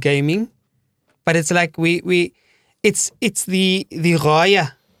movie about gaming, but it's like it's the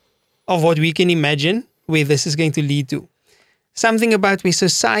raya of what we can imagine where this is going to lead to. Something about where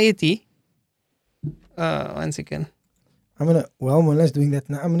society. One second. Well, Mola's doing that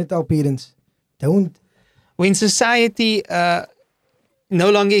now. I'm gonna tell parents, don't. When society no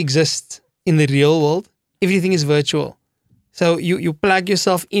longer exists in the real world, everything is virtual. So you plug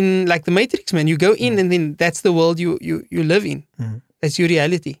yourself in like the Matrix, man. You go in and then that's the world you live in. That's your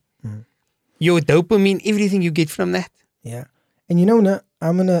reality. Your dopamine, everything you get from that. Yeah, and you know,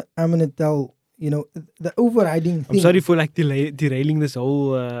 I'm gonna tell the overriding thing. I'm sorry for like derailing this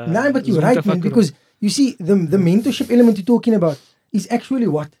whole. No, but you're Zoom right, man. tafakkur. Because you see, the mentorship element you're talking about is actually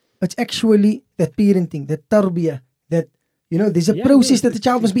what? It's actually that parenting, that tarbiyah, that there's a process that the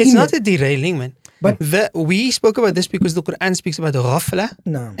child must be It's in. not a derailing, man. But- we spoke about this because the Quran speaks about ghafla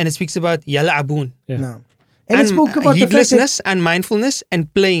No, and it speaks about yal'abun. Yeah. no. And it spoke about the fact that, heedlessness and mindfulness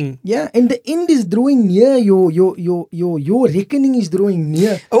and playing. yeah, and the end is drawing near. Your reckoning is drawing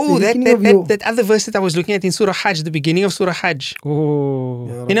near. Oh, The reckoning of your- that other verse that I was looking at in Surah Hajj, the beginning of Surah Hajj.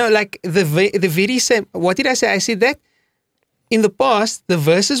 Oh. You know, like the very same. What did I say? I said that in the past, the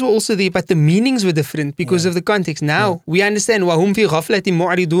verses were also there, but the meanings were different because of the context. Now we understand وَهُمْ فِي غَفْلَةٍ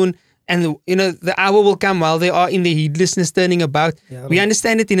مُعْرِضُونَ, and the hour will come while they are in the heedlessness turning about. Yeah, We right.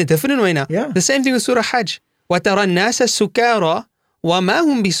 understand it in a different way now. Yeah. The same thing with Surah Hajj. وَتَرَى النَّاسَ سُكَارَى وَمَا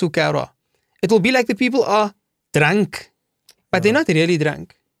هُمْ بِسُكَارَى. It will be like the people are drunk, but they're not really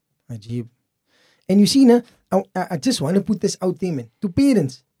drunk. Ajib. And you see, now, I just want to put this out there, man. To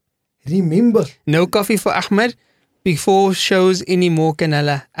parents, remember. No coffee for Ahmed before shows anymore,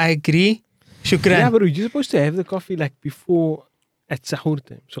 Kanala. I agree. Shukran. Yeah, but you're supposed to have the coffee like before at sahur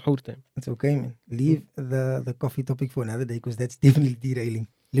time. It's okay, man. Leave the coffee topic for another day because that's definitely derailing.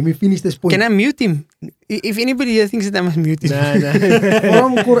 Let me finish this point. Can I mute him? If anybody here thinks that I must mute him. Nah.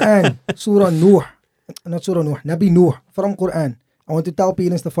 From Quran, Surah Nuh, not Surah Nuh, Nabi Nuh, from Quran, I want to tell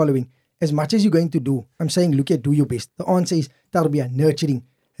parents the following. As much as you're going to do, I'm saying look at do your best. The answer is tarbiyah, nurturing,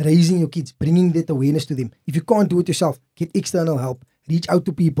 raising your kids, bringing that awareness to them. If you can't do it yourself, get external help, reach out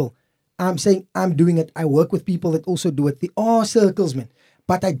to people. I'm saying I'm doing it. I work with people that also do it. There are circles, man.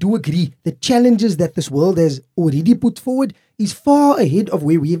 But I do agree, the challenges that this world has already put forward is far ahead of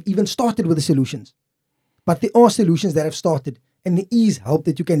where we have even started with the solutions. But there are solutions that have started, and there is help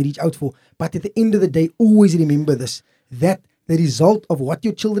that you can reach out for. But at the end of the day, always remember this, that the result of what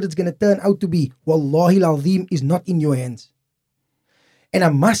your children is going to turn out to be, wallahi al-azim, is not in your hands. And I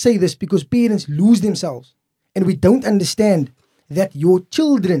must say this because parents lose themselves, and we don't understand that your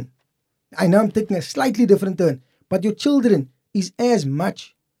children, I know I'm taking a slightly different turn, but your children is as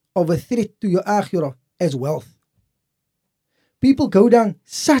much of a threat to your akhirah as wealth. People go down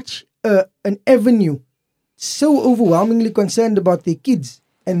such an avenue, so overwhelmingly concerned about their kids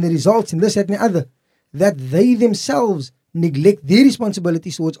and the results and this, that and the other, that they themselves neglect their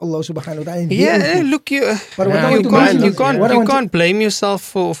responsibilities towards Allah subhanahu wa ta'ala. and their own Yeah, kids. look, you But what I want to mention is- what I want to- can't blame yourself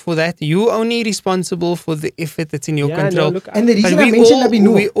for that. You only responsible for the effort that's in your Yeah, no, control. look, And the reason But I we mentioned all- Nabi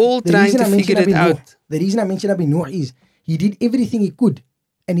Nuh, we all the trying reason to I mentioned figure it Nabi Nuh- out. The reason I mentioned Nabi Nuh is he did everything he could,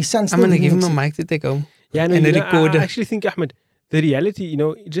 and his son I'm still going to didn't give him a accept. mic to take home. Yeah, no, and a you know, recorder. I actually think, Ahmed, the reality,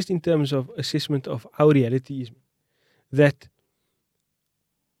 just in terms of assessment of how reality is,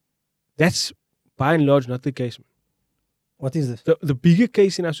 that's by and large not the case. Man. What is this? The bigger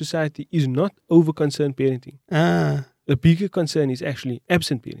case in our society is not over-concerned parenting. The bigger concern is actually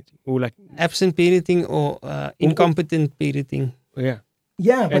absent parenting, or like, Absent parenting or incompetent parenting. yeah.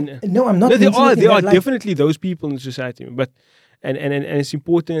 Yeah, but And, no, I'm not. No, there mentioning are it in that light. definitely those people in society, but and it's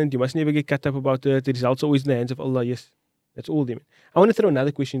important. You must never get cut up about it. The results are always in the hands of Allah. Yes, that's all them. I want to throw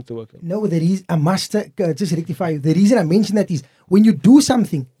another question into work. No, there is. I must just rectify. The reason I mention that is when you do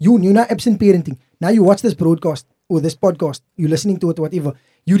something, you're not absent parenting. Now you watch this broadcast or this podcast, you're listening to it or whatever.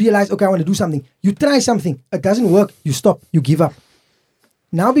 You realize, okay, I want to do something. You try something, it doesn't work. You stop. You give up.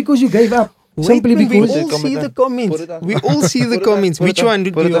 Now because you gave up, simply we because all see the comments. Put it on. We all see the Put it on, comments. put it Which on, one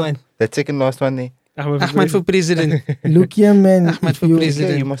do put it you on. want? That second last one there. Ahmed for president. look here, man. Ahmed if for you,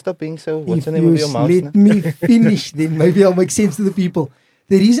 president. Okay, you must stop being so. What's if the name you of your mouse? let me finish, then maybe I'll make sense to the people.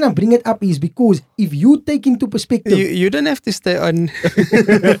 The reason I bring it up is because if you take into perspective, You don't have to stay on.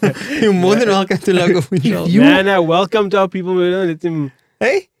 You're more than welcome to log off. Inshallah. you- Nah, welcome to our people. We don't let them.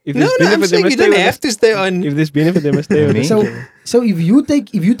 Hey? If No, there's I'm benefit, they saying must you stay don't with have to stay on. If there's benefit, they must stay on. Me? So if you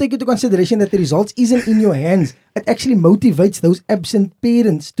take into consideration that the results isn't in your hands, it actually motivates those absent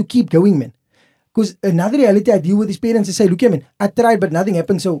parents to keep going, man. Because another reality I deal with is parents that say, look here, man, I tried but nothing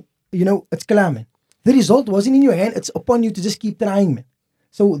happened, so it's clear, man. The result wasn't in your hand, it's upon you to just keep trying, man.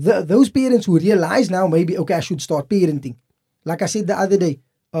 So those parents who realize now maybe, okay, I should start parenting. Like I said the other day,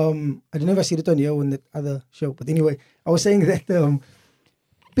 I don't know if I said it on here on that other show, but anyway, I was saying that parents...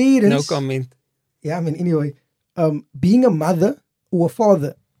 No comment. Yeah, I mean, anyway, being a mother or a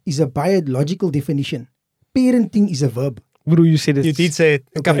father is a biological definition. Parenting is a verb. Bro, you said it. You did say it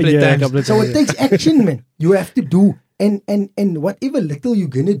a couple Yeah, of a times. couple of So times. it takes action, man. You have to do. And whatever little you're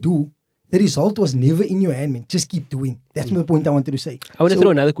going to do, the result was never in your hand, man. Just keep doing. That's the point I wanted to say. I want to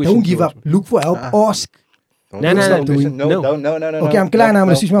throw another question. Don't give towards up. me. Look for help. Ask. Don't No, do no, that no, question. no. No. Okay, I'm clear now. I'm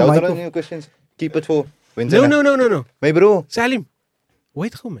gonna switch my mic Don't off. do questions. Keep it for Wednesday. No. My bro. Salim,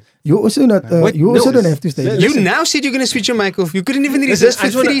 wait, go, man. You also not. Wait, you no, also don't have to stay. listen. You now said you're going to switch your mic off. You couldn't even Listen, resist I for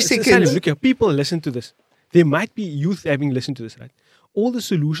just wanna- 3 Salim, seconds. look here, people listen to this. There might be youth having listened to this, right? All the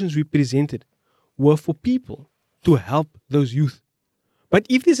solutions we presented were for people to help those youth. But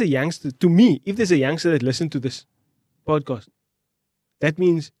if there's a youngster, to me, if there's a youngster that listened to this podcast, that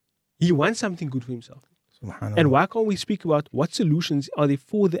means he wants something good for himself. And why can't we speak about what solutions are there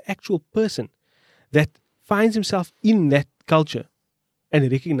for the actual person that finds himself in that culture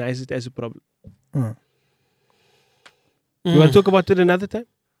and recognizes it as a problem? You want to talk about it another time?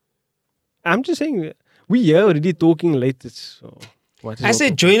 I'm just saying, we here already talking late. So I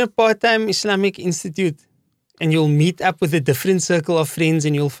said join a part-time Islamic institute and you'll meet up with a different circle of friends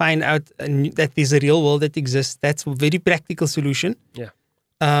and you'll find out that there's a real world that exists. That's a very practical solution. Yeah.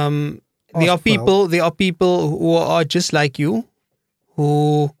 There are people who are just like you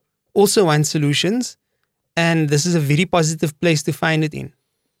who also want solutions, and this is a very positive place to find it in.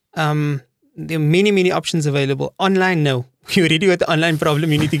 There are many options available. Online, no. You already got the online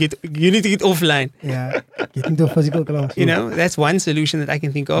problem. You need to get offline. Yeah, get into a physical class. That's one solution that I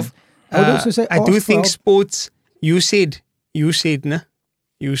can think of. I would also say I do ask for think help. sports. You said, nah?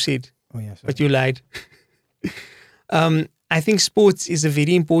 You said, Oh yeah, sorry. but you lied. I think sports is a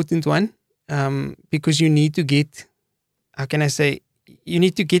very important one because you need to get, how can I say, you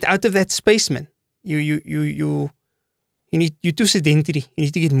need to get out of that space, man. You're too sedentary. You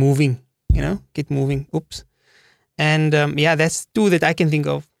need to get moving. Get moving. Oops. And that's two that I can think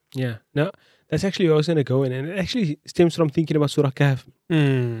of. Yeah. No, that's actually where I was going to go in. And it actually stems from thinking about Surah Kahf.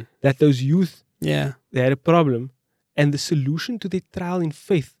 That those youth, Yeah. they had a problem. And the solution to their trial in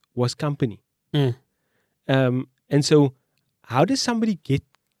faith was company. And so how does somebody get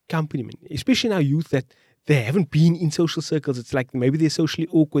company, man? Especially now youth that they haven't been in social circles. It's like maybe they're socially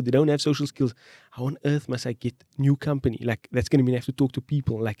awkward. They don't have social skills. How on earth must I get new company? Like that's going to mean I have to talk to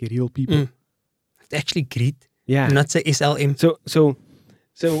people, like real people. Actually greet. Yeah. Not say SLM.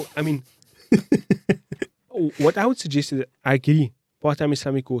 So I mean, what I would suggest is that I agree, part-time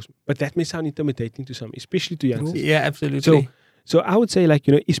Islamic course, but that may sound intimidating to some, especially to youngsters. Yeah, absolutely. So I would say, like,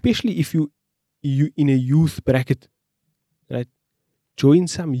 especially if you in a youth bracket, right? Join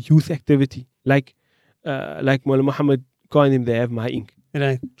some youth activity, like Mullah Muhammad calling them, they have My Ink.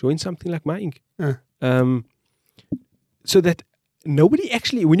 Right. Join something like My Ink. So that nobody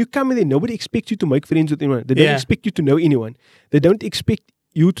actually, when you come in there, nobody expects you to make friends with anyone. They don't expect you to know anyone. They don't expect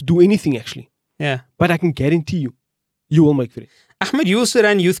you to do anything actually. Yeah. But I can guarantee you, you will make friends. Ahmed, you also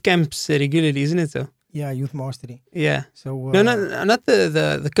run youth camps regularly, isn't it? So. Yeah, youth mastery. Yeah. So no, not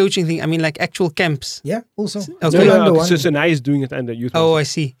the coaching thing. I mean, like actual camps. Yeah, also. Okay. So Nai is doing it under youth. Oh, mastery. I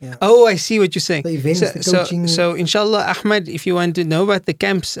see. Yeah. Oh, I see what you're saying. The events, the coaching. So, inshallah, Ahmed, if you want to know about the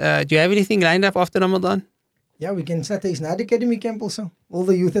camps, do you have anything lined up after Ramadan? Yeah, we can start the Isnad Academy camp also. All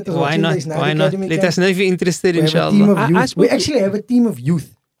the youth that are Why watching not? the Isnad Why not? Academy Let camp. us know if you're interested, We have a team inshallah. of youth. We actually have a team of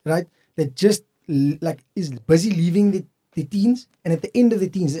youth, right? That just is busy leaving the teens, and at the end of the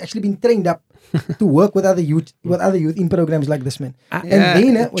teens, has actually been trained up to work with other youth in programs like this, man. Yeah,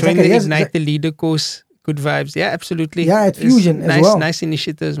 And then join the Ignite the Leader course. Good vibes. Yeah, absolutely. Yeah, at There's Fusion as nice, well. Nice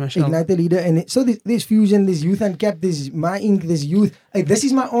initiatives, mashallah. Ignite the Leader, and so there's Fusion, there's Youth Uncapped, there's My Ink, there's Youth. This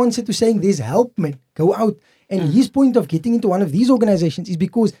is my answer to saying there's help, man. Go out. And his point of getting into one of these organizations is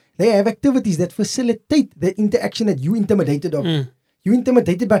because they have activities that facilitate the interaction that you intimidated of. You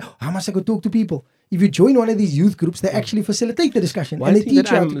intimidated by, how must I go talk to people? If you join one of these youth groups, they actually facilitate the discussion. And they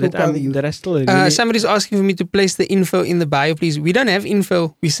teach you how to talk to other youth. That I still really, Somebody's asking for me to place the info in the bio, please. We don't have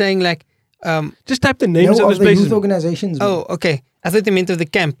info. We're saying like... just type the names of of those the places. youth organizations. man. Oh, okay. I thought they meant of the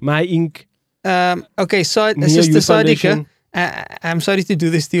camp. My Ink. Okay, Nia Sister Youth Sadika. Foundation. I'm sorry to do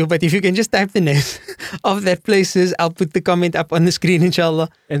this to you, but if you can just type the names of that places, I'll put the comment up on the screen, inshallah.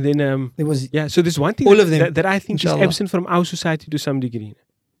 And then There was so there's one thing All of them, that I think inshallah. is absent from our society to some degree.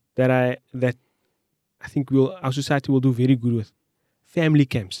 That I think our society will do very good with. Family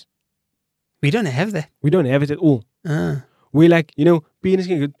camps. We don't have that. We don't have it at all. Ah. Where parents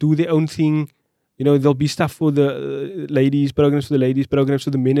can do their own thing. There'll be stuff for the ladies, programs for the ladies, programs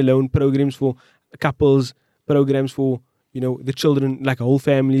for the men alone, programs for couples, programs for the children, like whole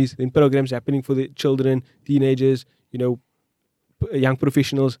families, then programs happening for the children, teenagers, young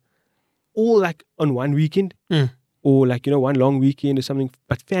professionals, all like on one weekend or one long weekend or something.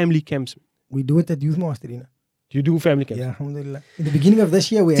 But family camps. we do it at Youth Master, You do family camps? Yeah, alhamdulillah. In the beginning of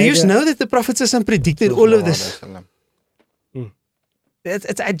this year, we Do had you know that the Prophet ﷺ predicted all of this?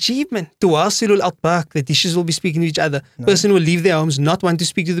 It's ajib, man. Tuwasilul atbaq, the dishes will be speaking to each other. Person will leave their homes, not want to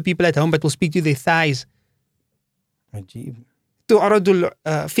speak to the people at home, but will speak to their thighs. Ajib. تعرض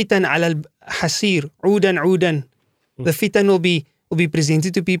الفتن على الحسير عودا عودا. The fitan will be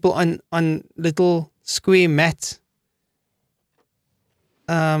presented to people on little square mats.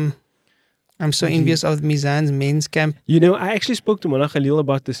 I'm so envious of Mizan's men's camp. I actually spoke to Mullah Khalil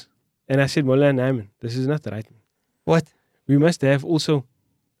about this, and I said, Mullah Naaman, this is not right. What? We must have also.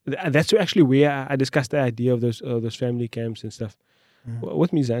 That's actually where I discussed the idea of those family camps and stuff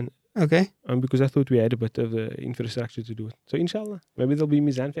with Mizan. Okay. Because I thought we had a bit of the infrastructure to do it. So inshallah, maybe there'll be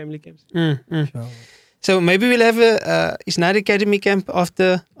Mizan family camps. So maybe we'll have a Isnad Academy camp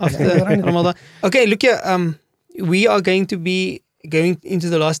after Ramadan. Okay, look here. We are going to be going into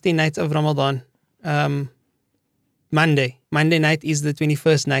the last 10 nights of Ramadan. Monday night is the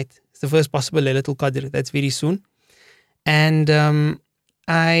 21st night. It's the first possible Laylatul Qadr. That's very soon. And I'm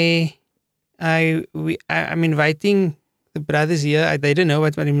inviting the brothers here. They don't know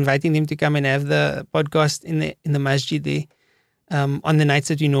what, but I'm inviting them to come and have the podcast in the masjid there on the nights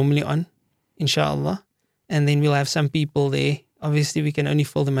that we're normally on, inshallah. And then we'll have some people there. Obviously, we can only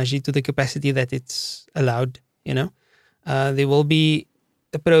fill the masjid to the capacity that it's allowed, There will be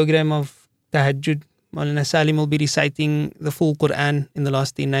a program of tahajjud. Maulana Salim will be reciting the full Quran in the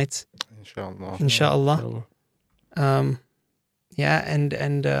last 10 nights. Inshallah.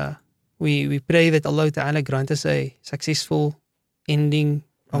 We pray that Allah Ta'ala grant us a successful ending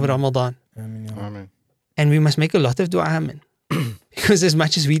of Ramadan. Amen. And we must make a lot of dua, man. Because as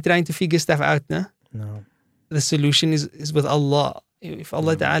much as we're trying to figure stuff out, No. the solution is with Allah. If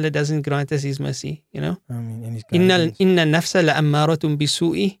Allah Ta'ala doesn't grant us His mercy, Amen. And His guidance. Inna nafsa la'ammaratun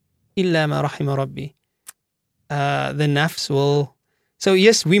bisu'i illa ma rahima rabbi. The nafs will... So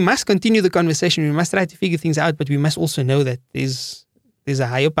yes, we must continue the conversation. We must try to figure things out, but we must also know that there's a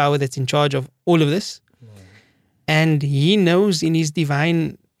higher power that's in charge of all of this. And He knows in His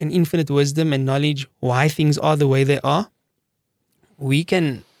divine and infinite wisdom and knowledge why things are the way they are. We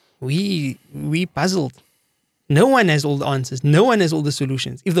puzzled. No one has all the answers. No one has all the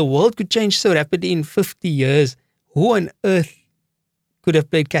solutions. If the world could change so rapidly in 50 years, who on earth could have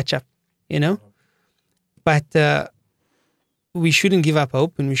played catch up, But we shouldn't give up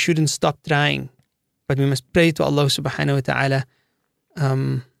hope and we shouldn't stop trying. But we must pray to Allah subhanahu wa ta'ala.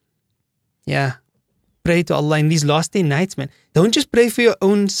 Pray to Allah in these last 10 nights, man. Don't just pray for your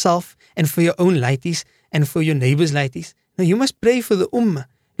own self and for your own lighties and for your neighbor's lighties. No, you must pray for the ummah.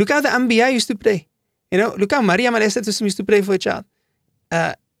 Look how the Anbiya used to pray. Look how Maryam used to pray for a child.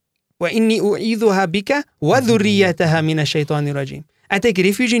 وَإِنِّي أُعِيذُهَا بِكَ وَذُرِّيَّتَهَا مِنَ الشَّيْطَانِ الرَّجِيمِ. I take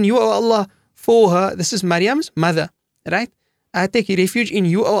refuge in you, O Allah, for her. This is Maryam's mother, right? I take refuge in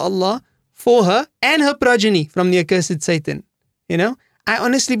you, O Allah, for her and her progeny from the accursed Satan. I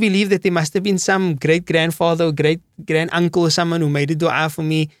honestly believe that there must have been some great-grandfather or great-granduncle or someone who made a dua for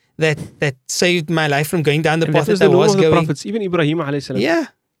me that saved my life from going down the path that I was going. The prophets, even Ibrahim alayhi salam. Yeah,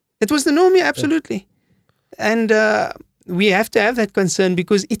 it was the norm, absolutely. And we have to have that concern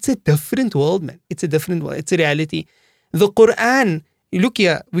because it's a different world, man. It's a different world. It's a reality. The Quran, look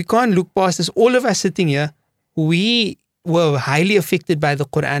here, we can't look past this. All of us sitting here, we were highly affected by the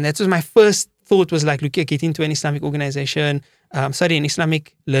Quran. That was my first thought, was like, look here, get into an Islamic organization, an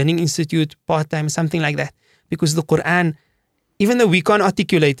Islamic learning institute, part-time, something like that. Because the Quran, even though we can't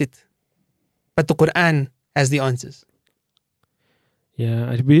articulate it, but the Quran has the answers.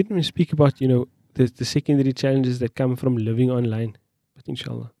 Yeah, we didn't speak about, the secondary challenges that come from living online. But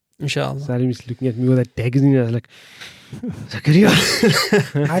inshallah. Salim is looking at me with that daggers in. I was like, Zakaria.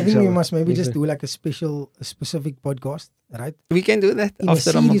 I think we must maybe just do like a specific podcast, right? We can do that in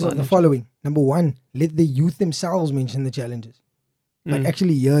after a series Ramadan. Of the following. Number 1, let the youth themselves mention the challenges. Like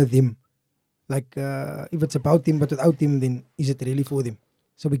actually hear them. Like if it's about them but without them, then is it really for them?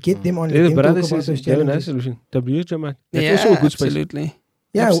 So we get them on. The let them talk brothers about is those they have a nice challenges. solution. Tabligh Jamaat. That's Yeah, also a good space. absolutely.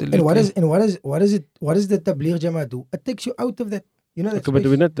 Yeah, Absolutely. what does the Tabligh Jamaat do? It takes you out of that. You know that Okay, but space.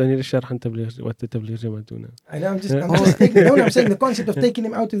 we're not done sharh on Tabligh, what the Tabligh Jamaat do now. I know, I'm just taking, no, I'm saying the concept of taking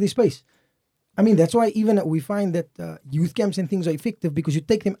them out of the space. I mean, that's why even we find that youth camps and things are effective because you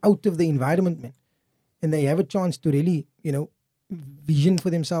take them out of the environment, man. And they have a chance to really, you know, vision for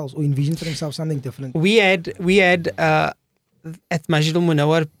themselves or envision for themselves something different. We had at Masjid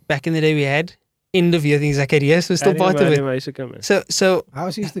al-Munawwar back in the day, we had end of year things. Zacharias was still part of it. So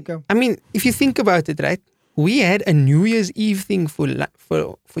House used to come. I mean, if you think about it, right? We had a New Year's Eve thing for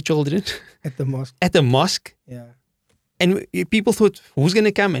children At the mosque. at the mosque, Yeah. and people thought, who's going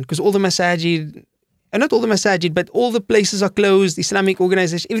to come in? Because all the masajid, not all the masajid, but all the places are closed. Islamic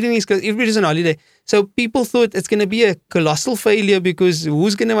organization, everything is closed. Everybody's on holiday. So people thought it's going to be a colossal failure because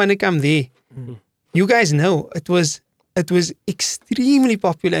who's going to want to come there? Mm-hmm. You guys know it was extremely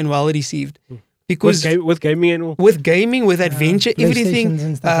popular and well received because with gaming and all. with gaming, with adventure, everything, PlayStations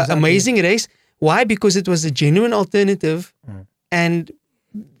and stuff was out amazing race. Why? Because it was a genuine alternative, and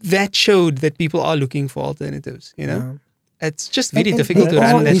that showed that people are looking for alternatives. You know, it's just very difficult to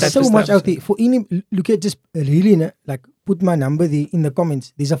run that There's type so of much stuff. out there. For any, look at just really, like, put my number there in the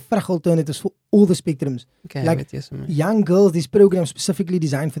comments. There's a frag alternatives for all the spectrums. Okay, like but yes, man. young girls, this program specifically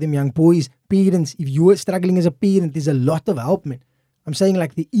designed for them young boys, parents. If you are struggling as a parent, there's a lot of help, man. I'm saying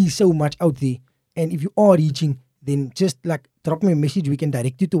like there is so much out there. And if you are reaching, then just like drop me a message. We can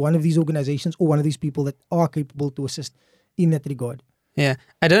direct you to one of these organizations or one of these people that are capable to assist in that regard. Yeah,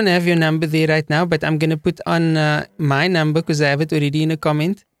 I don't have your number there right now, but I'm going to put on my number because I have it already in a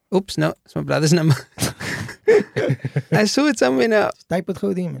comment. Oops, no, it's my brother's number. I saw it somewhere now. Just type it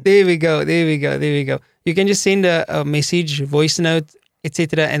go there, man. There we go. You can just send a message, voice note,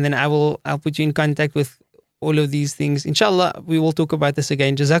 etc., and then I'll put you in contact with all of these things. Inshallah, we will talk about this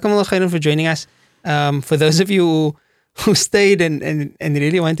again. Jazakumullah khairan for joining us. For those of you who stayed and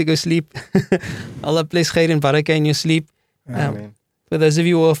really want to go sleep, Allah bless khair and barakah in your sleep. For those of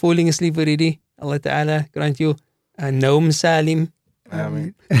you who are falling asleep already, Allah Ta'ala grant you a Naum Salim.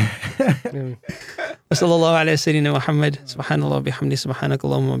 Ameen. وصلى الله على سيدنا محمد سبحان الله وبحمده سبحانك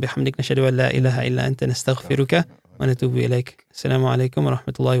اللهم وبحمدك نشهد أن لا إله إلا أنت نستغفرك ونتوب إليك السلام عليكم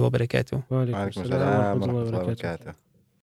ورحمة الله وبركاته وعليكم السلام ورحمة الله وبركاته.